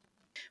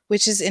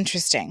 which is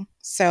interesting.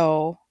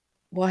 So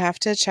we'll have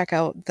to check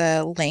out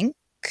the link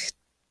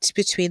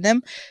between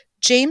them.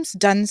 James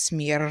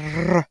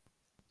Dunsmuir,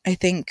 I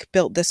think,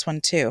 built this one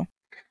too.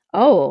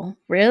 Oh,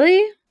 really?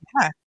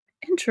 Yeah.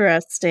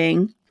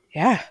 Interesting.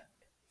 Yeah.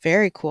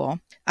 Very cool.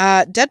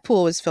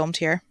 Deadpool was filmed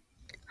here.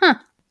 Huh.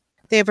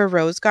 They have a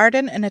rose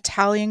garden, an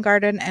Italian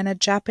garden, and a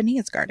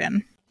Japanese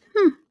garden.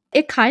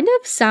 It kind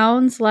of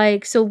sounds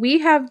like, so we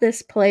have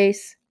this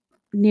place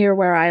near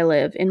where I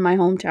live in my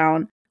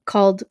hometown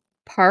called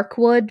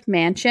Parkwood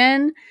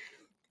Mansion,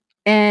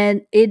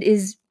 and it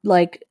is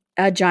like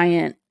a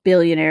giant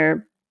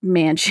billionaire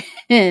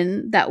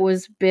mansion that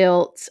was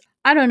built.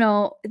 I don't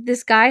know.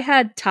 This guy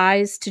had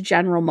ties to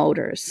General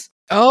Motors.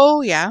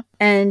 Oh, yeah.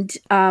 And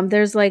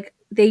there's like,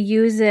 they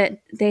use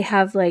it, they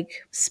have like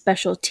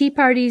special tea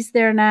parties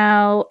there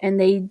now, and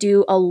they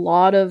do a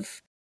lot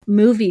of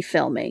movie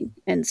filming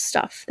and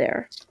stuff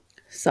there.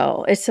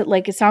 So it's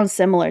like, it sounds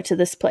similar to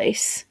this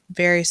place.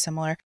 Very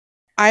similar.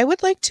 I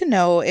would like to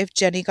know if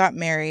Jenny got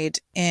married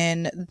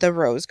in the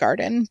rose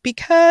garden,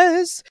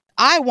 because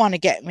I want to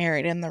get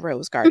married in the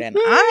rose garden.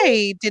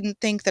 I didn't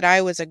think that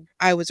I was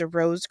a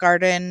rose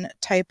garden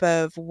type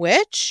of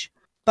witch,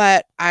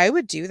 but I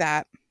would do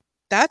that.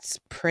 That's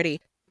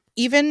pretty.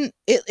 Even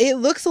it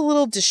looks a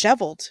little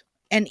disheveled,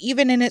 and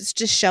even in its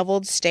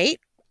disheveled state,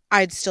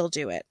 I'd still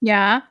do it.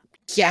 Yeah.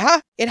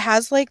 Yeah. It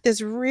has like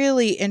this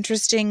really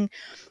interesting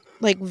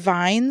like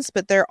vines,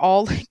 but they're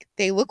all like,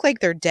 they look like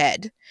they're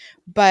dead,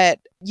 but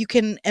you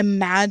can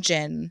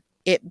imagine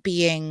it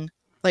being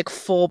like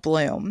full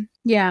bloom.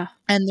 Yeah.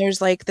 And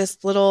there's like this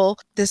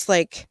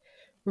like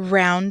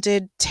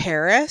rounded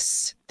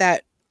terrace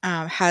that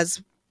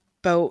has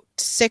about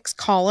 6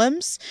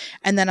 columns,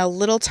 and then a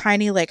little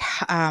tiny like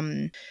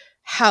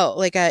how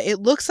like it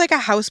looks like a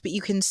house, but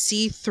you can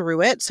see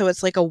through it, so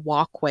it's like a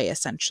walkway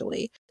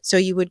essentially. So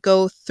you would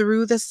go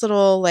through this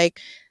little like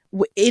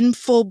in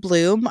full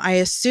bloom. I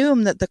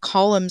assume that the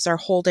columns are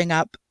holding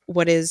up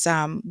what is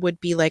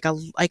would be like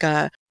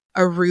a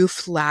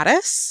roof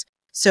lattice.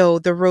 So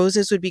the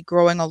roses would be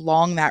growing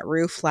along that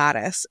roof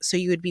lattice. So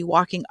you would be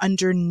walking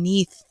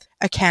underneath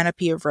a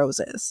canopy of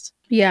roses.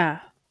 Yeah.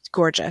 It's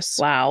gorgeous.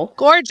 Wow.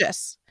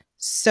 Gorgeous.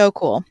 So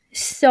cool.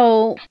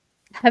 So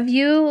have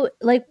you,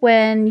 like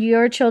when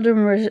your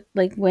children were,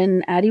 like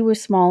when Addie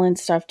was small and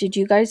stuff, did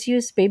you guys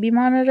use baby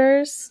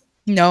monitors?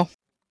 No.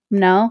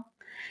 No?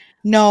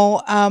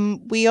 No.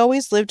 We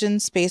always lived in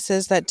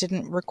spaces that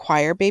didn't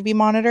require baby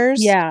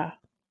monitors. Yeah.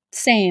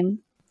 Same.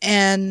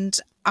 And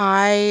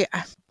I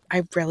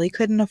really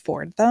couldn't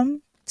afford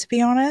them, to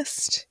be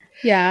honest.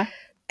 Yeah.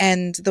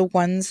 And the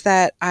ones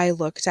that I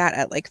looked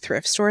at like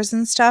thrift stores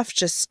and stuff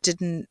just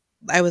didn't,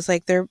 I was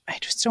like, I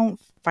just don't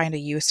find a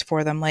use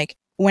for them. Like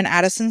when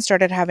Addison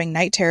started having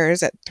night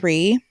terrors at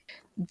 3,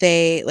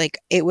 they like,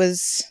 it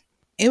was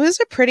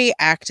a pretty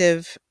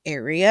active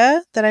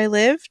area that I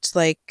lived,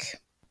 like,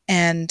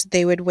 and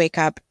they would wake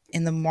up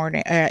in the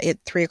morning, at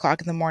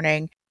 3:00 in the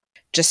morning,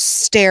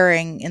 just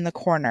staring in the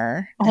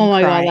corner. Oh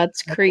my crying. God,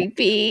 that's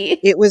creepy.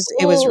 It was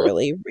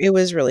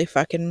really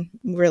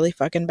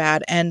fucking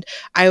bad. And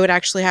I would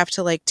actually have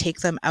to like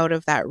take them out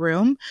of that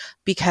room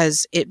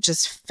because it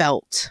just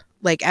felt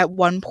like at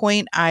one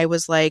point I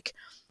was like,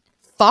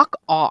 fuck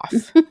off.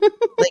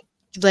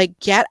 like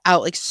get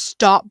out, like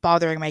stop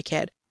bothering my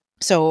kid.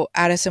 So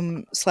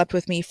Addison slept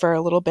with me for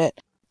a little bit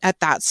at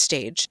that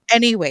stage.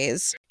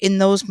 Anyways, in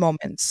those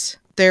moments,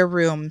 their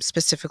room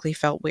specifically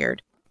felt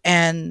weird.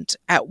 And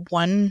at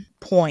one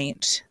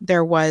point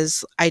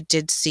I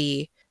did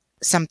see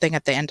something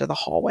at the end of the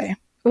hallway.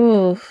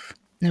 Oof.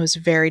 It was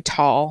very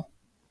tall,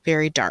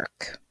 very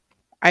dark.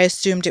 I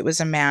assumed it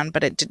was a man,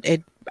 but at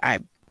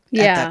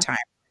that time.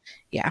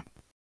 Yeah.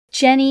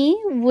 Jenny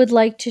would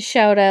like to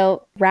shout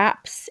out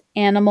RAPS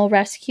Animal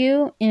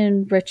Rescue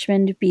in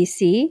Richmond,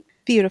 BC.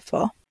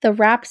 Beautiful. The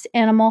RAPS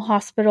Animal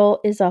Hospital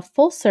is a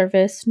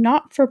full-service,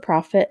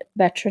 not-for-profit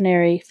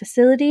veterinary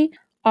facility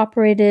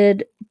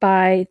operated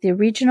by the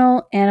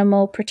Regional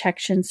Animal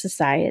Protection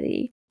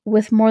Society.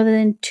 With more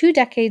than 2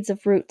 decades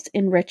of roots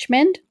in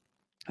Richmond,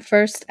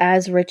 first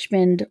as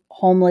Richmond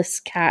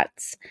Homeless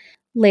Cats,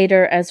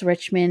 later as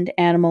Richmond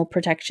Animal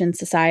Protection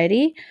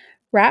Society,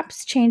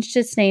 RAPS changed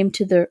its name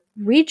to the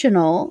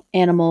Regional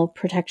Animal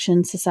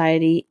Protection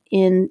Society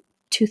in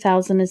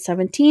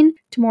 2017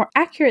 to more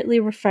accurately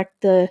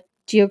reflect the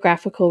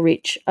geographical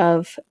reach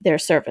of their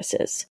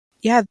services.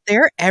 Yeah,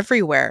 they're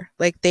everywhere.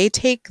 Like they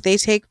take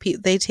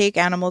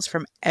animals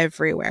from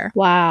everywhere.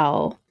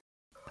 Wow.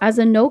 As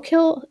a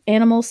no-kill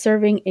animal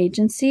serving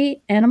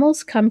agency,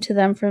 animals come to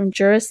them from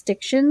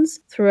jurisdictions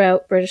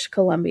throughout British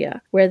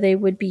Columbia where they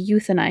would be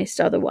euthanized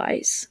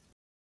otherwise.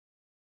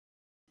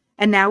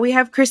 And now we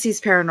have Chrissy's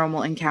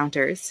paranormal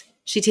encounters.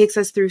 She takes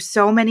us through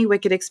so many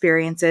wicked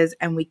experiences,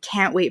 and we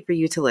can't wait for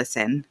you to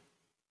listen.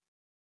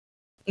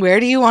 Where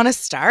do you want to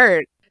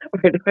start?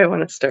 Where do I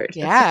want to start?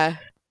 Yeah.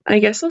 I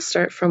guess I'll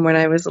start from when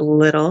I was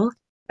little.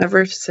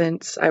 Ever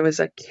since I was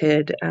a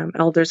kid,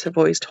 elders have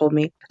always told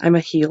me I'm a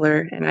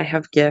healer and I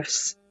have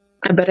gifts,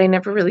 but I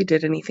never really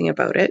did anything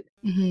about it.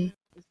 Mm-hmm.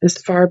 As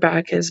far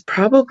back as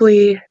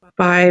probably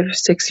 5,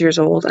 6 years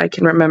old, I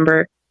can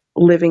remember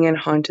living in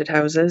haunted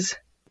houses.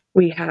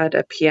 We had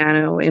a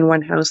piano in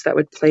one house that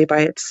would play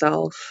by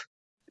itself.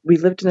 We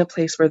lived in a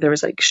place where there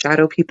was like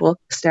shadow people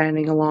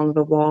standing along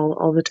the wall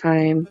all the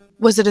time.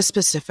 Was it a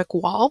specific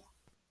wall?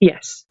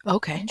 Yes.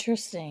 Okay.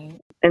 Interesting.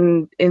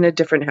 And in a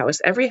different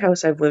house. Every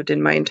house I've lived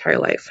in my entire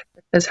life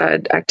has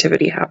had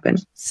activity happen.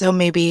 So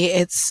maybe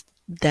it's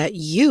that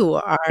you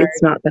are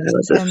It's not the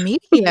houses. a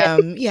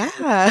medium.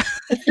 Yeah.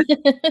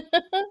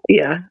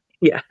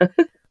 Yeah.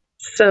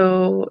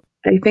 So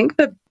I think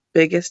the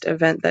biggest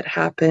event that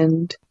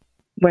happened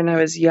when I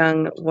was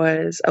young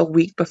was a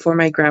week before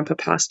my grandpa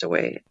passed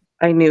away.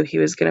 I knew he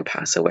was going to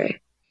pass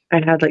away.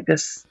 I had like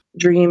this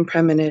dream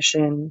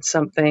premonition,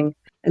 something.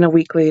 And a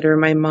week later,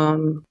 my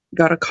mom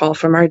got a call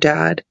from our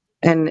dad,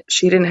 and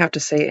she didn't have to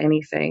say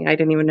anything. I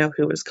didn't even know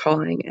who was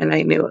calling. And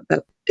I knew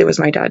that it was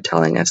my dad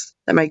telling us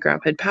that my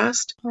grandpa had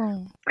passed.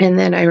 Oh. And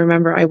then I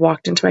remember I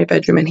walked into my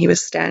bedroom and he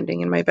was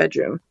standing in my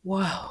bedroom.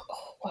 Whoa.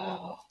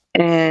 Wow.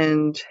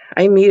 And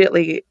I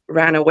immediately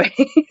ran away.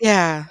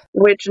 Yeah.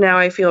 Which now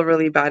I feel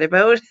really bad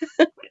about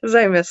because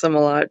I miss him a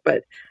lot.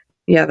 But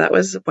yeah, that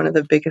was one of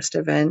the biggest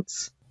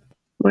events.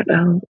 What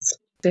else?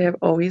 They have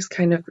always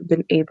kind of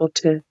been able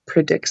to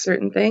predict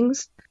certain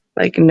things,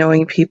 like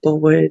knowing people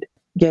would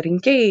get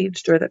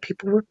engaged or that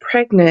people were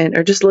pregnant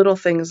or just little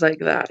things like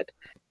that.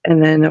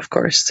 And then, of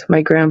course,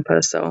 my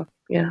grandpa. So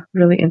yeah,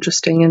 really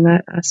interesting in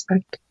that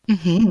aspect.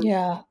 Mm-hmm.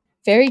 Yeah.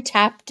 Very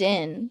tapped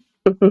in.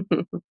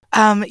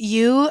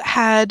 You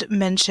had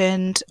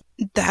mentioned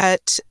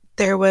that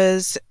there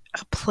was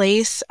a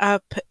place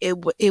up,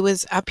 it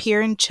was up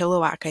here in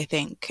Chilliwack, I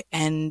think,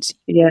 and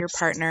Yes. your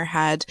partner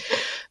had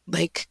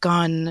like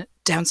gone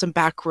down some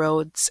back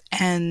roads.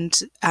 And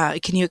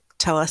can you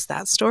tell us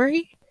that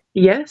story?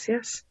 Yes.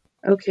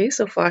 Okay,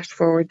 so flash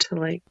forward to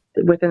like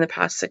within the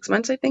past 6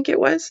 months, I think it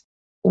was.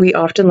 We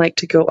often like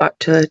to go up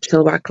to the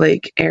Chilliwack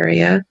Lake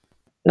area.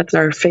 That's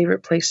our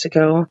favorite place to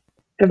go.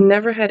 I've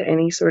never had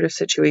any sort of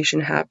situation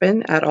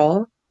happen at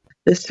all.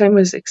 This time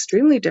was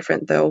extremely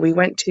different, though. We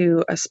went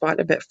to a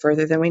spot a bit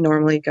further than we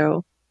normally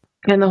go.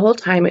 And the whole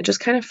time, it just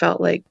kind of felt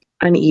like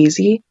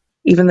uneasy.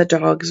 Even the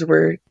dogs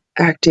were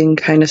acting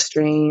kind of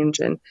strange.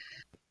 And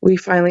we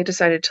finally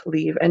decided to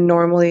leave. And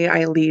normally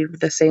I leave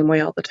the same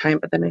way all the time.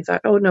 But then I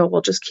thought, oh no,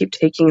 we'll just keep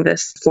taking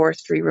this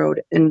forestry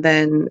road. And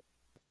then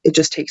it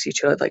just takes you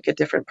to like a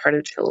different part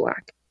of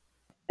Chilliwack.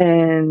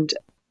 And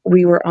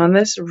we were on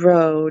this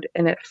road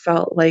and it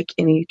felt like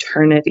an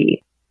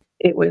eternity.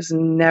 It was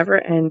never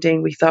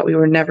ending. We thought we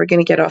were never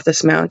going to get off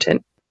this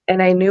mountain.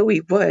 And I knew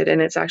we would.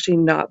 And it's actually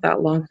not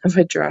that long of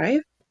a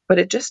drive, but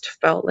it just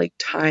felt like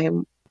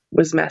time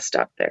was messed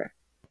up there.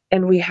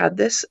 And we had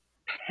this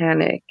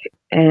panic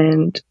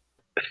and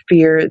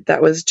fear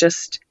that was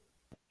just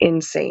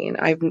insane.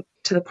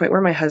 To the point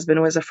where my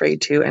husband was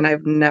afraid too, and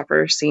I've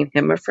never seen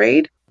him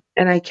afraid.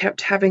 And I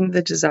kept having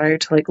the desire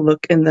to like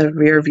look in the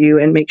rear view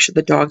and make sure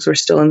the dogs were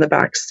still in the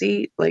back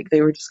seat, like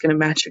they were just going to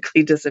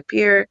magically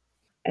disappear.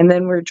 And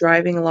then we're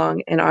driving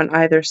along, and on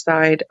either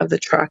side of the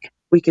truck,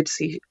 we could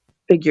see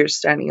figures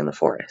standing in the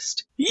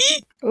forest.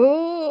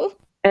 Ooh.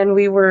 And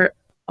we were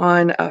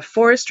on a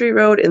forestry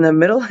road in the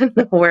middle of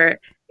nowhere.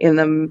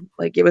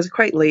 It was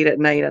quite late at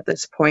night at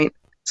this point,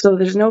 so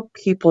there's no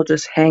people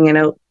just hanging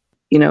out,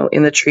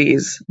 in the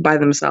trees by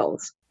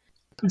themselves.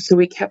 So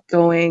we kept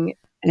going,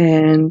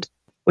 and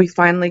we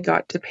finally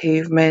got to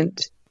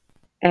pavement,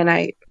 and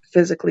I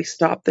physically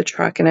stopped the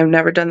truck, and I've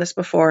never done this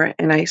before,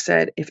 and I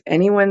said, if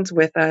anyone's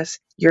with us,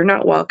 you're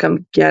not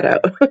welcome, get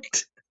out.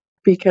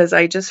 Because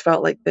I just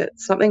felt like that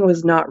something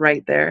was not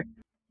right there.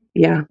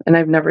 Yeah, and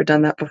I've never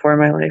done that before in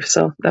my life,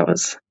 so that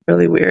was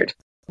really weird.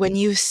 When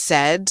you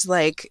said,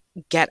 like,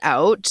 get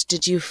out,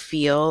 did you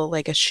feel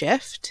like a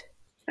shift?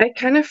 I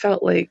kind of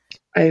felt like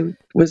I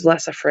was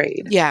less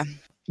afraid. Yeah.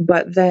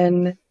 But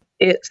then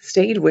it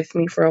stayed with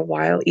me for a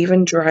while,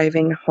 even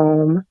driving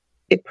home.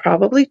 It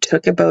probably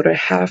took about a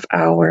half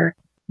hour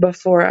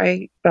before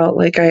I felt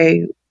like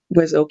I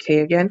was okay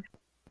again.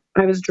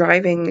 I was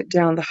driving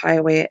down the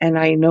highway, and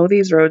I know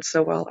these roads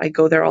so well. I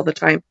go there all the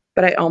time,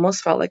 but I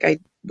almost felt like I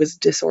was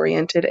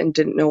disoriented and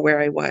didn't know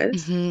where I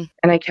was. Mm-hmm.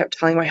 And I kept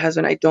telling my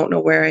husband, I don't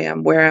know where I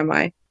am. Where am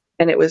I?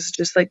 And it was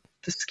just like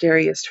the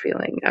scariest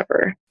feeling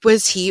ever.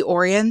 Was he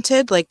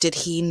oriented? Like, did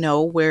he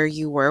know where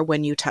you were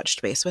when you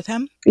touched base with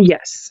him?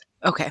 Yes.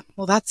 Okay,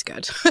 well, that's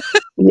good.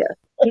 Yeah.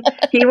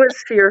 He was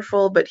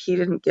fearful, but he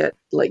didn't get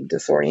like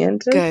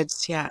disoriented. Good,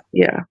 yeah.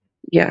 Yeah.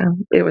 Yeah.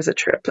 It was a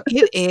trip.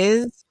 It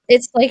is.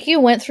 It's like you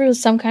went through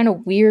some kind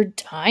of weird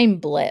time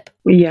blip.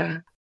 Yeah.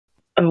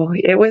 Oh,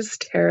 it was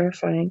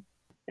terrifying.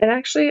 And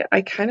actually,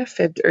 I kind of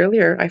fibbed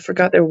earlier. I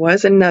forgot there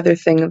was another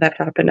thing that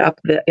happened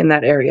in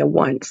that area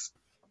once,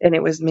 and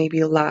it was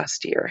maybe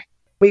last year.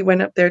 We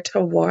went up there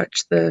to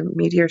watch the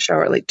meteor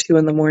shower at like 2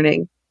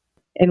 a.m,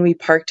 and we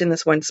parked in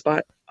this one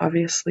spot,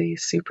 obviously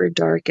super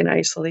dark and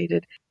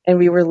isolated. And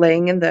we were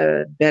laying in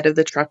the bed of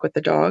the truck with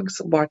the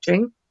dogs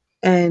watching,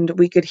 and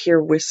we could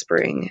hear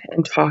whispering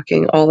and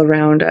talking all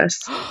around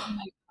us. Oh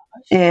my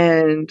gosh.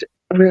 And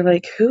we're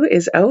like, who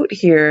is out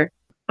here?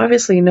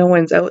 Obviously, no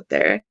one's out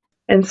there.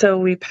 And so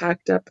we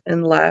packed up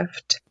and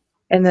left.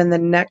 And then the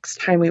next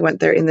time we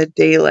went there in the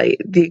daylight,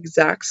 the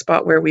exact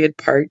spot where we had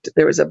parked,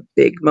 there was a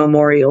big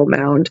memorial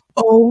mound.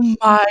 Oh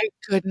my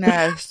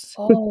goodness.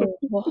 Oh,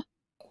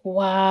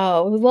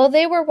 wow. Well,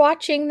 they were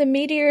watching the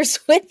meteors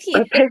with you.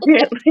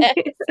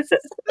 Apparently.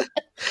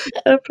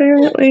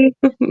 Apparently.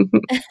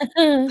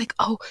 Like,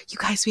 oh, you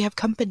guys, we have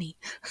company.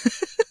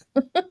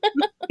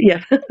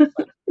 Yeah.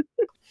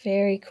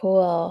 Very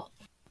cool.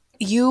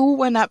 You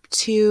went up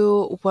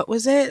to, what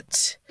was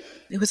it?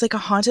 It was like a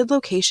haunted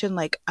location,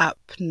 like up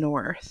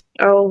north.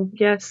 Oh,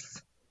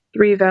 yes.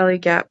 Three Valley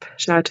Gap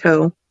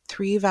Chateau.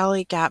 Three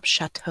Valley Gap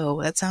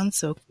Chateau. That sounds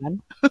so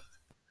fun.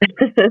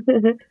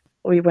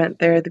 We went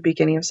there at the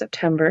beginning of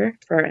September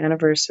for our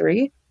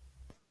anniversary.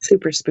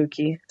 Super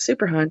spooky,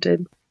 super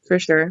haunted, for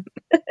sure.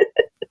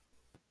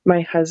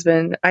 My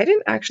husband, I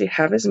didn't actually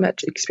have as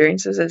much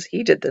experiences as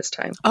he did this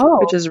time,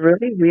 which is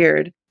really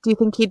weird. Do you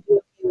think he'd be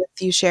okay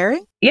with you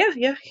sharing?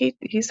 Yeah,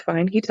 he's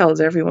fine. He tells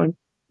everyone,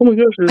 oh my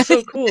gosh, it was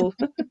so cool.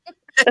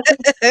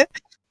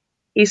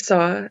 He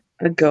saw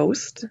a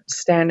ghost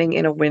standing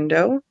in a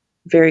window,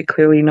 very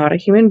clearly not a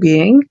human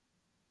being.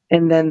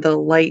 And then the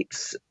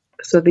lights,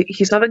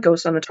 he saw the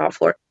ghost on the top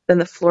floor. Then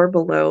the floor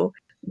below,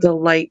 the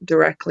light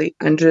directly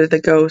under the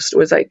ghost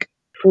was like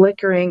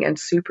flickering and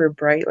super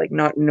bright, like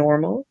not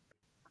normal.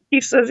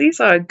 He says he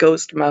saw a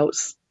ghost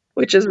mouse,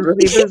 which is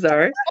really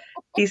bizarre.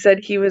 He said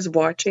he was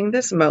watching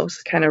this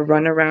mouse kind of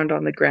run around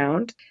on the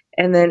ground,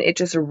 and then it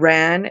just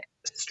ran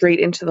straight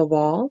into the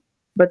wall,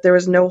 but there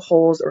was no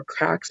holes or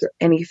cracks or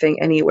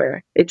anything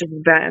anywhere. It just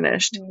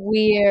vanished.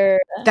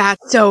 Weird.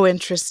 That's so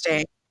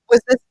interesting.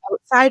 Was this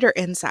outside or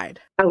inside?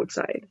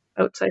 Outside.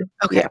 Okay.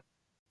 Yeah.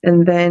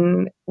 And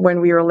then when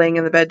we were laying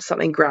in the bed,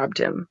 something grabbed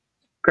him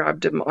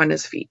on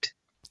his feet.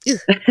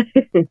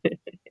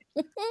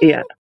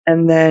 Yeah.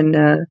 And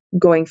then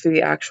going through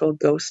the actual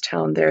ghost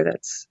town there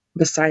that's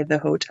beside the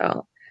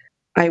hotel,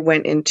 I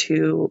went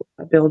into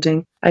a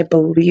building. I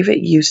believe it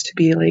used to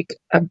be like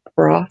a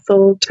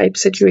brothel type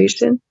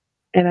situation.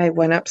 And I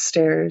went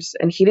upstairs,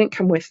 and he didn't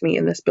come with me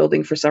in this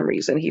building for some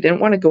reason. He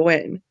didn't want to go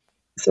in.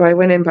 So I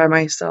went in by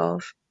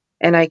myself,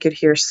 and I could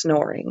hear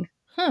snoring.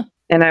 Huh.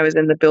 And I was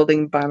in the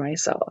building by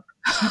myself.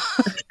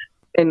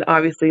 And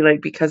obviously,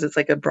 like, because it's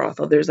like a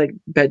brothel, there's like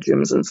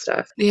bedrooms and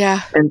stuff.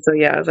 Yeah. And so,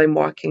 yeah, as I'm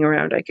walking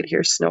around, I could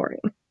hear snoring.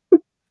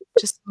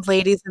 Just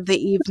ladies of the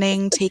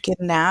evening taking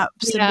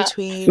naps in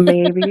between.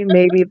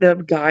 Maybe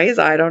the guys,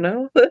 I don't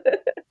know.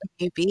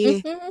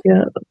 Maybe.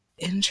 Yeah.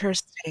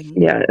 Interesting.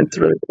 Yeah, it's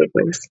a really good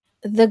place.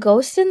 The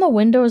ghost in the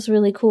window is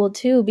really cool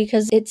too,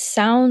 because it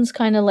sounds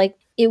kind of like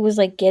it was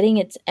like getting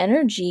its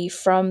energy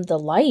from the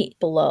light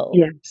below.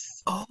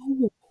 Yes. Oh,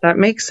 that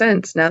makes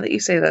sense. Now that you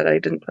say that, I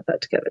didn't put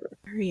that together.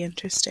 Very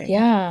interesting.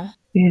 Yeah.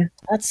 Yeah.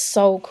 That's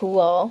so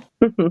cool.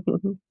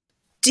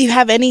 Do you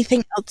have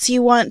anything else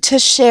you want to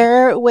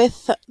share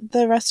with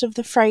the rest of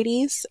the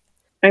Fridays?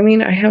 I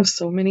mean, I have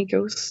so many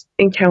ghost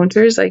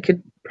encounters. I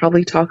could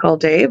probably talk all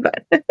day,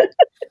 but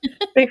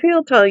maybe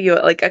I'll tell you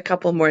like a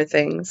couple more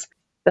things.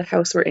 The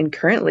house we're in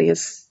currently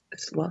is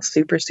well,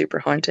 super, super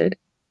haunted.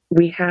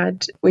 We've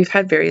had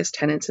various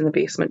tenants in the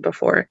basement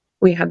before.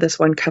 We had this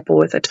one couple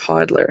with a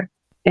toddler,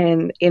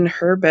 and in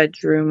her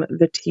bedroom,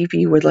 the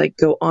TV would like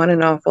go on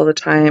and off all the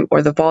time,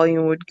 or the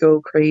volume would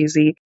go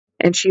crazy,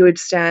 and she would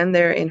stand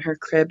there in her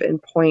crib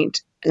and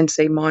point and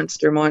say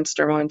 "monster,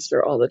 monster,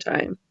 monster" all the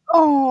time.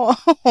 Oh,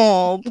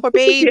 poor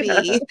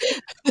Yeah. baby.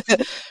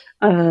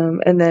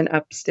 And then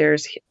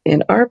upstairs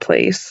in our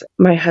place,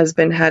 my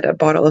husband had a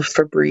bottle of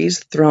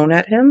Febreze thrown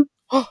at him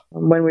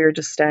when we were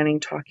just standing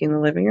talking in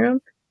the living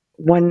room.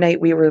 One night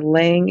we were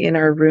laying in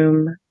our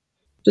room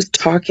just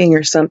talking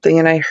or something,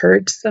 and I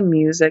heard some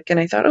music, and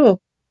I thought, oh,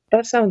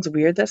 that sounds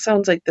weird. That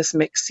sounds like this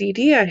mixed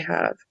CD I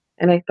have.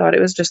 And I thought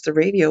it was just the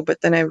radio,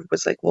 but then I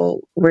was like, well,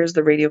 where's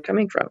the radio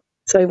coming from?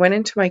 So I went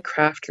into my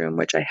craft room,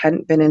 which I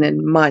hadn't been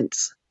in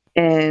months,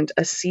 and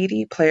a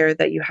CD player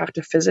that you have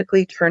to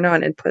physically turn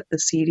on and put the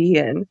CD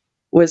in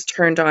was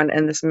turned on,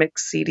 and this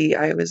mixed CD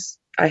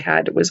I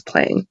had was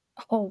playing.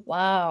 Oh,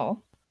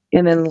 wow.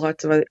 And then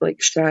lots of other,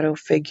 like, shadow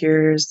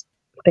figures,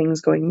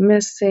 things going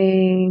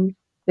missing,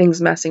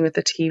 things messing with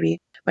the TV.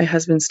 My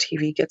husband's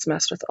TV gets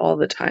messed with all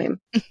the time.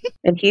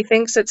 And he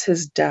thinks it's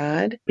his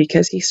dad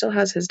because he still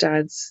has his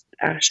dad's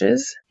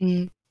ashes.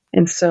 Mm.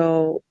 And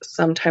so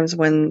sometimes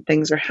when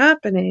things are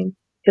happening,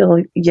 he'll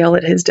yell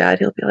at his dad.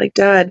 He'll be like,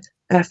 "Dad,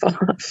 F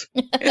off."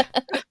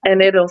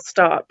 And it'll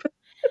stop.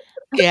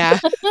 Yeah.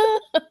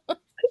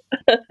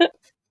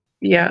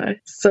 Yeah.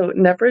 So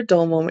never a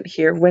dull moment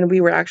here. When we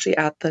were actually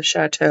at the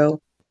chateau,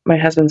 my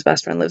husband's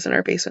best friend lives in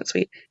our basement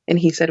suite. And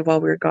he said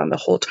while we were gone the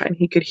whole time,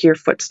 he could hear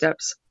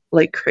footsteps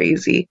like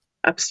crazy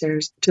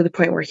upstairs, to the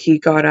point where he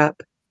got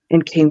up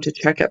and came to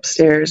check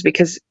upstairs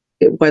because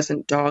it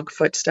wasn't dog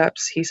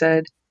footsteps. He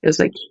said it was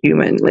like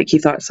human, like he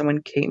thought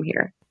someone came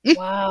here.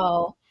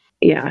 Wow.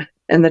 Yeah.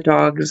 And the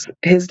dogs,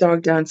 his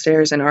dog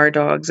downstairs and our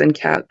dogs and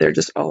cat, they're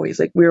just always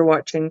like, we were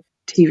watching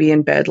TV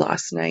in bed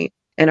last night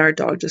and our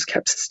dog just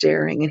kept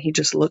staring and he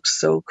just looked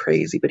so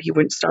crazy, but he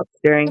wouldn't stop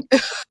staring.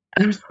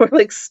 And we're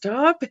like,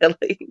 stop it.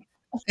 Like,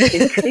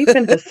 he's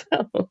creeping us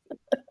out.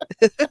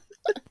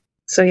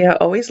 So yeah,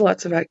 always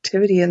lots of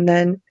activity. And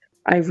then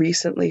I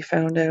recently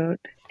found out,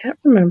 I can't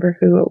remember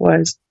who it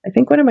was. I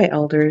think one of my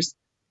elders.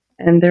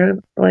 And they're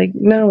like,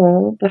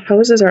 no, the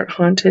houses aren't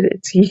haunted.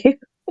 It's you.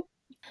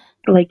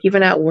 Like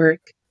even at work,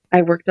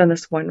 I worked on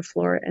this one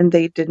floor and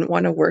they didn't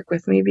want to work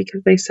with me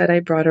because they said I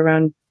brought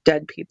around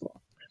dead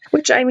people.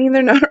 Which, I mean,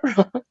 they're not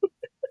wrong.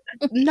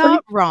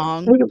 Not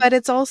wrong, but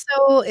it's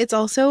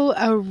also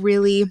a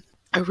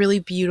really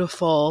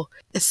beautiful,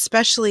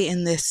 especially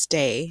in this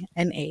day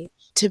and age,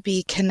 to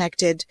be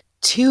connected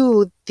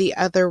to the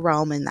other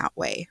realm in that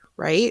way,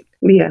 right?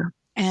 Yeah.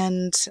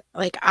 And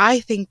like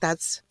I think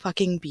that's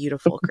fucking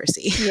beautiful,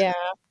 Chrissy. Yeah.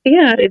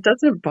 Yeah, it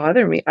doesn't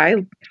bother me.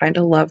 I kind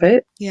of love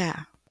it.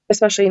 Yeah.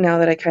 Especially now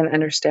that I kind of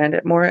understand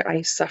it more.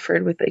 I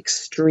suffered with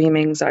extreme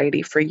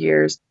anxiety for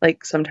years.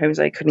 Like sometimes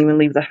I couldn't even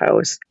leave the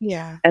house.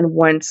 Yeah. And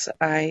once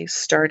I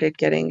started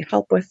getting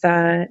help with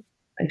that,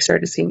 I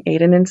started seeing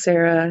Aiden and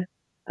Sarah,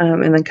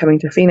 and then coming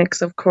to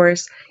Phoenix, of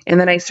course. And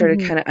then I started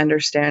kind of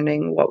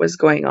understanding what was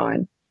going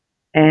on.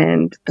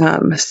 And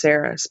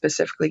Sarah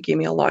specifically gave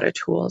me a lot of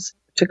tools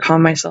to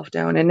calm myself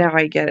down. And now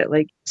I get it.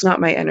 Like, it's not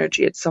my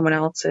energy, it's someone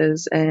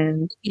else's.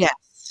 And Yes.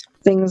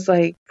 things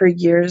like, for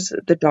years,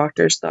 the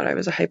doctors thought I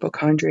was a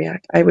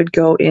hypochondriac. I would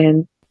go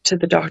in to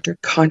the doctor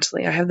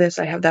constantly. I have this,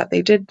 I have that.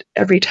 They did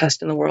every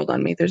test in the world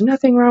on me. There's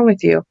nothing wrong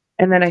with you.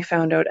 And then I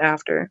found out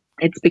after,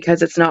 it's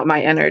because it's not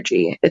my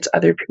energy. It's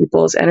other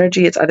people's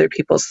energy. It's other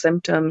people's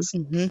symptoms.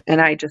 And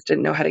I just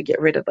didn't know how to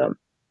get rid of them.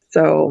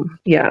 So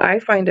yeah, I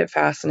find it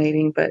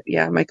fascinating, but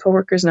yeah, my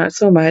coworkers, not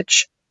so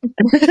much.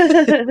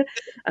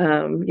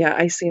 Yeah,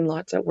 I've seen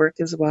lots at work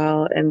as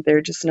well. And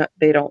they're just not,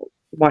 they don't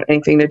want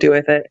anything to do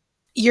with it.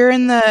 You're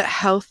in the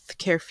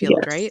healthcare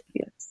field, Yes, right?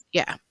 yes.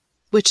 Yeah.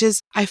 Which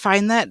is, I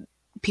find that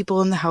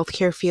people in the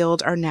healthcare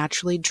field are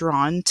naturally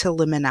drawn to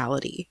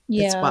liminality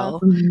as well.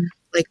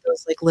 Like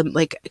those,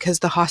 like, because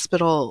the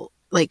hospital,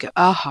 like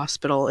a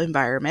hospital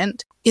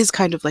environment is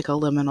kind of like a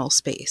liminal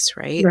space,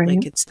 right?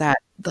 Like it's that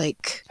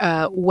like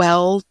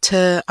well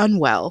to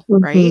unwell,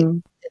 right?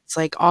 It's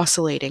like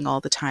oscillating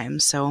all the time.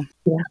 So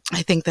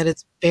I think that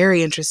it's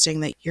very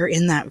interesting that you're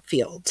in that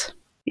field.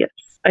 Yes,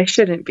 I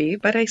shouldn't be,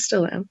 but I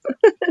still am.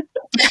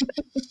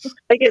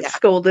 I get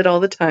scolded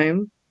all the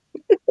time.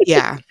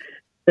 Yeah.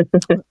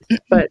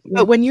 But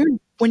when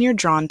you're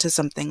drawn to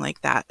something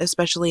like that,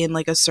 especially in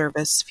like a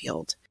service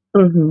field.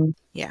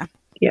 Yeah.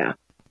 Yeah.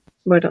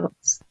 What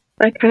else?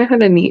 I kind of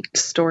had a neat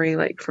story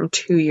like from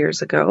 2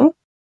 years ago.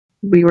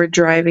 We were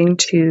driving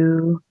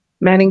to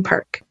Manning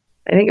Park.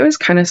 I think it was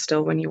kind of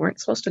still when you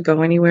weren't supposed to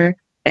go anywhere.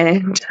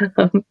 And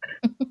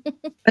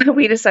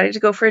we decided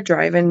to go for a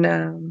drive.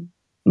 And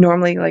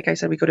normally, like I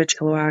said, we go to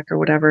Chilliwack or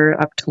whatever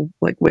up to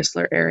like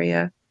Whistler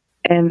area.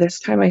 And this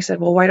time I said,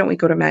 well, why don't we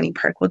go to Manning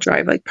Park? We'll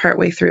drive like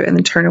partway through and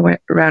then turn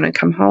around and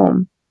come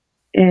home.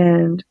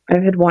 And I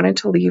had wanted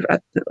to leave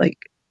at like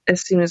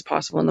as soon as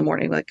possible in the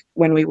morning, like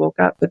when we woke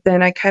up. But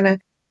then I kind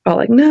of felt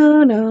like,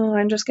 no,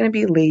 I'm just going to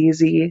be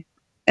lazy.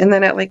 And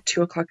then at like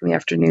 2:00 in the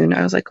afternoon,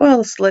 I was like,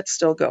 well, let's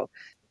still go.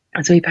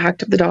 And so we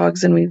packed up the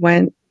dogs and we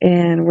went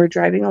and we're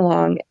driving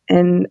along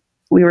and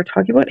we were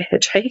talking about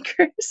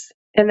hitchhikers.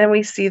 And then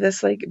we see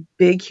this like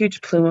big,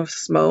 huge plume of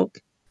smoke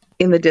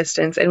in the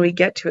distance and we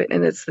get to it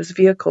and it's this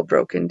vehicle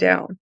broken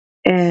down.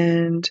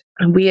 And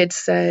we had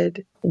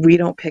said, we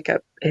don't pick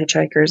up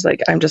hitchhikers.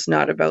 Like, I'm just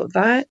not about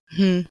that.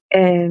 Hmm.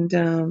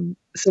 And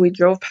so we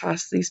drove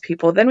past these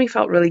people. Then we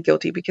felt really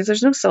guilty because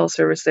there's no cell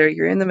service there.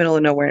 You're in the middle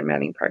of nowhere in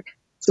Manning Park.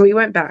 So we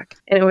went back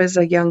and it was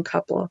a young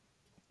couple.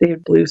 They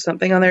blew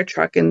something on their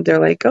truck and they're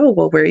like, oh,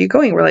 well, where are you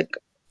going? We're like,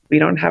 we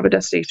don't have a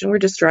destination. We're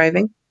just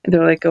driving. And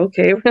they're like,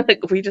 okay. We're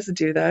like, we just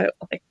do that.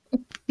 Like,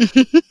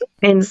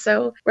 and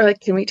so we're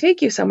like, can we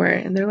take you somewhere?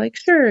 And they're like,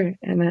 sure.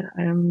 And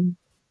I can't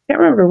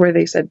remember where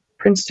they said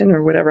Princeton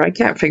or whatever. I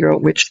can't figure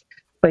out which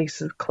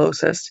place is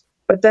closest.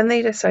 But then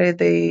they decided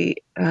they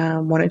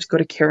wanted to go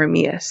to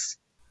Karameas.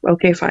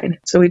 Okay, fine.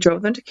 So we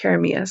drove them to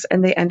Karameas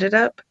and they ended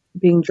up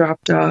being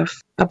dropped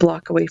off a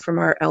block away from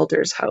our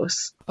elder's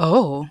house.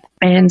 Oh.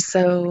 And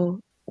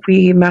so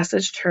we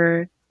messaged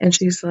her and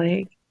she's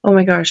like, oh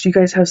my gosh, you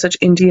guys have such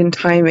Indian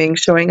timing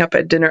showing up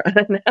at dinner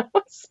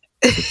unannounced.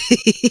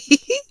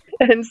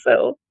 And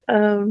so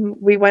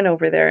we went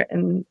over there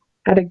and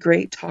had a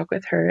great talk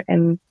with her.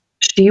 And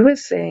she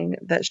was saying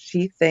that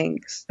she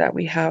thinks that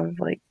we have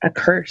like a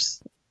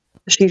curse.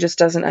 She just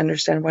doesn't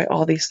understand why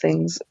all these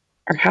things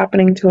are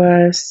happening to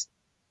us.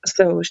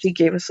 So she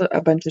gave us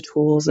a bunch of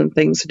tools and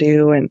things to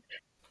do.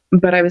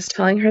 But I was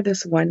telling her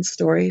this one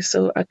story.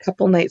 So a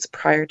couple nights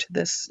prior to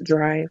this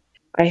drive,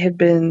 I had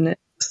been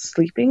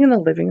sleeping in the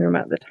living room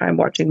at the time,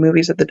 watching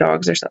movies with the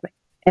dogs or something.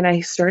 And I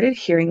started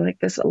hearing like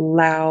this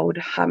loud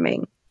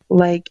humming,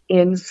 like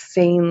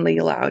insanely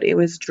loud. It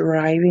was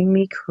driving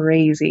me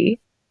crazy.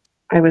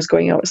 I was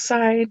going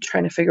outside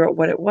trying to figure out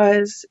what it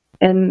was.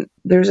 And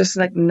there's just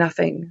like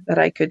nothing that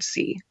I could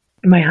see.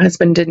 My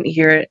husband didn't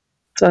hear it.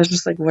 So I was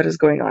just like, what is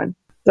going on?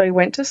 So I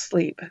went to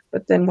sleep.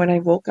 But then when I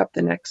woke up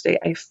the next day,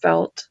 I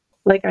felt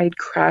like I'd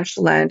crash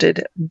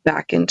landed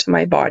back into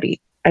my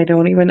body. I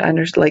don't even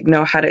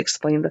know how to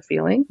explain the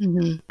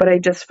feeling, but I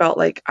just felt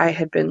like I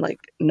had been like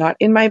not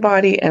in my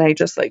body and I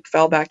just like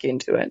fell back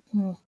into it.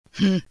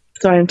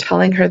 So I'm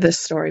telling her this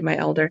story, my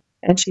elder,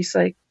 and she's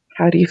like,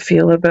 how do you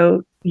feel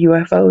about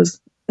UFOs?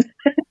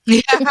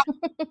 Yeah.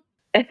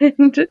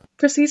 And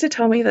proceeds to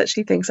tell me that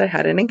she thinks I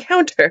had an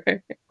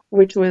encounter,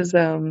 which was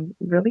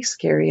really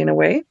scary in a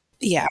way.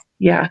 Yeah.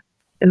 Yeah.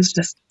 It was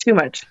just too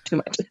much.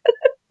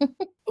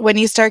 When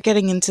you start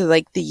getting into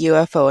like the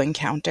UFO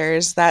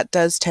encounters, that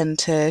does tend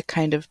to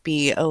kind of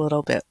be a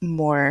little bit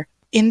more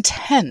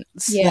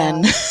intense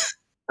than...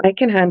 I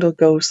can handle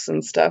ghosts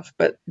and stuff,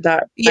 but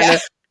that kind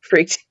of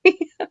freaked me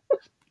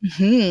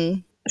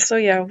out. So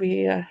yeah,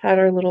 we had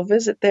our little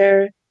visit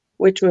there,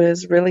 which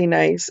was really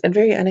nice and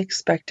very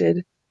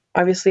unexpected.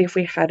 Obviously, if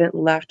we hadn't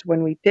left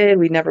when we did,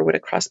 we never would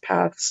have crossed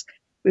paths.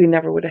 We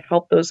never would have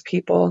helped those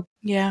people.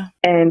 Yeah.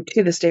 And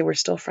to this day, we're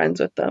still friends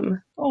with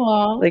them.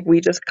 Aww. Like, we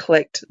just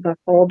clicked the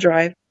whole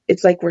drive.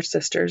 It's like we're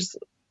sisters.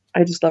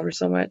 I just love her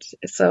so much.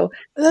 So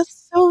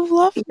that's so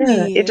lovely.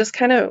 Yeah, it just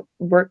kind of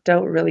worked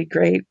out really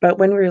great. But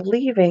when we were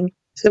leaving,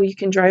 so you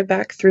can drive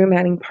back through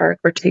Manning Park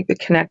or take the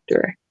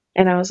connector.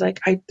 And I was like,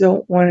 I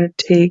don't want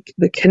to take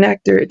the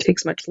connector. It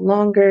takes much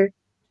longer.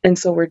 And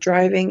so we're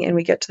driving and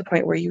we get to the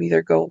point where you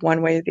either go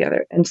one way or the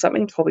other. And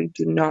something told me,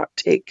 do not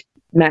take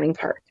Manning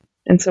Park.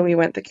 And so we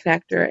went the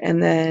connector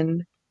and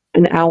then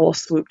an owl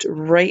swooped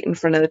right in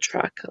front of the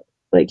truck,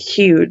 like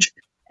huge.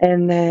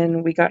 And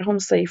then we got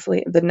home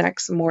safely. The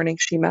next morning,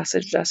 she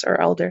messaged us,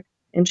 our elder,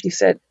 and she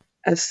said,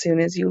 as soon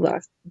as you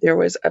left, there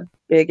was a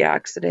big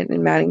accident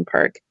in Manning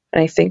Park.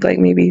 And I think like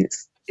maybe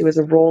it was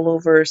a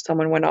rollover,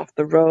 someone went off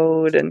the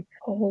road. And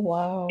oh,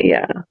 wow.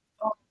 Yeah.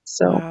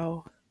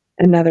 So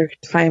another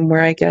time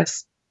where I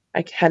guess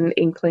I had an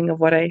inkling of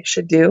what I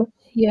should do.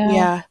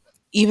 Yeah.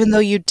 Even though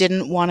you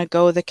didn't want to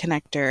go the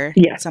connector,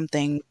 Yeah.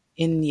 something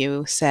in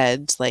you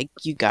said, like,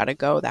 you got to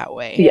go that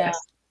way. Yes.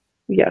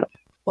 Yeah.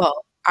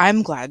 Well,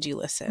 I'm glad you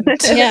listened.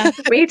 Yeah.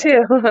 Me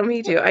too.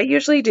 Me too. I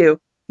usually do.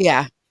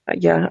 Yeah.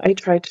 Yeah. I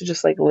try to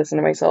just like listen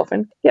to myself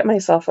and get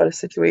myself out of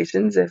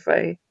situations if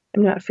I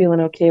am not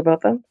feeling okay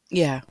about them.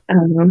 Yeah.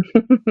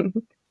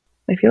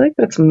 I feel like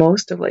that's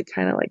most of like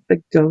kind of like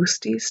the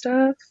ghosty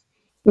stuff.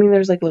 I mean,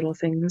 there's like little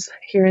things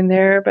here and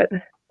there, but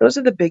those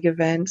are the big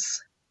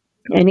events.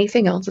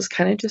 Anything else is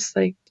kind of just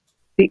like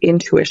the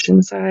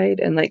intuition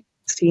side and like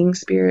seeing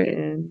spirit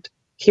and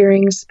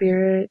hearing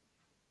spirit.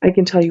 I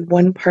can tell you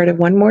one part of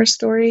one more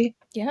story.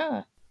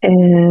 Yeah.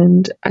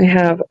 And I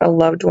have a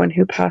loved one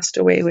who passed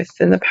away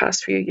within the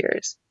past few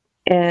years.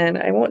 And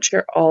I won't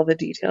share all the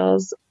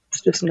details.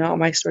 It's just not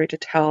my story to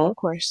tell. Of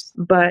course.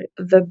 But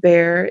the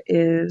bear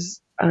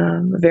is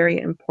very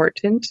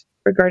important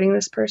regarding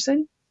this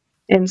person.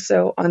 And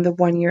so on the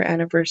 1 year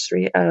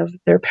anniversary of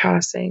their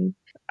passing,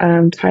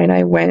 Ty and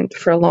I went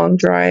for a long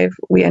drive.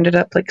 We ended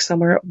up like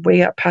somewhere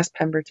way up past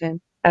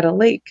Pemberton at a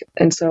lake.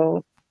 And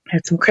so I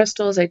had some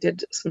crystals. I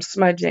did some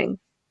smudging,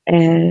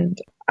 and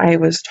I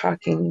was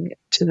talking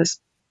to this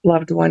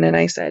loved one, and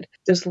I said,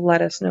 just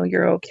let us know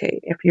you're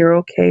okay. If you're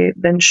okay,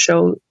 then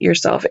show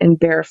yourself in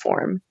bear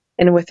form.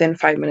 And within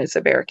 5 minutes,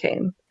 a bear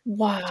came.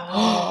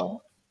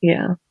 Wow.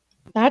 Yeah.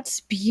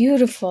 That's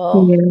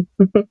beautiful.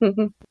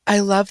 Yeah. I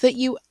love that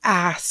you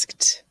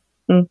asked,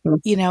 Mm-hmm.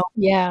 you know,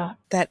 Yeah.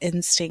 that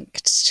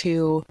instinct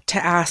to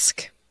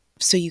ask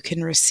so you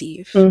can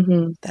receive.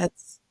 Mm-hmm.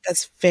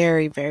 That's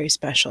very, very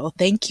special.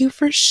 Thank you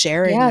for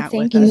sharing Yeah, that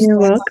thank with you us.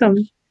 You're so welcome.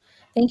 much.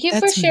 Thank you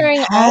for That's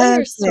sharing all your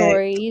magic.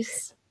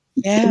 stories.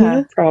 Yeah.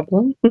 No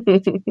problem.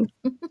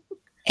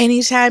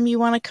 Anytime you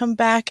want to come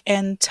back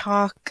and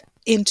talk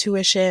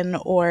intuition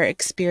or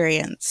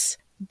experience,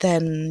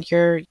 then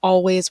you're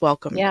always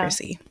welcome, Yeah.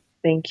 Chrissy.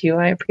 Thank you.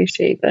 I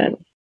appreciate that.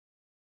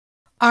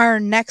 Our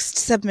next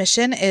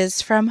submission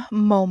is from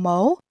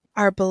Momo,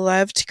 our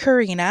beloved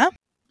Karina.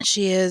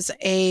 She is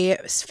a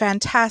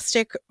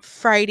fantastic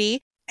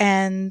Friday,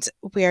 and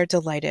we are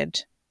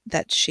delighted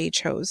that she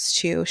chose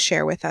to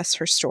share with us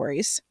her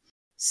stories.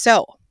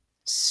 So,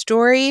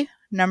 story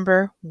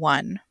number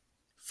 1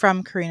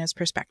 from Karina's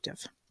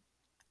perspective.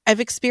 I've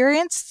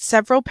experienced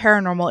several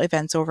paranormal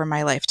events over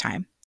my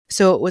lifetime,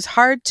 so it was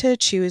hard to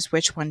choose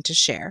which one to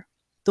share.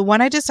 The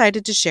one I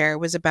decided to share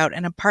was about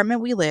an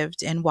apartment we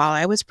lived in while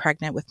I was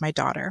pregnant with my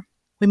daughter.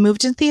 We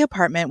moved into the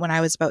apartment when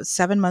I was about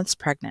 7 months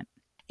pregnant.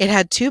 It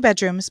had 2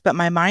 bedrooms, but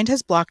my mind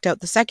has blocked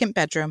out the second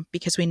bedroom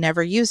because we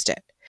never used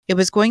it. It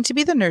was going to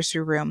be the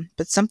nursery room,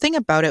 but something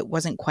about it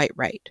wasn't quite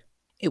right.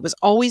 It was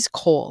always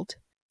cold,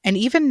 and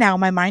even now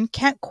my mind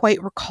can't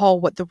quite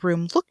recall what the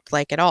room looked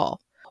like at all,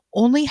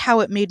 only how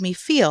it made me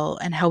feel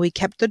and how we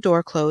kept the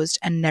door closed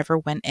and never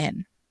went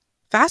in.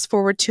 Fast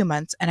forward 2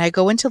 months, and I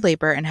go into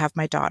labor and have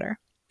my daughter.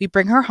 We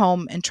bring her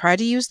home and try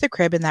to use the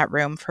crib in that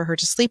room for her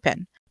to sleep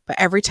in, but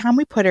every time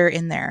we put her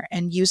in there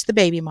and use the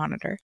baby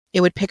monitor,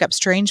 it would pick up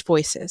strange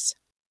voices.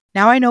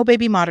 Now I know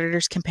baby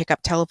monitors can pick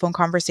up telephone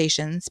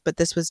conversations, but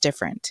this was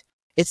different.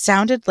 It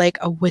sounded like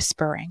a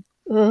whispering,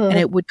 and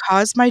it would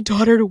cause my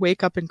daughter to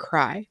wake up and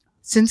cry.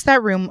 Since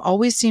that room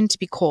always seemed to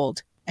be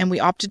cold, and we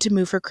opted to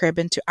move her crib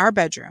into our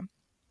bedroom.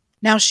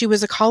 Now she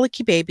was a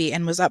colicky baby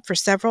and was up for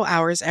several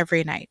hours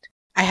every night.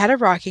 I had a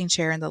rocking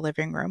chair in the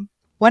living room.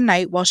 One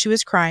night, while she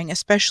was crying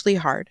especially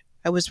hard,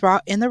 I was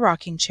in the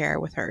rocking chair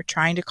with her,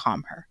 trying to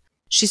calm her.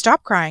 She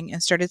stopped crying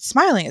and started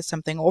smiling at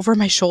something over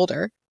my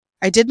shoulder.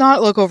 I did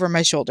not look over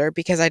my shoulder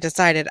because I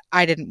decided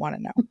I didn't want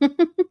to know.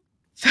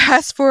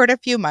 Fast forward a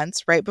few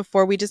months, right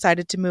before we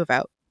decided to move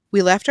out,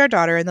 we left our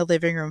daughter in the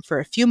living room for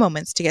a few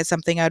moments to get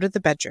something out of the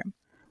bedroom.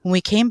 When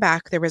we came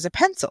back, there was a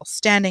pencil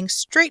standing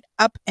straight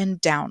up and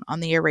down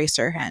on the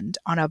eraser end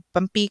on a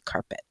bumpy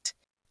carpet.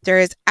 There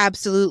is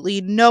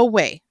absolutely no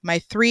way my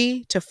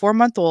 3 to 4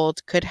 month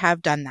old could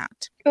have done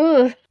that.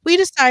 Ugh. We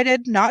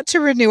decided not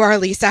to renew our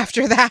lease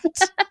after that.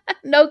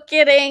 No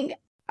kidding.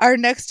 Our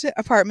next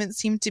apartment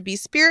seemed to be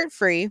spirit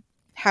free.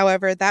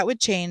 However, that would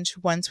change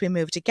once we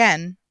moved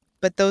again,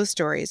 but those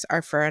stories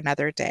are for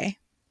another day.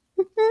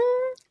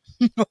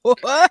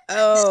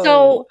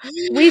 So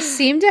we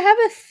seem to have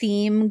a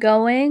theme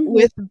going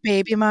with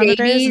baby monitors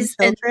and babies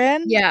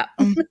children. yeah.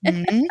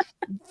 Mhm.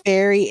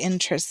 Very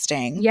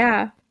interesting.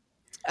 Yeah.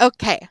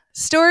 Okay,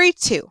 story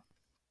 2.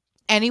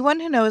 Anyone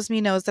who knows me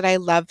knows that I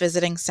love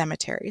visiting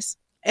cemeteries.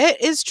 It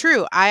is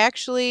true. I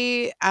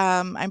actually,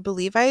 I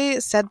believe I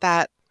said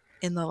that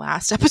in the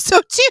last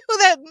episode too,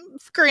 that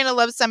Karina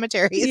loves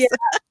cemeteries. Yeah.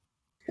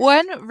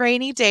 One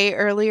rainy day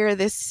earlier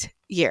this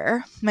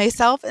year,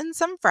 myself and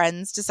some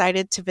friends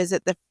decided to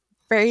visit the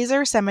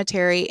Fraser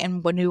Cemetery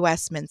in New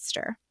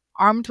Westminster.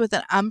 Armed with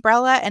an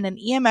umbrella and an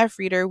EMF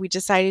reader, we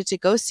decided to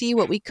go see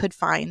what we could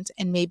find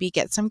and maybe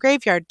get some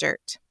graveyard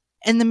dirt.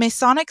 In the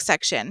Masonic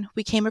section,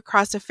 we came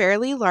across a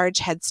fairly large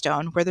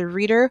headstone where the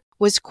reader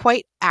was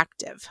quite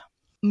active.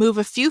 Move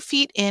a few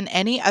feet in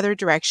any other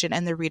direction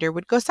and the reader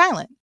would go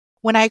silent.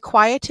 When I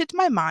quieted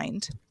my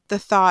mind, the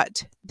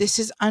thought, "This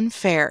is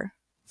unfair,"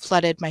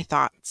 flooded my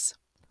thoughts.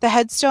 The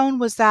headstone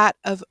was that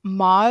of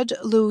Maud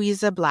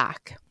Louisa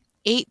Black,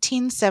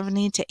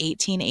 1870 to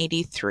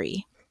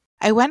 1883.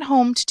 I went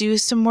home to do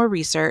some more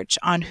research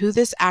on who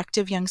this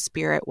active young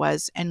spirit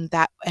was and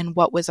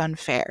what was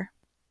unfair.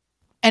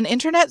 An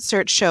internet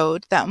search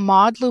showed that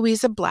Maud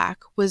Louisa Black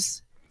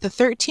was the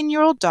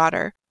 13-year-old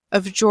daughter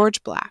of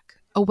George Black,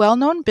 a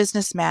well-known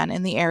businessman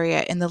in the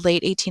area in the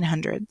late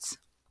 1800s.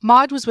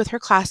 Maud was with her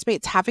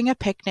classmates having a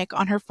picnic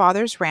on her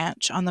father's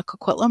ranch on the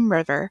Coquitlam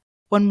River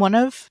when one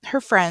of her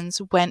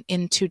friends went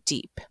in too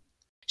deep.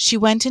 She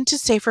went in to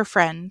save her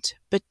friend,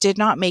 but did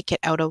not make it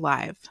out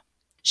alive.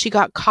 She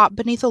got caught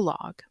beneath a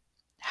log.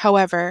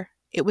 However,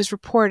 it was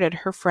reported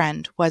her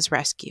friend was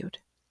rescued.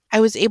 I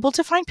was able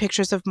to find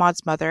pictures of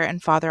Maud's mother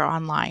and father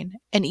online,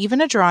 and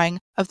even a drawing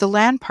of the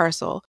land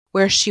parcel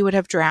where she would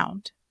have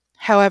drowned.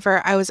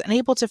 However, I was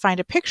unable to find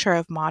a picture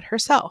of Maud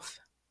herself.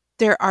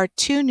 There are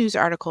 2 news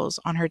articles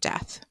on her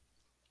death.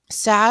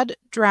 Sad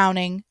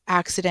drowning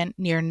accident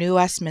near New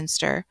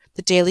Westminster,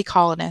 the Daily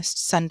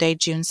Colonist, Sunday,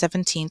 June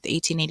 17th,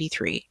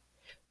 1883.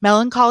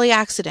 Melancholy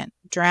accident,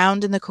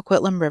 drowned in the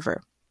Coquitlam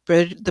River,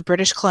 the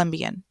British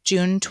Columbian,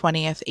 June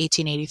 20th,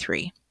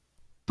 1883.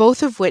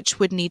 Both of which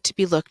would need to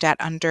be looked at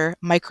under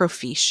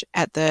microfiche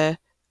at the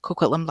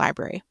Coquitlam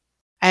Library.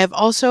 I have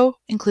also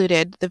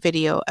included the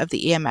video of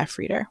the EMF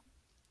reader.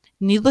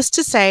 Needless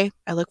to say,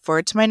 I look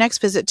forward to my next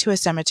visit to a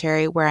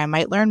cemetery where I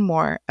might learn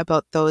more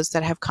about those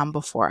that have come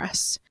before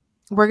us.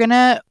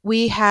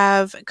 We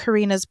have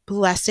Karina's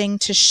blessing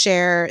to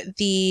share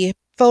the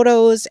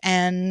photos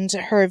and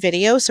her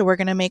video, so we're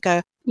going to make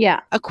a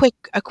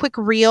quick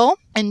reel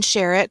and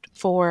share it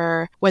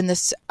for when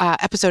this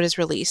episode is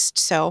released.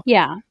 So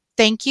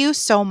thank you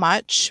so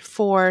much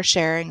for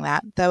sharing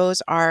that.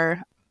 Those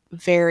are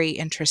very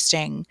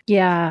interesting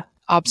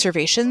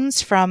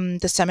observations from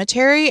the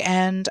cemetery,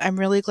 and I'm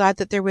really glad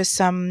that there was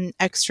some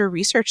extra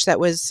research that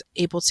was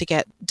able to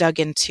get dug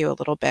into a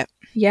little bit.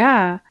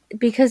 Yeah,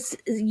 because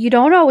you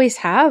don't always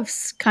have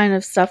kind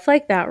of stuff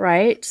like that,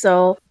 right?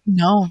 So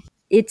no,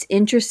 it's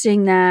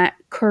interesting that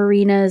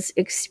Karina's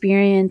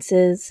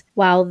experiences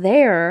while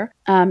there,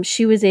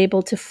 she was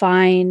able to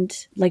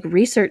find like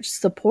research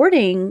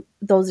supporting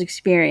those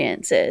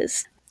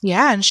experiences.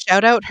 Yeah, and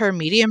shout out her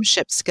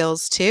mediumship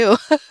skills too.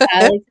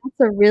 That's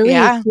a really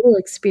cool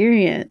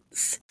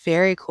experience.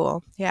 Very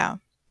cool. Yeah.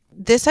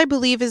 This, I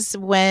believe, is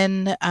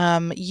when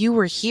you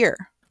were here.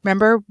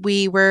 Remember,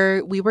 we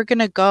were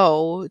gonna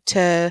go to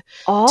this.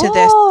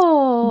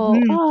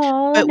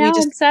 But now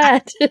I'm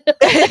sad.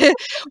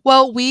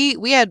 Well,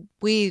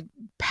 we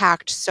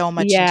packed so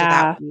much into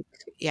that week.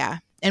 Yeah,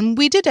 and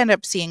we did end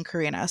up seeing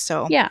Karina.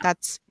 So I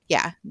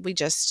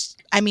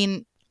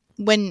mean,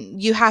 when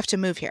you have to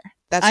move here,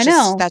 that's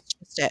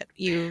just it.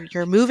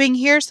 You're moving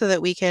here so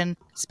that we can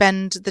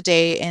spend the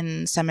day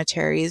in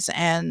cemeteries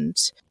and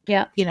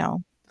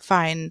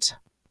find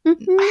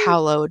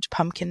hallowed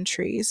pumpkin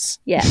trees.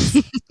 Yes.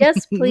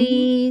 Yes,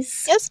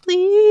 please. Yes,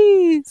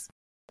 please.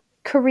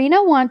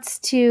 Karina wants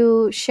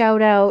to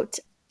shout out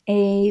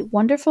a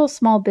wonderful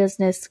small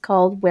business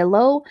called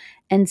Willow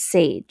and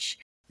Sage,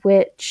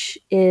 which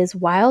is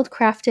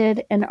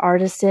wildcrafted and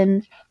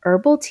artisan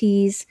herbal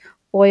teas,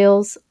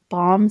 oils,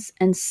 balms,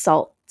 and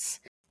salts.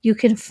 You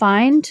can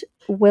find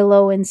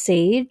Willow and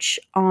Sage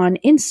on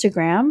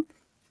Instagram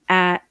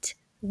at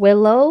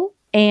willow_sage.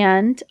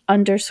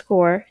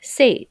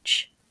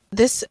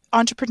 This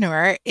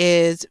entrepreneur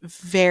is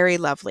very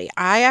lovely.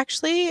 I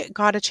actually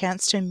got a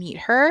chance to meet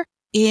her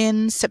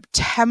in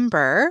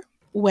September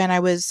when I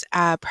was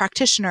a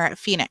practitioner at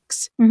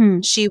Phoenix.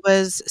 Mm-hmm. She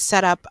was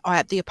set up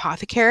at the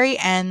apothecary,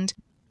 and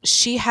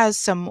she has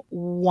some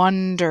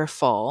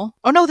wonderful...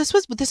 Oh no, this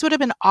would have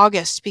been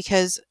August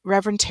because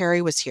Reverend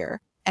Terry was here.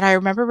 And I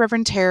remember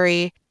Reverend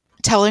Terry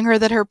telling her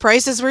that her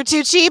prices were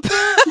too cheap.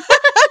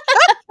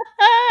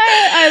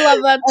 I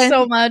love that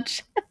so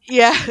much.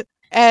 Yeah.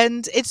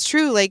 And it's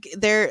true, like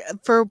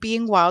for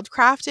being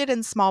wildcrafted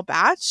and small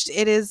batched,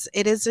 it is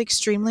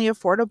extremely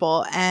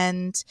affordable.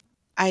 And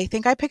I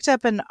think I picked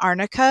up an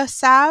arnica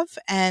salve,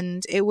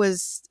 and it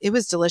was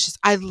delicious.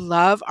 I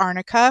love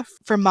arnica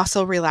for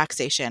muscle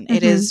relaxation. Mm-hmm.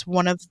 It is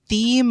one of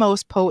the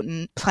most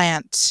potent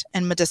plant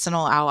and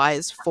medicinal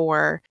allies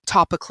for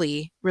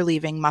topically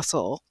relieving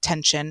muscle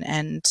tension,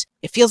 and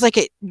it feels like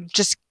it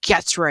just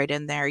gets right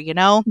in there, you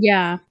know?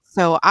 Yeah.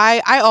 So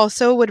I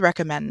also would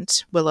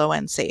recommend Willow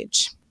and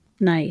Sage.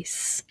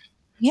 Nice.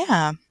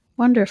 Yeah.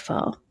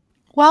 Wonderful.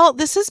 Well,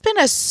 this has been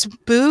a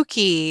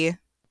spooky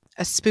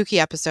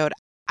episode.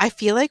 I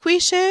feel like we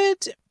should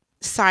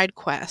side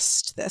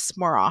quest this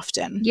more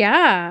often.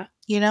 Yeah.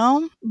 You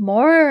know?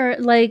 More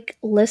like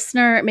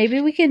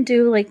maybe we can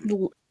do like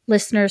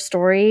listener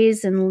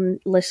stories and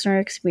listener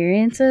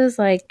experiences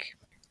like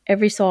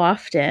every so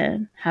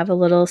often. Have a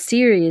little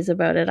series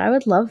about it. I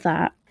would love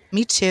that.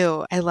 Me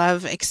too. I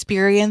love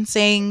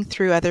experiencing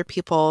through other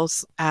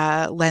people's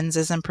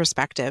lenses and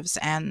perspectives,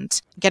 and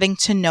getting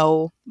to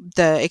know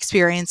the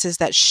experiences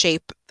that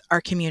shape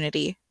our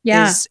community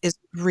is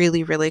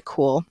really, really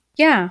cool.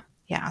 Yeah.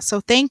 Yeah.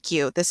 So thank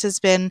you. This has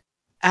been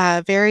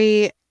a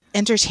very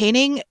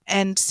entertaining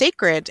and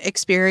sacred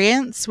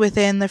experience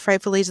within the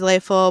Frightfully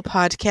Delightful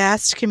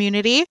podcast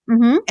community.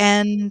 Mm-hmm.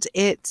 And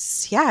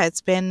it's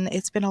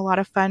been a lot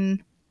of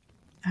fun.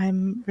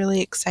 I'm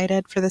really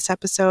excited for this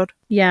episode.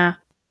 Yeah.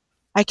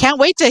 I can't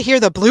wait to hear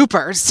the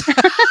bloopers.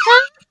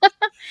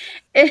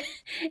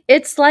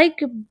 It's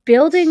like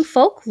building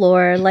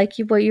folklore, like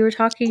what you were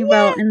talking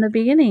about in the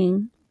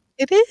beginning.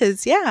 It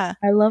is, yeah.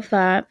 I love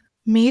that.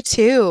 Me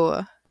too.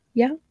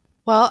 Yeah.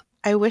 Well,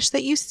 I wish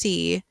that you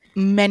see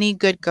many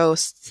good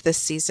ghosts this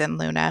season,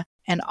 Luna,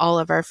 and all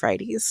of our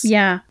Fridays.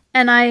 Yeah.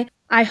 And I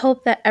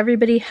hope that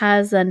everybody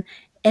has an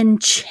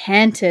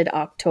enchanted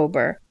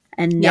October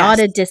and not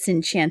a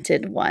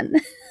disenchanted one.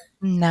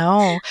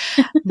 No.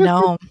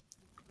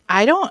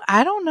 I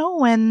don't know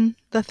when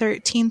the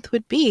 13th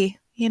would be.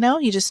 You know,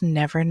 you just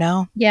never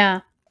know.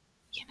 Yeah.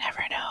 You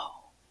never know.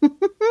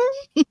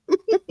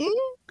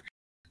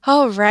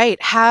 All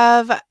right.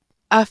 Have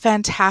a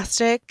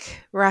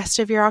fantastic rest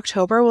of your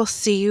October. We'll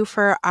see you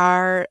for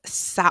our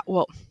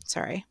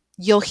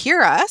you'll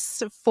hear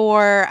us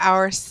for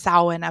our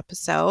Samhain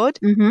episode.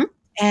 Mm-hmm.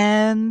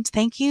 And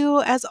thank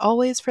you, as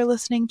always, for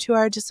listening to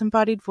our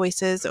disembodied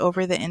voices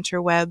over the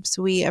interwebs.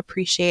 We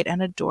appreciate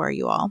and adore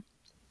you all.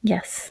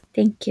 Yes,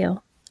 thank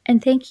you.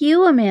 And thank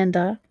you,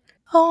 Amanda.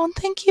 Oh, and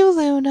thank you,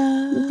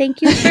 Luna. And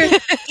thank you for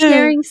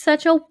sharing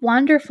such a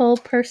wonderful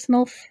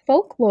personal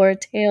folklore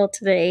tale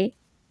today.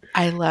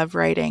 I love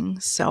writing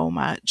so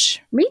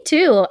much. Me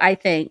too, I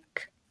think.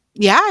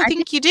 Yeah, I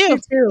think you do.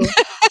 Too.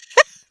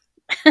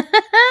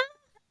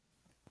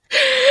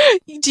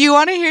 Do you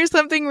want to hear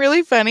something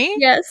really funny?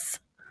 Yes.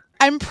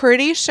 I'm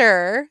pretty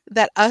sure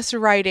that us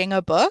writing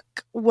a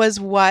book was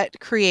what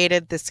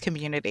created this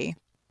community.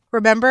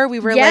 Remember, we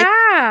were like,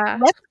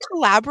 let's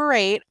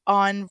collaborate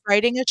on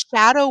writing a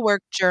shadow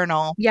work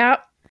journal.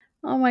 Yep.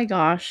 Oh my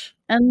gosh.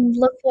 And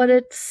look what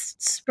it's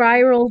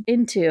spiraled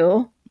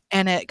into.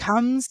 And it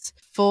comes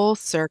full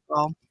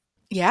circle.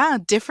 Yeah,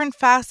 different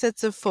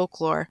facets of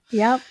folklore.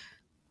 Yep.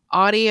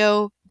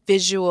 Audio,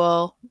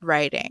 visual,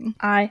 writing.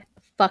 I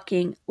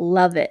fucking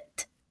love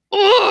it.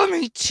 Oh,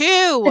 me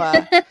too.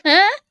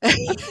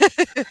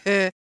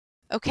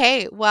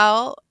 Okay,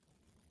 well,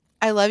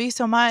 I love you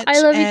so much. I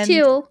love you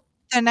too.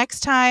 The next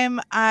time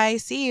I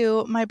see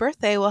you, my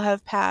birthday will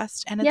have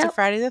passed, and it's a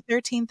Friday the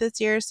 13th this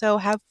year, so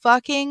have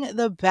fucking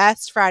the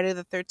best Friday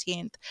the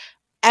 13th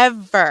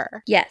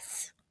ever.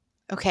 Yes.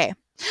 Okay.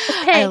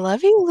 I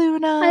love you,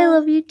 Luna. I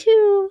love you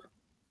too.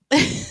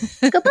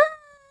 Goodbye.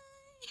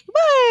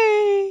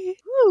 Bye.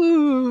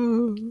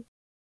 Ooh.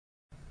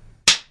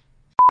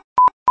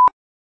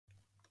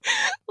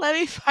 Let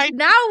me find.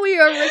 Now we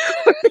are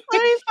recording.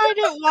 Let me find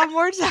it one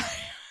more time.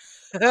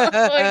 Oh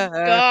my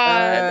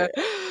god.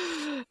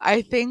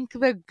 I think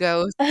the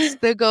ghosts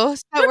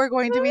that we're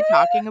going to be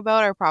talking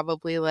about are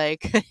probably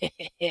like,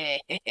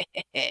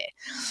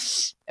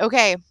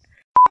 okay.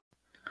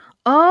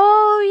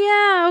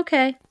 Oh yeah,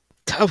 okay.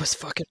 That was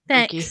fucking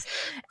freaky.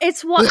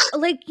 It's what,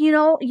 like, you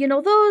know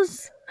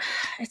those.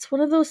 It's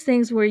one of those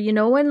things where, you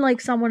know, when like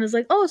someone is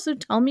like, "Oh, so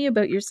tell me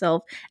about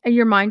yourself," and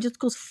your mind just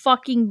goes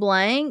fucking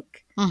blank.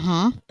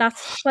 Mm-hmm.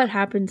 That's what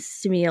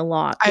happens to me a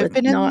lot. I've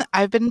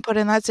been put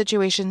in that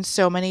situation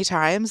so many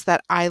times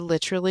that I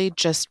literally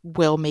just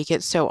will make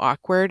it so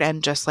awkward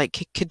and just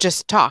like could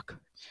just talk.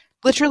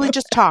 Literally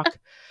just talk.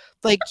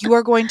 Like, you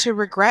are going to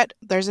regret.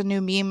 There's a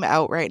new meme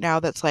out right now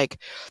that's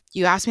like,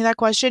 you ask me that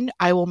question,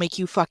 I will make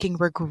you fucking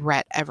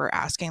regret ever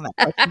asking that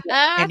question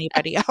to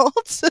anybody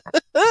else.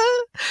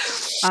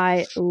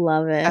 I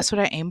love it. That's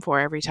what I aim for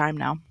every time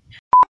now.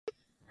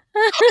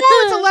 Oh,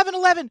 it's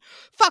 11:11.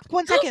 Fuck,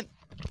 1 second.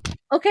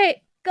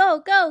 Okay,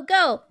 go.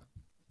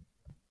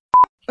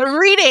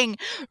 Reading.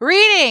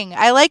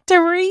 I like to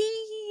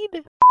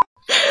read.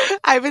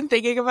 I've been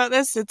thinking about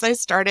this since I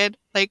started,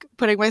 like,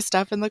 putting my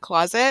stuff in the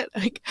closet.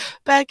 Like,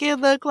 back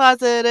in the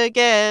closet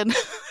again.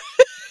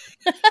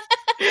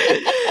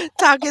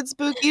 Talking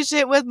spooky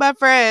shit with my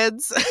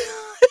friends.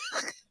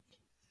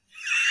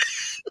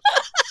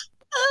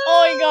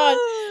 Oh my god.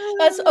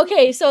 That's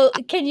okay, so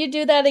can you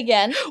do that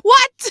again?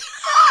 What?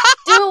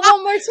 Do it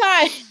one more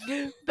time.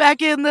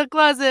 Back in the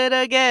closet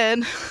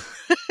again.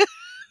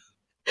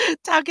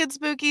 Talking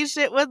spooky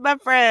shit with my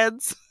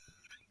friends.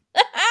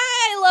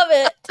 I love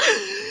it.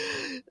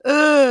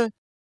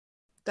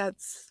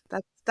 That's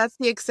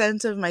the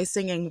extent of my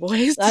singing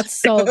voice. That's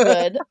so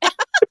good.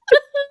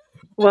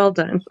 Well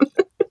done.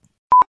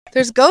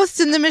 There's ghosts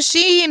in the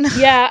machine.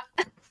 Yeah.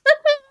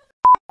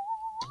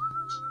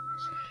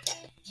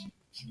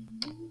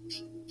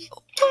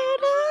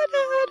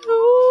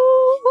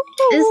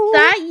 Is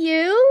that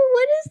you?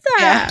 What is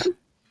that? Yeah.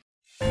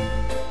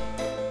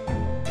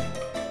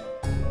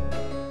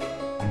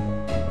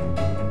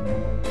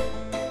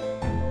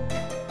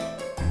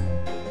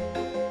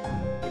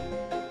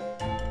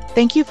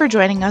 Thank you for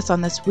joining us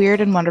on this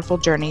weird and wonderful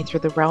journey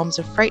through the realms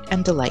of fright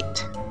and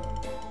delight.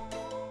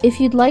 If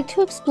you'd like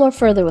to explore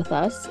further with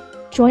us,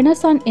 join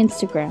us on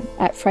Instagram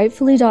at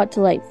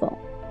frightfully.delightful.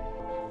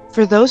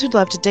 For those who'd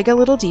love to dig a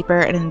little deeper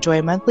and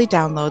enjoy monthly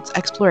downloads,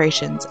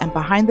 explorations, and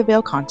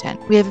behind-the-veil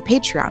content, we have a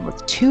Patreon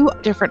with 2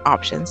 different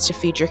options to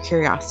feed your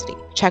curiosity.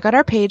 Check out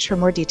our page for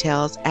more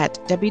details at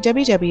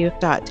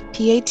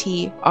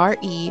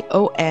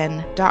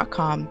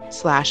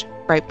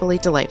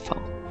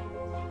www.patreon.com/frightfullydelightful.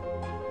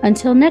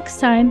 Until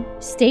next time,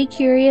 stay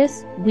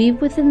curious,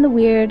 weave within the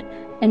weird,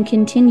 and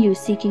continue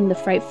seeking the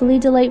frightfully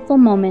delightful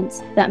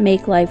moments that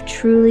make life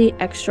truly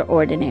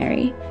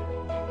extraordinary.